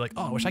chat would be like,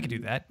 oh, I wish I could do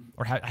that,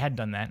 or I had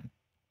done that.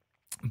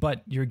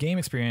 But your game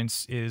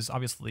experience is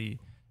obviously,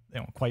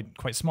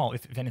 quite small,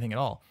 if anything at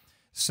all.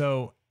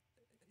 So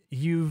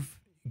you've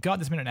got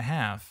this 1.5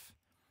 minutes,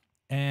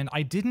 and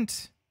I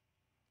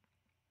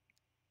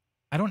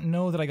don't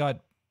know that I got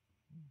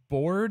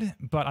bored,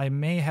 but I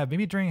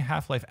maybe during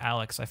Half-Life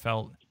Alyx, I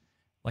felt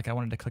like I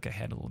wanted to click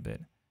ahead a little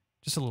bit,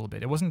 just a little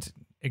bit. It wasn't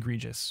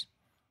egregious.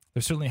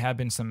 There certainly have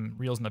been some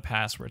reels in the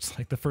past where it's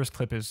like the first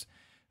clip is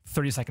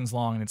 30 seconds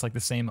long, and it's like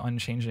the same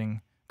unchanging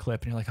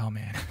clip, and you're like, oh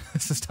man,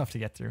 this is tough to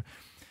get through.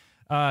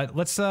 So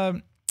what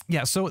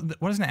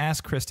I was gonna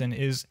ask Kristen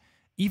is,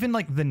 even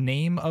like the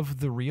name of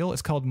the reel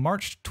is called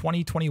March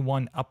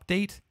 2021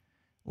 Update.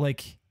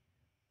 Like,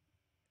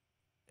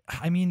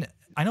 I mean,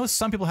 I know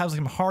some people have like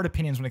some hard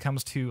opinions when it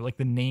comes to like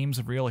the names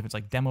of reel, if it's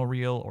like demo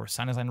reel or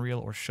sound design reel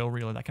or show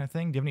reel or that kind of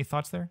thing. Do you have any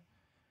thoughts there?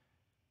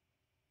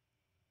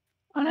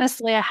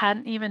 Honestly, I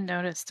hadn't even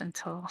noticed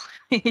until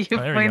you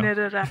pointed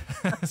it out.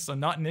 So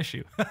not an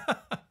issue.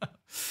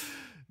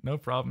 No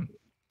problem.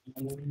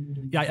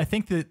 Yeah, I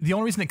think the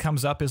only reason it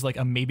comes up is like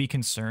a maybe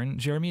concern,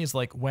 Jeremy, is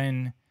like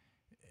when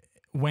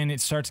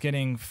it starts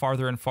getting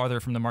farther and farther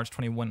from the March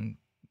 21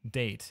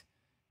 date,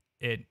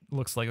 it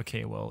looks like,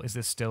 okay, well, is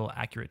this still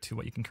accurate to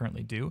what you can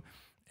currently do?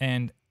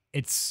 And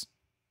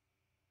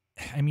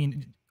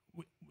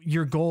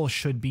your goal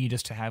should be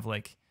just to have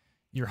like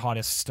your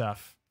hottest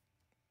stuff,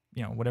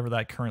 whatever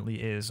that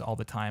currently is all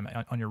the time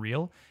on your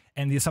reel.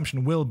 And the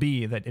assumption will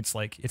be that it's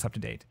up to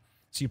date.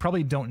 So you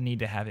probably don't need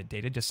to have it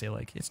dated. Just say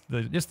like it's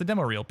the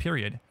demo reel,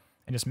 period,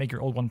 and just make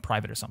your old one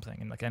private or something,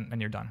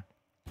 and you're done.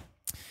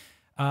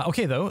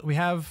 Okay, though,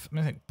 I'm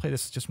gonna play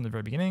this just from the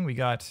very beginning. We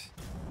got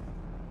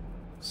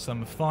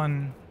some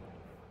fun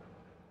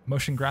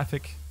motion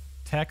graphic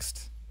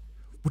text.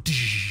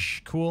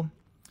 Cool.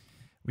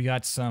 We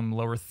got some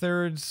lower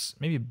thirds,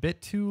 maybe a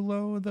bit too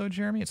low though,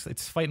 Jeremy.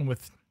 It's fighting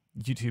with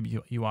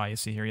YouTube UI, you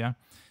see here, yeah.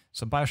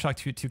 So BioShock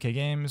 2K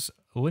games,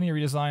 linear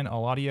redesign,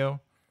 all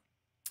audio.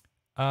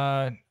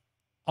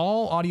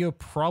 All audio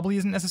probably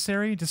isn't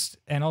necessary,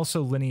 and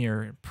also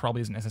linear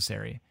probably isn't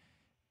necessary.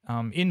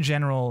 In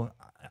general,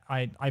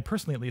 I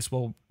personally at least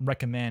will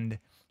recommend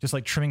just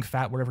like trimming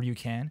fat wherever you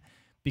can,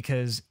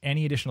 because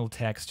any additional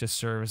text just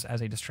serves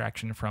as a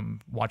distraction from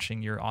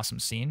watching your awesome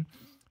scene.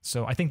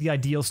 So I think the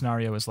ideal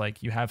scenario is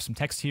like you have some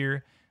text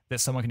here that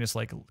someone can just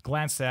like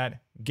glance at,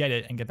 get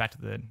it, and get back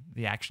to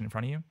the action in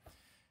front of you.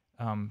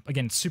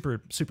 Again, super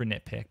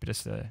nitpick, but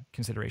just a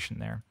consideration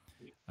there.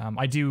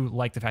 I do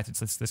like the fact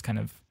it's this kind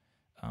of,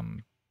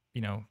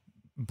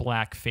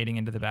 black fading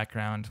into the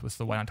background with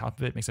the white on top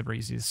of it. Makes it very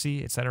easy to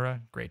see, etc.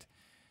 Great.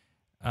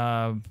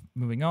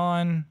 Moving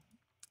on.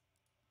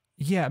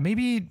 Yeah,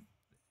 maybe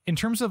in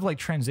terms of like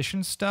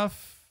transition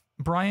stuff,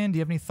 Bryan, do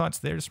you have any thoughts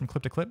there, just from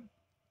clip to clip?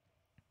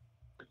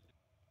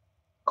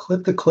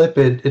 Clip to clip,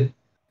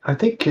 I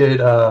think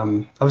I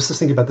was just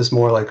thinking about this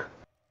more like,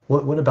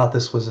 what about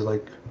this was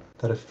like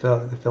that it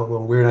felt a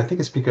little weird. And I think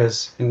it's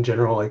because in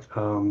general, like,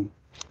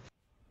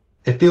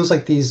 it feels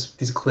like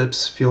these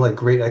clips feel like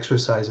great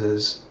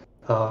exercises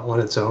on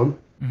its own,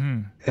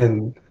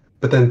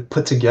 but then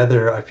put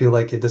together, I feel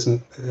like it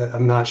doesn't.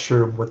 I'm not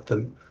sure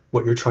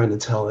what you're trying to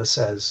tell us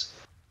as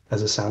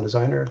a sound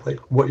designer, like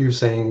what you're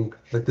saying.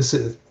 Like this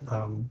is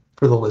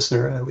for the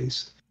listener at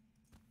least,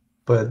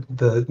 but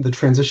the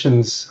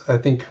transitions, I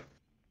think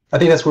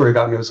that's where it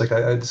got me. It was like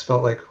I just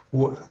felt like,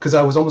 because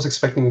I was almost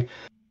expecting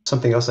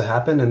something else to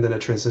happen, and then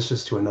it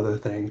transitions to another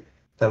thing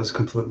that was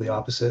completely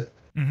opposite.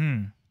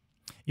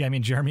 Yeah, I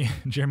mean, Jeremy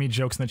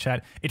jokes in the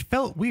chat. It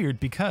felt weird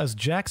because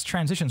Jack's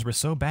transitions were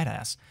so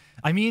badass.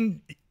 I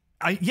mean,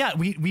 Yeah,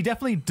 we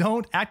definitely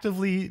don't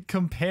actively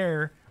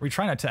compare. We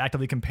try not to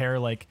actively compare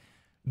like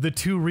the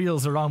two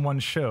reels that are on one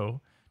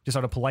show, just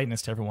out of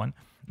politeness to everyone.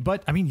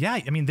 But I mean, yeah,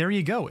 I mean, there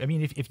you go. I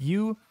mean, if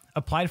you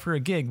applied for a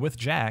gig with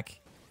Jack,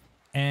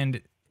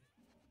 and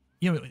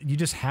you know, you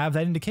just have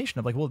that indication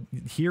of like, well,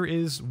 here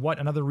is what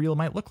another reel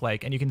might look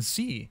like, and you can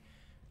see,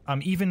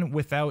 even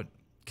without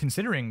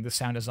considering the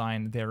sound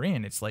design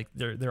therein, it's like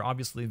they're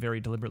obviously very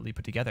deliberately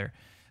put together.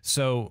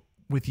 So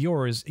with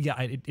yours, yeah,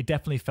 it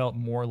definitely felt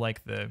more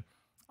like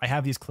I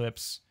have these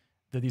clips,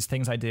 these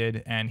things I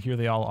did, and here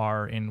they all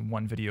are in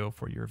one video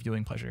for your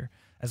viewing pleasure,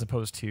 as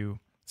opposed to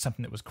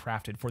something that was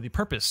crafted for the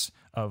purpose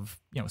of,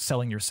 you know,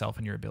 selling yourself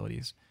and your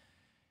abilities.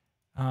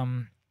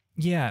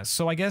 Yeah,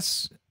 so I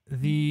guess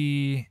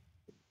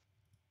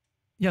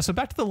so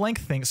back to the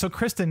length thing. So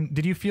Kristen,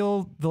 did you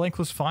feel the length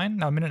was fine?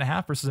 Now 1.5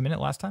 minutes versus 1 minute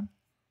last time?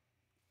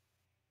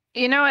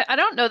 You know, I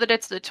don't know that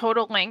it's the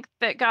total length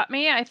that got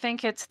me. I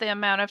think it's the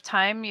amount of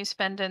time you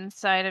spend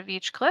inside of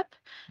each clip.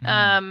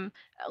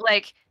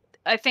 Like,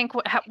 I think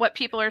what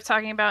people are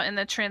talking about in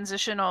the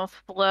transitional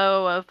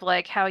flow of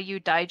like how you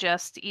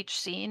digest each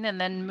scene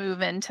and then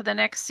move into the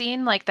next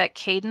scene, like that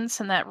cadence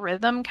and that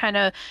rhythm kind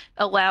of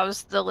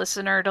allows the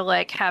listener to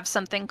like have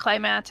something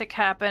climactic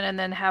happen and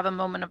then have a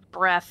moment of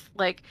breath,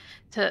 like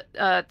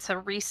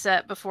to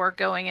reset before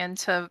going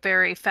into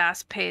very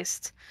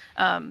fast-paced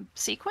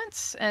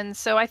sequence. And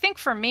so I think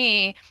for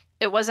me,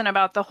 it wasn't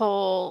about the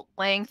whole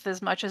length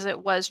as much as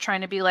it was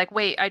trying to be like,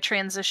 wait, I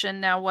transitioned.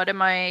 Now what am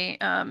I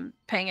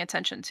paying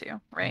attention to,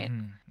 right?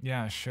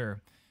 Yeah,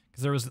 sure.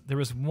 Because there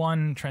was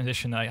one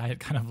transition that I had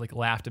kind of like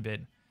laughed a bit.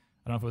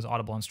 I don't know if it was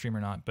audible on stream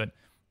or not, but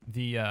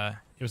it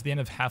was the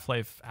end of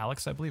Half-Life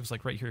Alyx, I believe. It was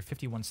like right here,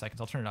 51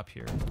 seconds. I'll turn it up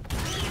here.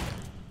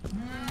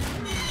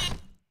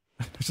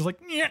 It's just like,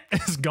 yeah,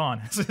 it's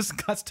gone. It just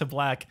cuts to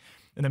black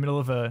in the middle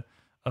of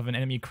an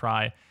enemy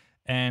cry,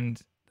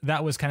 and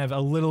that was kind of a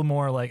little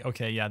more like,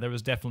 okay, yeah, there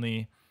was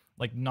definitely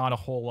like not a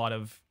whole lot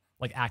of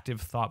like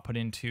active thought put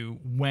into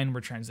when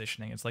we're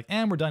transitioning. It's like,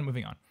 and we're done,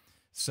 moving on.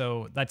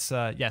 So that's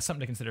yeah,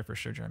 something to consider for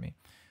sure, Jeremy.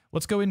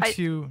 Let's go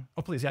into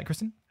oh please, yeah,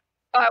 Kristen.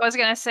 I was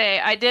gonna say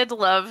I did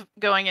love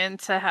going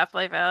into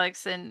Half-Life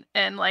Alyx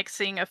and like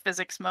seeing a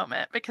physics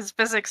moment, because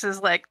physics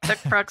is like the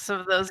crux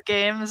of those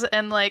games,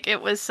 and like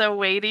it was so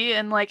weighty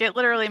and like it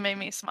literally made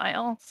me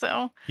smile.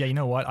 So yeah, you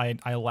know what?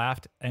 I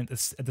laughed at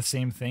the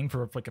same thing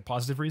for like a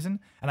positive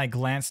reason, and I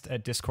glanced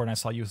at Discord and I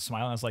saw you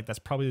smile, and I was like, that's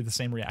probably the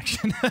same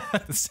reaction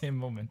at the same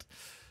moment.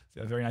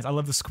 So, very nice. I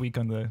love the squeak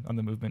on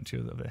the movement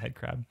too of the head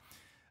crab.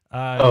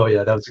 Oh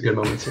yeah, that was a good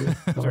moment too.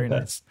 Very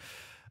nice.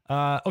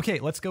 Okay,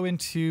 let's go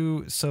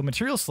into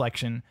material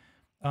selection.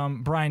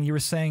 Bryan, you were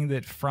saying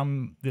that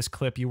from this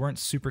clip, you weren't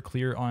super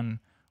clear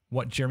on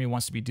what Jeremy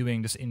wants to be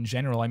doing just in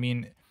general. I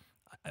mean,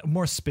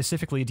 more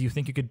specifically, do you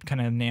think you could kind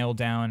of nail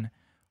down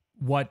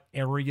what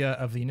area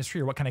of the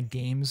industry or what kind of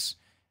games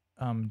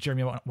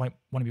Jeremy might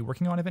want to be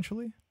working on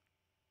eventually?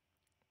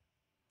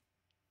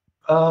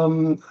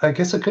 I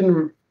guess I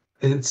couldn't.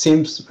 It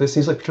seems like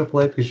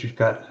AAA because you've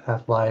got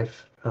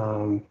Half-Life,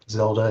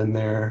 Zelda in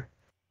there.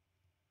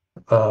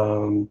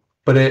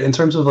 But in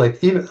terms of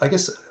like, even I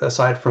guess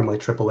aside from like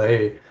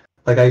AAA,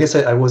 like I guess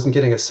I wasn't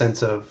getting a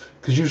sense of,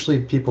 because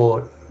usually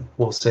people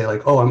will say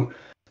like, oh, I'm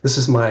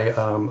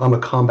a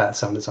combat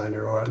sound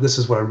designer, or this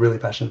is what I'm really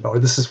passionate about, or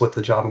this is what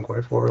the job I'm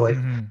going for, or like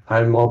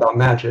I'm all about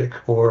magic,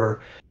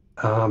 or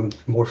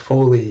more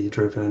Foley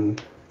driven,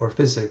 or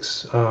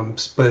physics.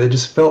 But it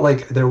just felt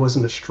like there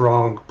wasn't a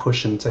strong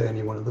push into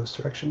any one of those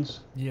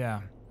directions.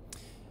 Yeah,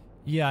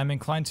 I'm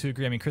inclined to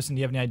agree. I mean, Kristen,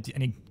 do you have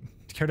any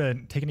care to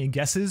take any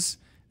guesses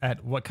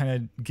at what kind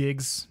of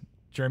gigs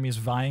Jeremy is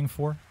vying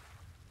for?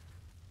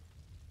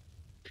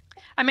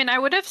 I mean, I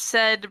would have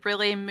said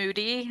really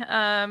moody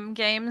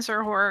games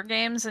or horror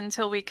games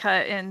until we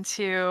cut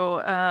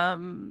into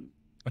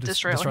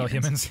Destroy All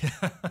Humans.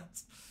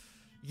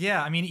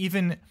 Yeah, I mean,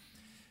 even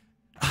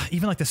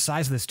like the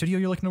size of the studio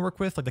you're looking to work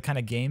with, like the kind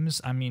of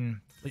games. I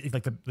mean,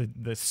 like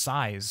the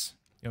size,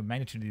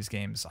 magnitude of these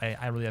games.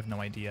 I really have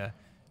no idea.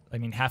 I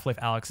mean, Half-Life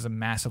Alyx is a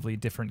massively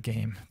different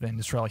game than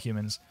Destroy All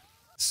Humans,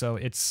 so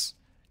it's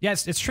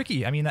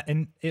tricky. I mean,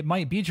 and it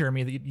might be,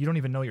 Jeremy, that you don't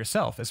even know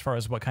yourself as far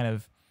as what kind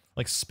of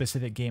like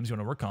specific games you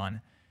want to work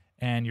on,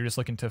 and you're just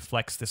looking to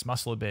flex this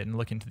muscle a bit and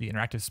look into the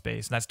interactive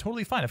space, and that's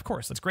totally fine. Of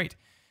course, that's great.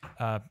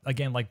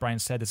 Again, like Bryan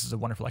said, this is a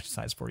wonderful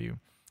exercise for you.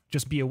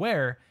 Just be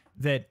aware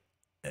that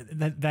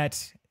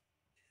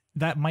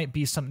might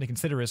be something to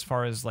consider as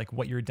far as like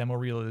what your demo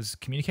reel is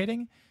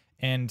communicating,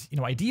 and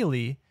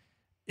ideally,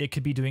 it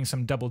could be doing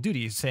some double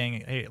duty,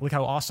 saying, hey, look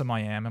how awesome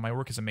I am, and my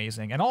work is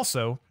amazing. And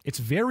also, it's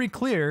very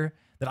clear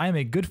that I am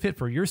a good fit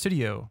for your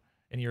studio,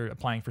 and you're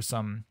applying for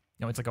some,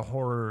 it's like a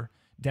horror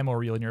demo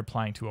reel, and you're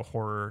applying to a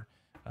horror,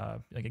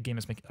 like a game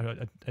is making,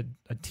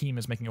 a team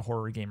is making a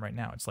horror game right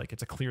now. It's like,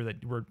 it's a clear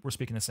that we're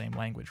speaking the same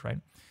language, right?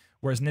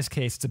 Whereas in this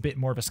case, it's a bit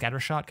more of a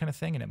scattershot kind of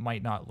thing, and it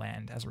might not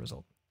land as a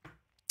result.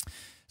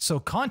 So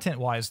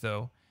content-wise,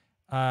 though,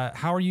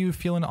 how are you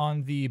feeling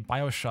on the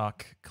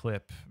BioShock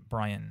clip,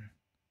 Bryan?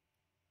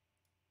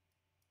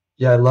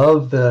 Yeah, I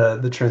love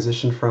the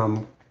transition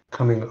from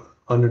coming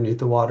underneath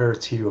the water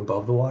to you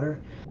above the water.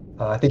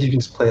 I think you can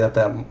just play up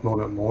that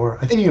moment more.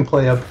 I think you can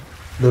play up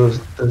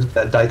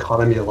that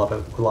dichotomy a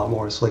lot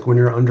more. So like when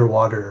you're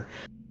underwater,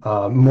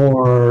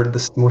 more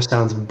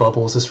sounds of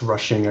bubbles just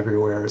rushing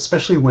everywhere,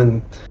 especially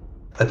when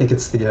I think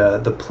it's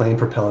the plane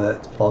propeller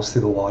that falls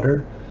through the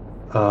water.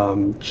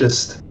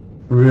 Just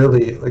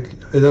really like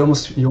you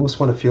almost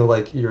want to feel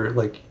like you're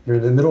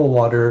in the middle of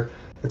water.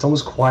 It's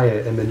almost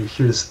quiet, and then you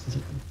hear this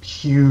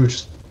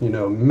huge,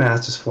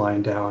 mass just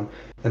flying down,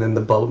 and then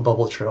the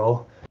bubble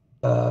trail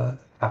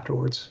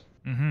afterwards.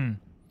 Mm-hmm.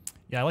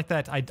 Yeah, I like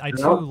that. I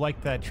too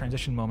like that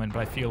transition moment,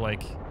 but I feel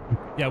like,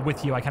 yeah,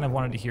 with you, I kind of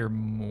wanted to hear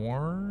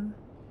more,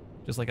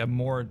 just like a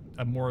more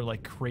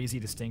like crazy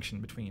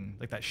distinction between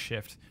like that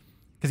shift,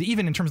 because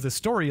even in terms of the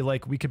story,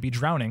 like we could be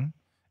drowning,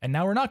 and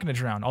now we're not going to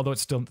drown, although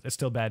it's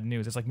still bad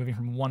news. It's like moving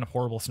from one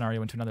horrible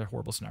scenario into another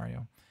horrible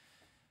scenario.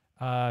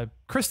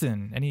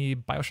 Kristen, any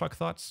BioShock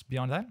thoughts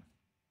beyond that?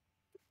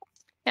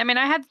 I mean,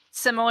 I had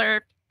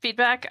similar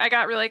feedback. I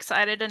got really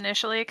excited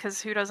initially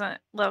because who doesn't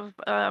love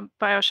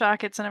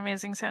BioShock? It's an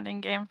amazing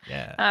sounding game.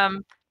 Yeah.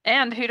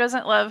 And who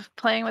doesn't love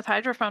playing with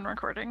hydrophone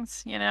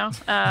recordings,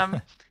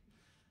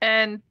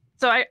 And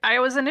so I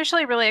was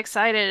initially really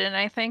excited, and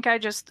I think I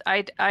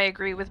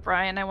agree with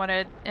Bryan. I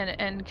wanted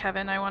and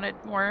Kevin, I wanted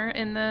more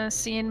in the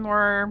scene,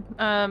 more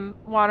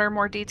water,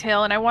 more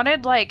detail, and I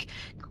wanted like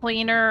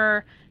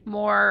cleaner,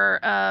 more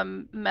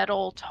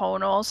metal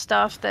tonal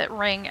stuff that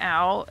rang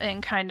out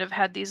and kind of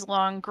had these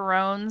long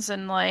groans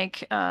and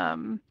like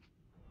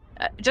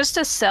just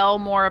to sell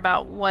more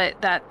about what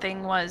that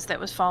thing was that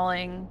was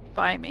falling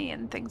by me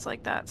and things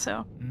like that.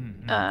 So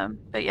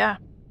but yeah.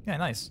 Yeah,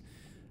 nice.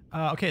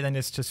 Okay, then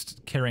it's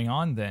just carrying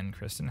on then,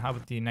 Kristen. How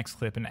about the next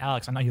clip? And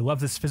Alex, I know you love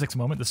this physics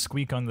moment, the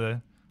squeak on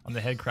the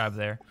head crab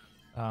there.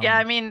 Yeah,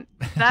 I mean,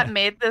 that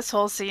made this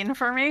whole scene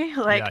for me.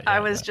 Like, I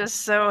was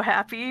just so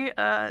happy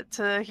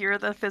to hear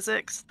the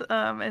physics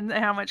and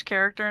how much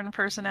character and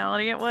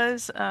personality it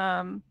was.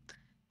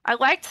 I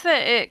liked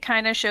that it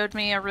kind of showed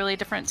me a really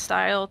different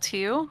style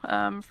too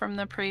from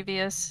the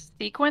previous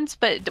sequence,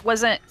 but it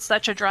wasn't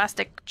such a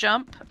drastic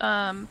jump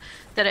that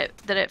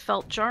it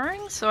felt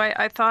jarring. So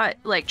I thought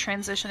like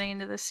transitioning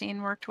into the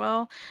scene worked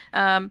well.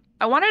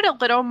 I wanted a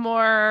little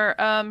more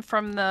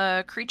from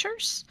the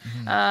creatures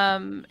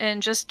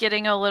and just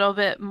getting a little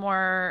bit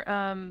more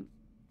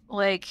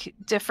like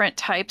different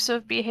types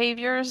of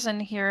behaviors and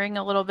hearing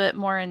a little bit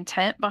more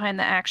intent behind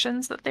the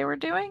actions that they were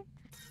doing.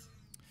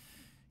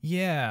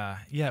 Yeah.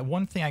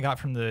 One thing I got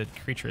from the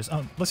creatures.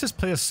 Let's just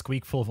play a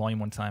squeak full volume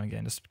one time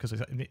again, just because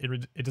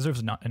it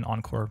deserves an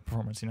encore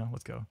performance.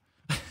 Let's go.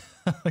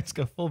 Let's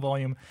go full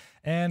volume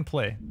and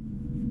play.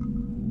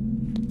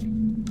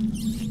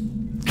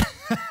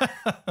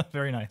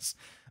 Very nice.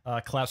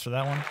 Claps for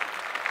that one.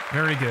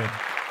 Very good.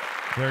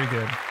 Very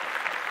good.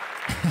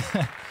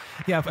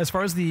 Yeah. As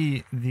far as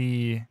the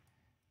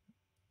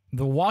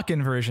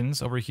walk-in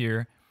versions over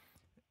here,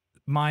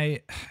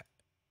 my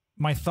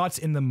thoughts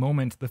in the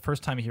moment, the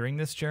first time hearing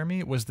this,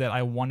 Jeremy, was that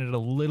I wanted a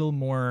little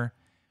more,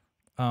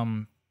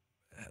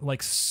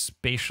 like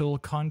spatial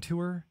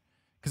contour,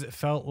 because it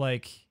felt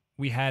like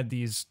we had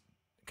these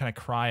kind of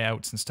cry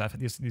outs and stuff,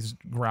 these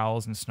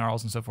growls and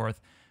snarls and so forth,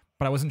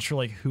 but I wasn't sure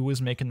like who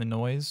was making the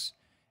noise,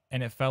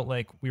 and it felt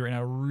like we were in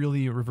a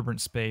really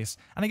reverberant space.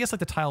 And I guess like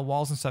the tile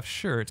walls and stuff,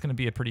 sure, it's going to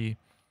be a pretty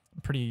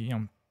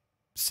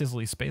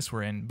sizzly space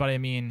we're in, but I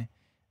mean,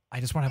 I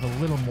just want to have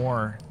a little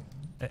more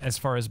as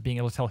far as being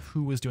able to tell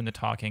who was doing the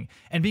talking,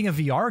 and being a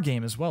VR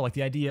game as well, like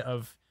the idea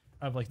of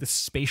like the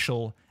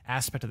spatial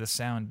aspect of the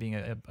sound being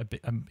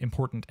an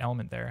important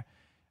element there.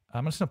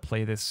 I'm just gonna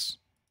play this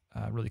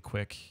really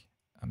quick,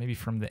 maybe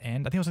from the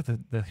end. I think it was like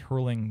the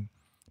hurling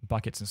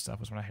buckets and stuff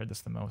was when I heard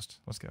this the most.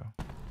 Let's go.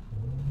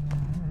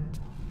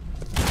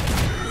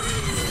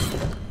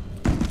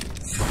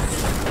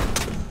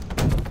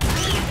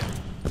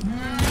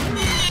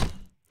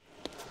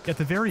 At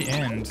the very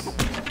end,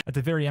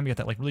 we got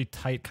that like really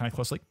tight, kind of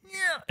close, like,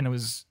 yeah, and it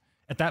was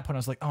at that point I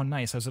was like, oh,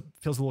 nice. It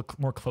feels a little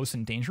more close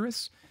and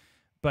dangerous.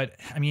 But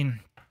I mean,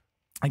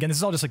 again, this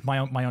is all just like my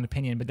own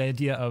opinion. But the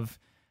idea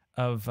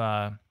of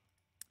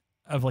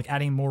like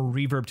adding more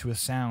reverb to a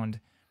sound,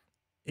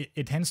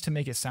 it tends to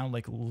make it sound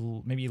like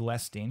maybe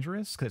less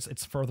dangerous because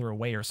it's further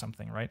away or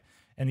something, right?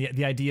 And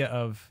the idea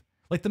of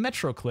like the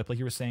Metro clip, like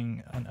you were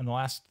saying on the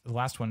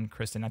last one,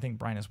 Kristen, I think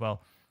Bryan as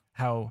well,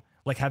 how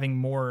like having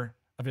more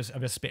of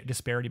a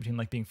disparity between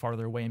like being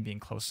farther away and being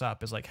close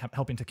up is like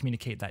helping to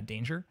communicate that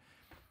danger.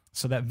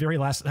 So that very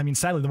last, I mean,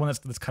 sadly, the one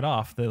that's cut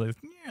off,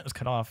 that's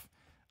cut off,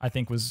 I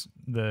think was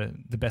the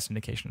best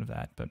indication of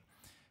that. But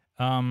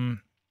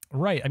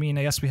right, I mean,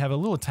 I guess we have a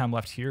little time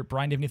left here.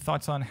 Bryan, do you have any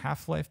thoughts on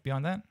Half-Life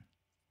beyond that?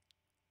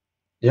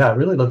 Yeah, I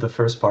really love the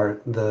first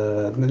part.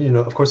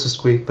 Of course the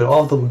squeak, but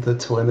all the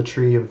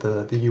telemetry of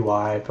the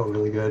UI felt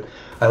really good.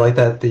 I like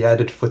that the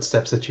added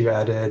footsteps that you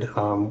added,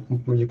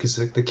 because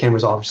the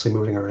camera's obviously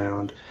moving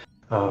around.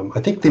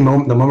 I think the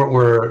moment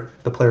where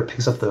the player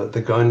picks up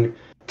the gun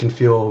can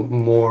feel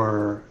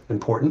more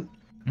important.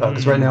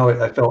 Because right now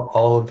I felt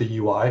all of the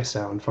UI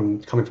sound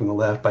coming from the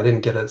left, but I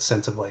didn't get a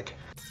sense of like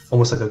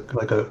almost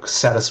like a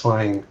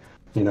satisfying,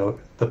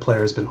 the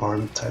player's been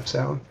armed type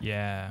sound.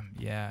 Yeah,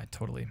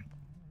 totally.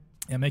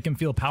 Yeah, make him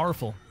feel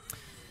powerful.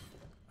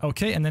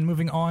 Okay, and then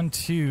moving on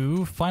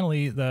to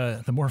finally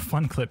the more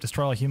fun clip,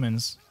 Destroy All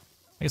Humans.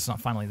 I guess it's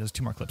not finally, there's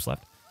 2 more clips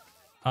left.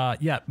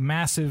 Yeah,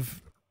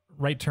 massive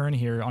right turn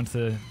here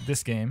onto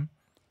this game.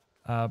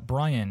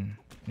 Bryan,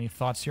 any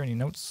thoughts here? Any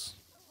notes?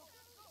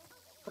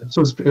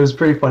 So it was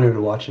pretty funny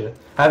to watch it.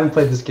 I haven't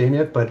played this game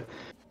yet, but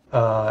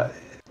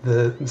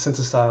the sense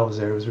of style was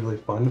there. It was really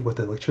fun with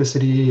the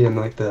electricity and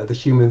like the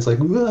humans like.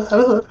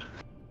 The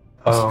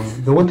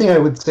one thing I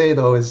would say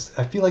though is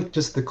I feel like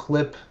just the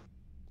clip.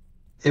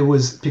 It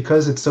was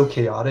because it's so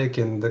chaotic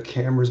and the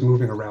camera's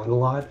moving around a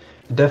lot.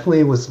 It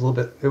definitely was a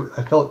little bit.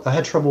 I felt I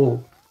had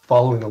trouble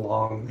following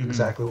along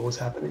exactly what was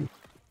happening.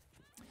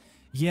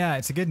 Yeah,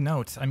 it's a good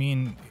note. I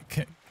mean,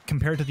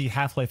 compared to the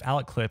Half-Life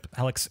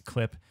Alex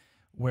clip,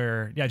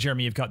 where, yeah,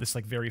 Jeremy, you've got this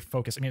like very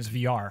focused, I mean, it's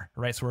VR,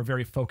 right? So we're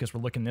very focused,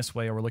 we're looking this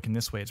way or we're looking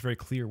this way. It's very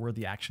clear where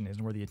the action is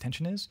and where the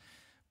attention is.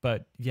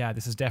 But yeah,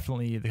 this is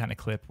definitely the kind of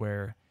clip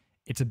where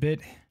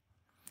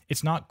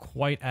it's not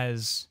quite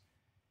as,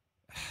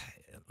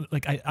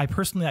 like, I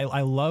personally,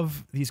 I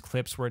love these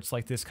clips where it's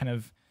like this kind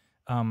of,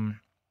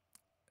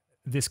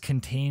 this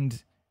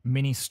contained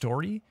mini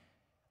story.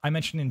 I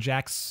mentioned in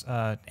Jack's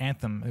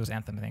Anthem, it was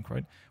Anthem, I think,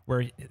 right?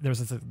 Where there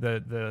was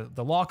the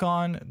lock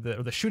on,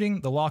 the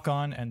shooting, the lock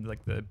on, and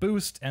like the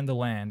boost and the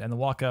land and the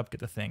walk up, get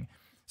the thing.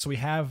 So we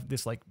have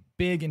this like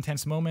big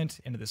intense moment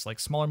into this like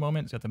smaller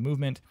moment, got the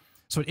movement.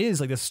 So it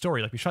is like this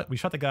story. Like we shot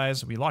the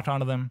guys, we locked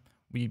onto them,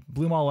 we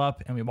blew them all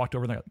up, and we walked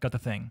over and got the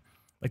thing.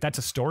 Like that's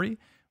a story.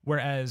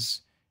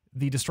 Whereas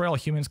the Destroy All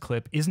Humans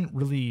clip isn't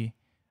really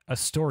a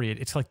story.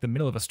 It's like the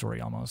middle of a story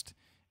almost.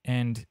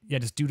 And yeah,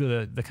 just due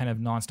to the kind of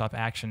nonstop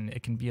action,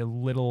 it can be a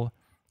little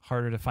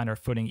harder to find our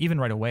footing, even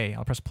right away.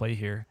 I'll press play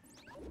here,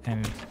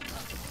 and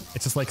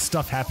it's just like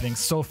stuff happening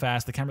so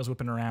fast. The camera's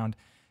whipping around,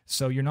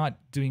 so you're not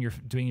doing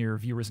your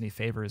viewers any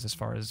favors as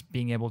far as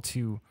being able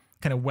to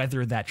kind of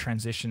weather that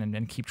transition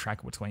and keep track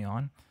of what's going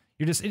on.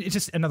 It's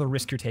just another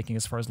risk you're taking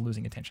as far as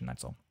losing attention.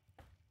 That's all.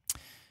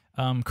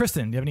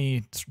 Kristen, do you have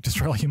any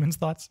Destroy All Humans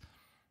thoughts?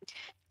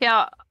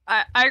 Yeah,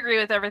 I agree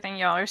with everything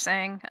y'all are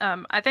saying.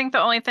 I think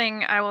the only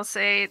thing I will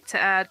say to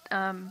add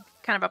kind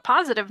of a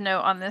positive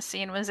note on this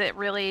scene was it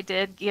really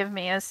did give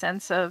me a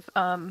sense of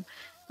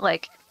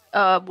like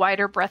a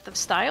wider breadth of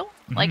style.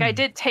 Mm-hmm. Like I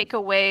did take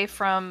away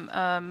from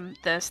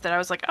this that I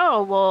was like,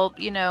 oh, well,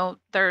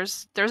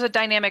 there's a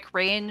dynamic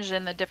range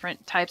in the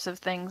different types of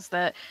things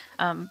that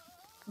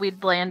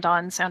we'd land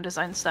on sound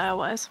design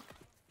style-wise.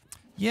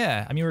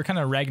 Yeah, I mean, we're kind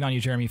of ragging on you,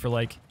 Jeremy, for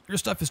like, your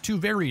stuff is too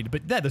varied,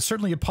 but yeah, there's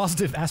certainly a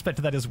positive aspect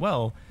to that as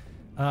well.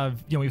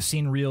 We've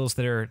seen reels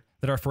that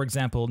are, for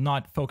example,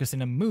 not focused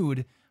in a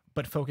mood,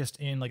 but focused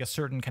in like a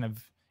certain kind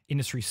of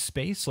industry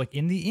space, like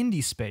in the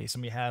indie space,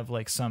 and we have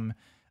like some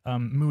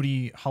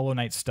moody Hollow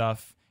Knight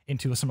stuff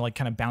into some like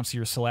kind of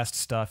bouncier Celeste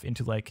stuff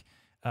into like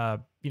like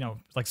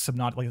like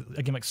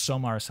a game like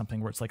Soma or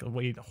something where it's like a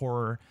way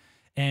horror,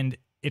 and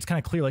it's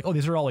kind of clear like, oh,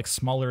 these are all like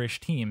smallerish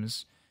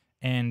teams,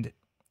 and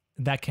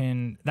that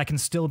can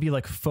still be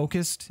like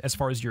focused as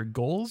far as your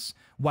goals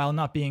while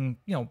not being,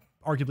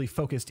 arguably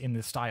focused in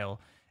the style,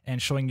 and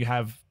showing you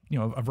have,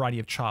 a variety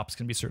of chops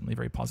can be certainly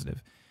very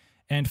positive.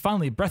 And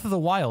finally, Breath of the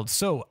Wild.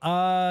 So,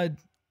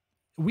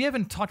 we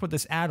haven't talked about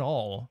this at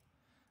all,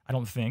 I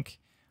don't think,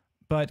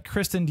 but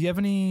Kristen, do you have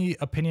any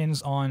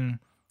opinions on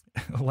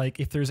like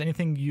if there's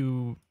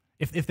anything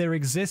if there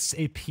exists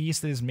a piece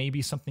that is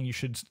maybe something you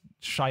should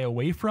shy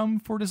away from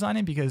for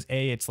designing because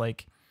it's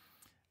like,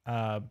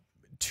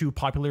 too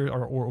popular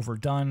or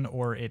overdone,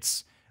 or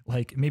it's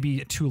like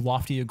maybe too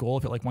lofty a goal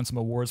if it like won some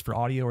awards for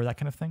audio or that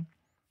kind of thing?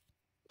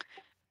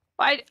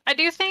 I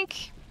do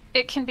think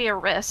it can be a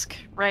risk,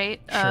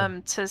 right? Sure.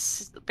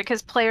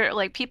 Because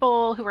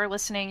people who are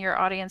listening, your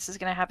audience is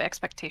going to have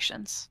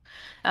expectations,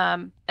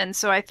 and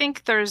so I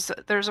think there's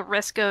a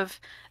risk of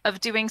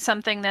doing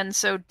something then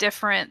so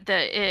different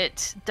that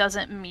it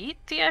doesn't meet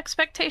the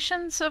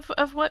expectations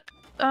of what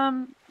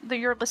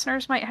your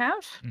listeners might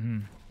have.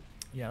 Mm-hmm.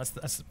 Yeah,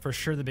 that's for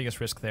sure the biggest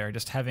risk there.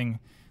 Just having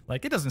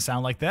like, it doesn't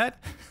sound like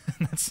that.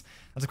 that's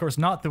of course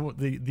not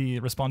the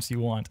response you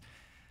want.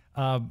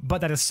 But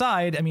that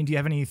aside, I mean, do you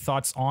have any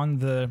thoughts on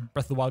the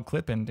Breath of the Wild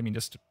clip? And I mean,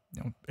 just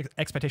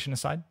expectation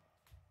aside.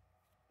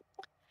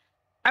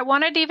 I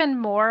wanted even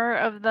more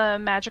of the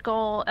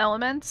magical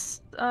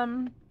elements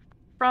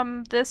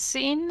from this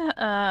scene.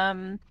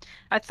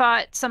 I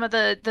thought some of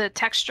the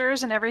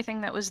textures and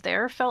everything that was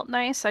there felt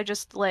nice. I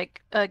just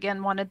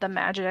again wanted the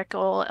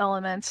magical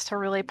elements to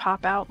really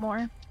pop out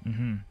more.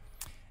 Mm-hmm.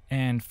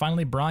 And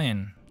finally,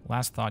 Bryan,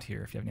 last thought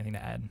here, if you have anything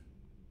to add.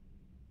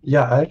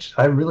 Yeah,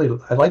 I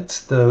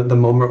liked the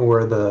moment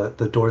where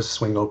the doors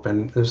swing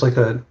open. There's like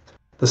the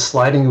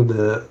sliding of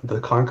the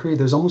concrete.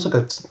 There's almost like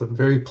a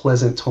very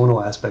pleasant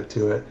tonal aspect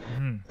to it,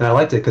 and I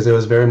liked it because it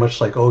was very much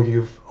like, oh,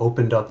 you've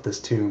opened up this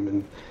tomb,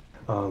 and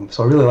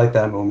so I really like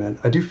that moment.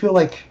 I do feel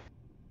like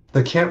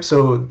the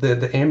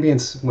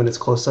ambience when it's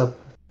close up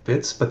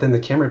fits, but then the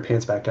camera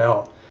pans back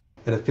out,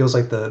 and it feels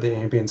like the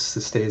ambience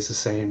stays the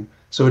same.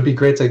 So it'd be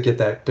great to get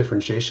that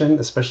differentiation,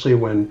 especially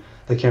when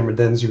the camera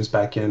then zooms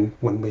back in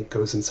when Link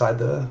goes inside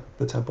the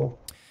temple.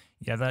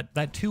 Yeah,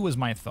 that too was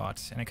my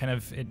thought, and it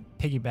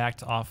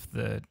piggybacked off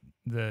the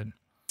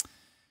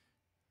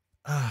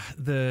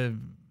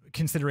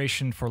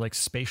consideration for like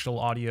spatial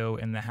audio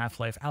in the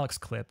Half-Life Alex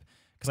clip,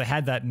 because I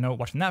had that note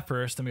watching that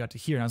first, then we got to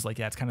here, and I was like,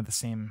 yeah, it's kind of the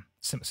same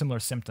similar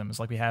symptoms.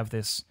 Like we have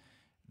this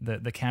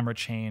the camera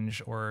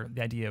change, or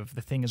the idea of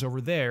the thing is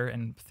over there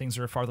and things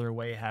that are farther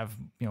away have,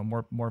 you know,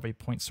 more of a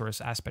point source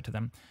aspect to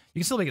them. You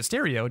can still make it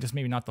stereo, just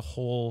maybe not the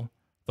whole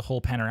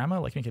panorama.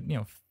 Like make it, you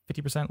know,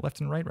 50% left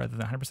and right rather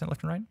than 100%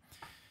 left and right.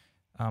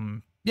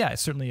 Yeah,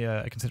 it's certainly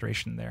a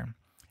consideration there.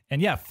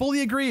 And yeah,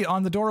 fully agree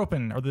on the door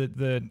open, or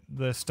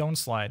the stone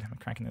slide. I'm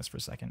cranking this for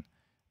a second.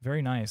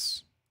 Very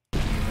nice.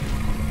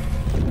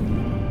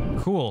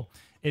 Cool.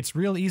 It's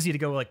real easy to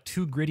go like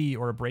too gritty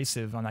or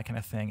abrasive on that kind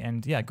of thing.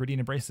 And yeah, gritty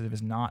and abrasive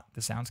is not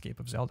the soundscape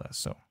of Zelda.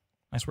 So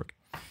nice work.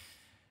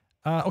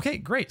 Okay,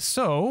 great.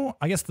 So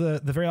I guess the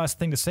very last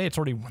thing to say, it's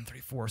already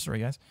 1:34. Sorry,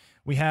 guys.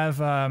 We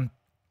have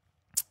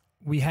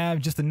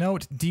just a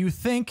note. Do you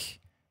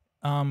think,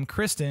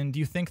 Kristen, do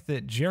you think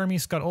that Jeremy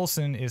Scott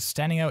Olsen is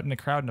standing out in the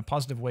crowd in a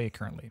positive way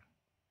currently?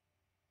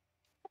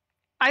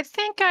 I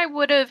think I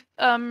would have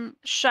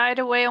shied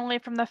away only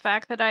from the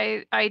fact that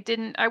I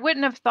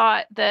wouldn't have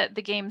thought that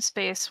the game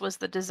space was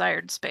the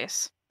desired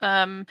space.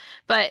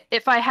 But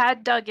if I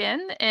had dug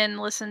in and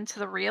listened to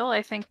the reel,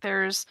 I think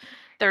there's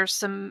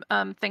some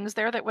things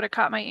there that would have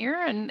caught my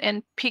ear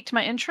and piqued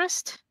my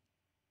interest.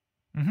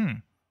 Mm-hmm.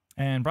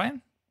 And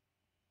Bryan?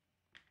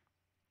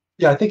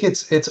 Yeah, I think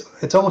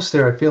it's almost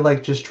there. I feel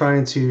like just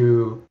trying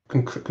to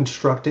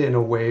construct it in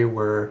a way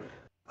where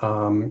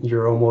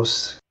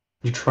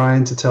you're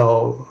trying to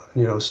tell,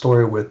 you know, a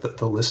story with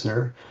the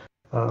listener,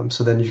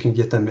 so then you can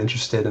get them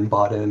interested and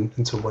bought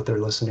into what they're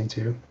listening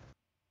to.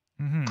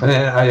 Mm-hmm. And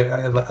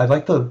I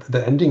like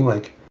the ending,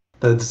 like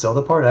the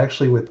Zelda part. I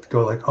actually would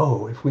go like,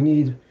 oh, if we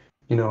need,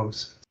 you know,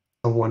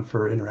 someone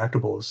for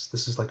interactables,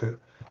 this is like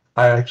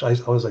I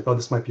was like, oh,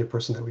 this might be a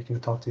person that we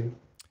can talk to.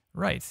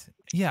 Right.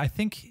 Yeah, I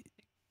think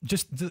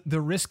just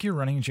the risk you're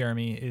running,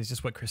 Jeremy, is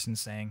just what Kristen's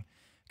saying.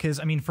 Because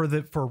I mean,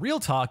 for real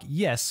talk,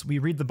 yes, we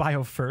read the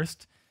bio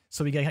first,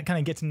 so we kind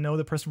of get to know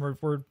the person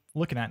we're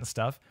looking at and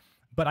stuff.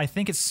 But I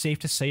think it's safe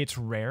to say it's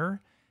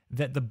rare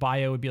that the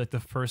bio would be like the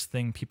first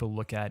thing people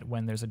look at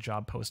when there's a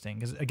job posting.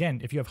 Because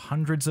again, if you have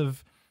hundreds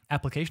of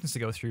applications to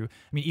go through, I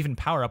mean, even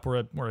Power Up,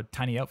 we're a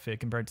tiny outfit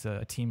compared to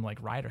a team like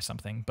Riot or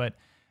something. But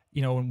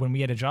you know, when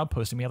we had a job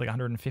posting, we had like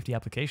 150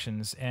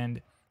 applications,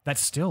 and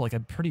that's still like a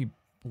pretty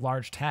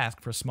large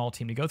task for a small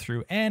team to go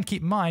through. And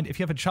keep in mind, if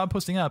you have a job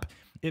posting up,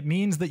 it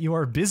means that you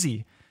are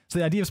busy. So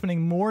the idea of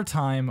spending more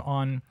time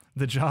on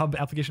the job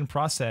application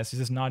process is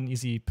just not an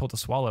easy pill to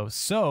swallow.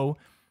 So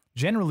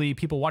generally,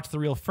 people watch the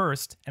reel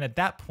first, and at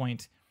that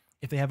point,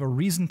 if they have a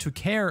reason to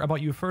care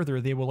about you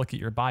further, they will look at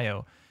your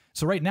bio.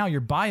 So right now,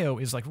 your bio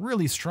is like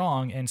really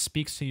strong and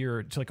speaks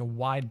to like a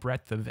wide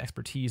breadth of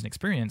expertise and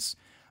experience.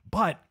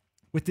 But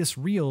with this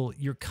reel,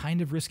 you're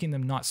kind of risking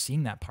them not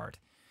seeing that part.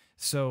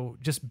 So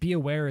just be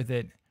aware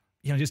that,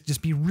 you know,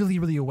 just be really,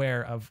 really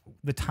aware of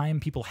the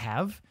time people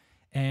have,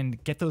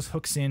 and get those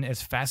hooks in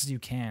as fast as you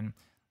can,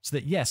 so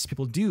that yes,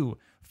 people do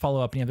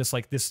follow up. And you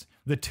have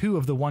the two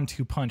of the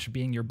 1-2 punch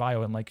being your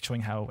bio and like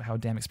showing how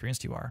damn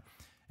experienced you are,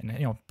 and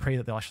you know, pray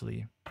that they'll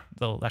actually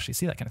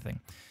see that kind of thing.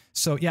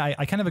 So yeah,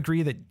 I kind of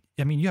agree that,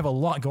 I mean, you have a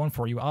lot going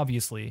for you,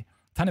 obviously,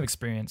 a ton of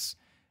experience.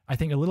 I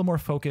think a little more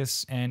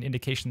focus and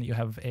indication that you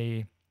have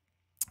an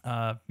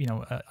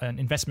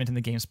investment in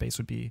the game space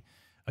would be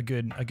a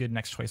good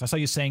next choice. I saw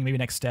you saying maybe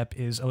next step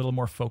is a little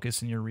more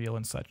focus in your reel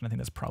and such, and I think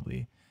that's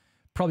probably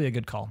a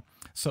good call.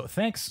 So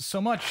thanks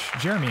so much,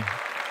 Jeremy.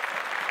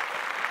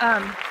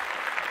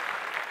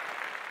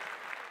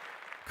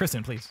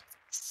 Kristen, please.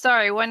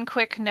 Sorry, one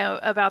quick note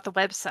about the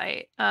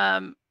website.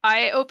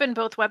 I opened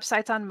both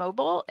websites on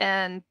mobile,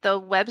 and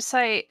the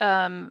website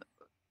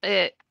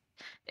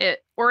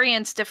it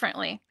orients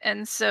differently,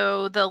 and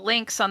so the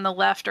links on the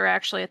left are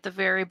actually at the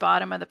very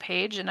bottom of the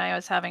page, and I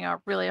was having a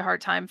really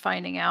hard time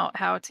finding out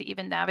how to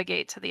even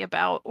navigate to the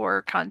about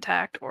or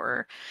contact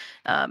or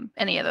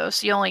any of those.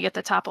 So you only get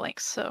the top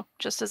links, so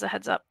just as a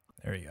heads up.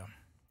 There you go.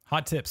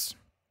 Hot tips.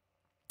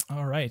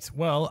 All right.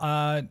 Well,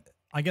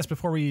 I guess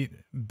before we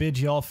bid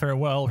you all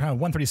farewell, we're around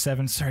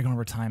 1:37. Sorry, going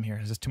over time here.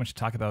 There's just too much to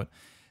talk about.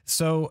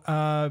 So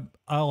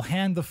I'll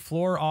hand the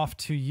floor off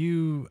to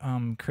you,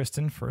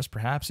 Kristen, first,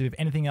 perhaps. If you have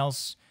anything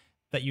else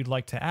that you'd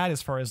like to add,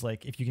 as far as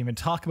like if you can even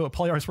talk about what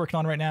Polyar's working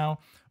on right now,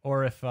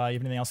 or if you have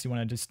anything else you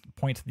want to just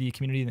point the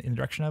community in the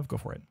direction of, go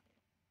for it.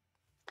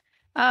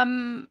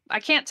 I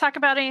can't talk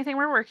about anything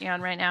we're working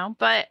on right now,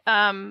 but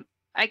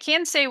I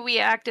can say we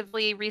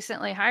actively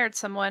recently hired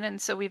someone,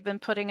 and so we've been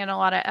putting in a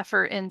lot of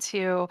effort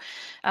into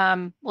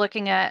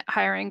looking at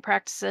hiring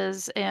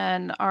practices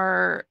and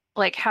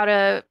how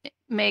to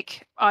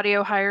make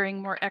audio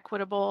hiring more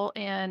equitable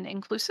and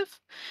inclusive.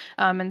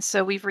 And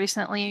so we've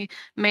recently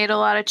made a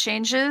lot of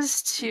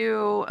changes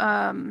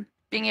to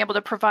being able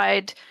to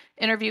provide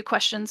interview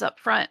questions up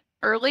front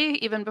early,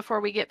 even before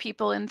we get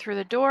people in through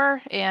the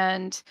door.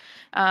 And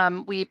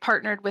we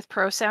partnered with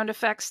Pro Sound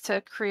Effects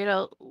to create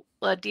a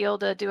deal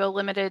to do a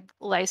limited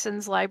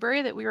license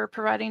library that we were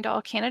providing to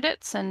all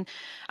candidates. And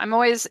I'm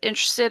always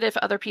interested if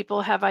other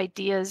people have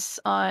ideas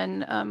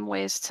on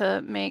ways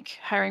to make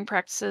hiring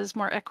practices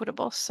more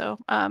equitable. So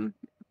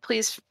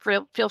please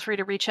feel free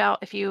to reach out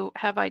if you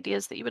have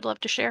ideas that you would love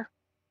to share.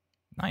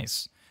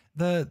 Nice.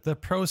 The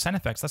Pro Sound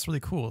Effects, that's really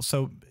cool.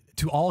 So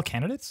to all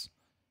candidates?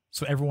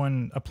 So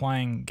everyone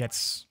applying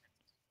gets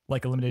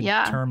like a limited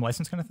term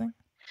license kind of thing?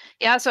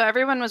 Yeah, so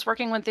everyone was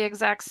working with the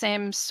exact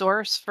same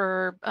source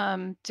for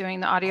doing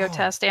the audio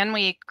test, and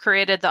we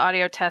created the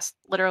audio test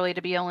literally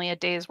to be only a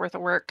day's worth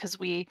of work because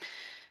we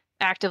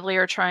actively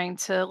are trying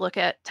to look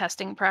at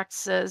testing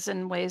practices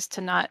and ways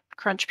to not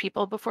crunch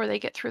people before they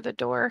get through the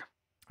door.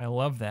 I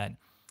love that.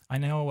 I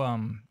know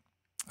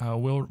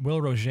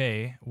Will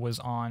Roger was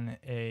on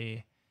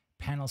a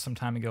panel some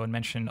time ago and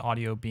mentioned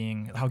audio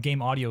being how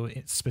game audio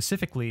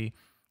specifically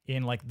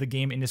in like the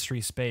game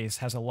industry space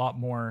has a lot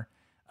more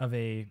of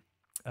a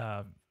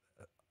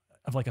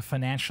like a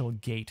financial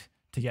gate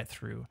to get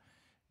through.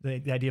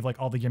 The idea of like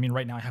all the, I mean,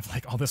 right now I have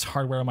like all this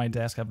hardware on my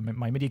desk. I have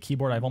my MIDI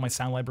keyboard. I have all my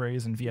sound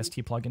libraries and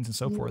VST plugins and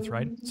so forth,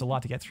 right? It's a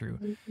lot to get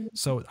through.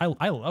 So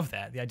I love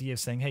that. The idea of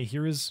saying, hey,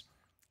 here's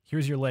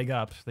your leg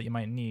up that you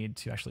might need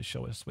to actually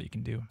show us what you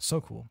can do.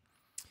 So cool.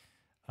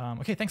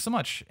 Okay, thanks so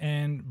much.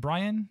 And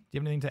Bryan, do you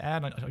have anything to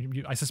add?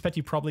 I suspect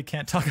you probably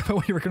can't talk about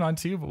what you're working on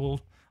too, but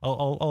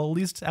I'll at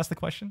least ask the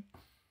question.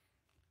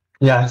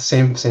 Yeah,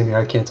 same here.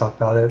 I can't talk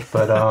about it,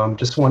 but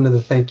just wanted to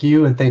thank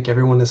you and thank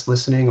everyone that's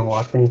listening and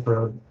watching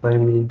for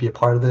letting me be a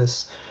part of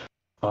this.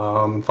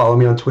 Follow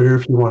me on Twitter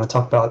if you want to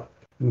talk about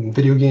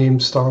video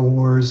games, Star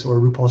Wars,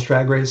 or RuPaul's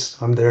Drag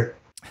Race. I'm there.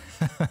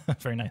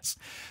 Very nice.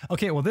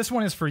 Okay, well, this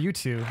one is for you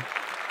two.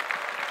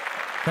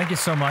 Thank you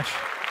so much.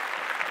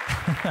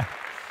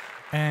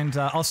 And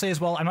I'll say as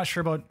well, I'm not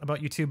sure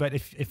about you two, but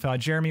if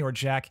Jeremy or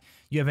Jack,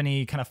 you have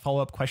any kind of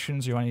follow-up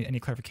questions or any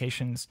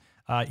clarifications,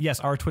 yes,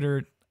 our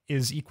Twitter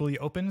is equally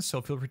open,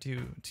 so feel free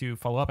to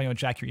follow up. I know,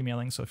 Jack, you're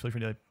emailing, so feel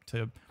free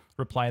to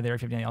reply there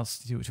if you have anything else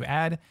to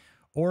add.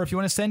 Or if you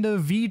want to send a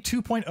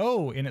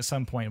V2.0 in at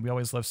some point. We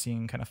always love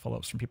seeing kind of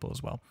follow-ups from people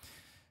as well.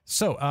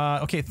 So,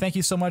 okay, thank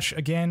you so much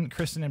again,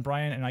 Kristen and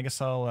Bryan, and I guess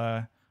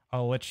I'll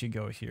let you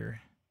go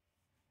here.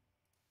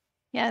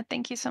 Yeah,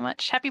 thank you so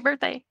much. Happy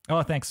birthday.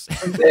 Oh, thanks.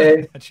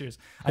 Cheers.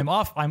 I'm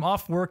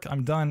off work.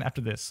 I'm done after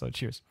this, so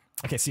cheers.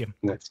 Okay, see you.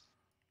 Nice.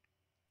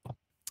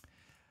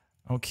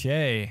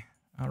 Okay.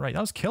 All right,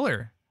 that was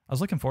killer. I was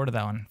looking forward to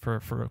that one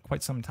for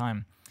quite some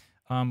time.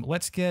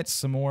 Let's get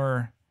some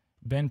more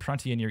Ben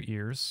Prunty in your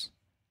ears.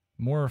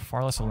 More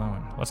Far Less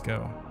Alone. Let's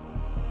go.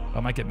 Oh,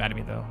 it might get mad at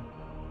me, though.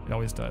 It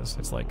always does.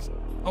 It's like,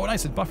 oh,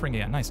 nice. It's buffering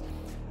again. Nice.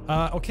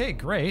 Okay,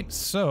 great.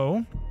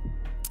 So...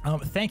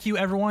 thank you,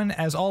 everyone,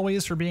 as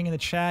always, for being in the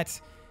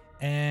chat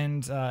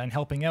and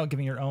helping out,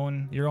 giving your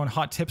own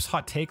hot tips,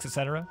 hot takes,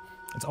 etc.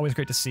 It's always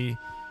great to see.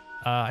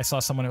 I saw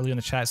someone earlier in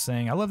the chat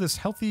saying, "I love this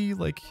healthy,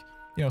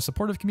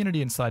 supportive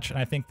community and such." And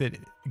I think that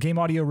game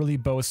audio really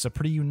boasts a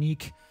pretty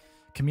unique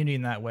community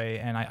in that way.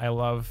 And I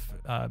love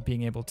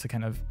being able to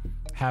kind of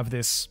have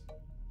this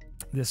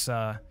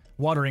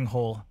watering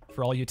hole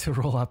for all you to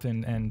roll up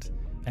and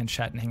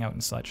chat and hang out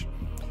and such.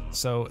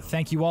 So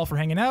thank you all for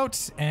hanging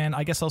out, and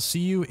I guess I'll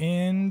see you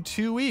in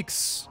 2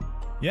 weeks.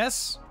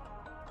 Yes?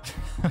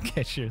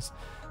 Okay, cheers.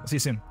 I'll see you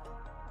soon.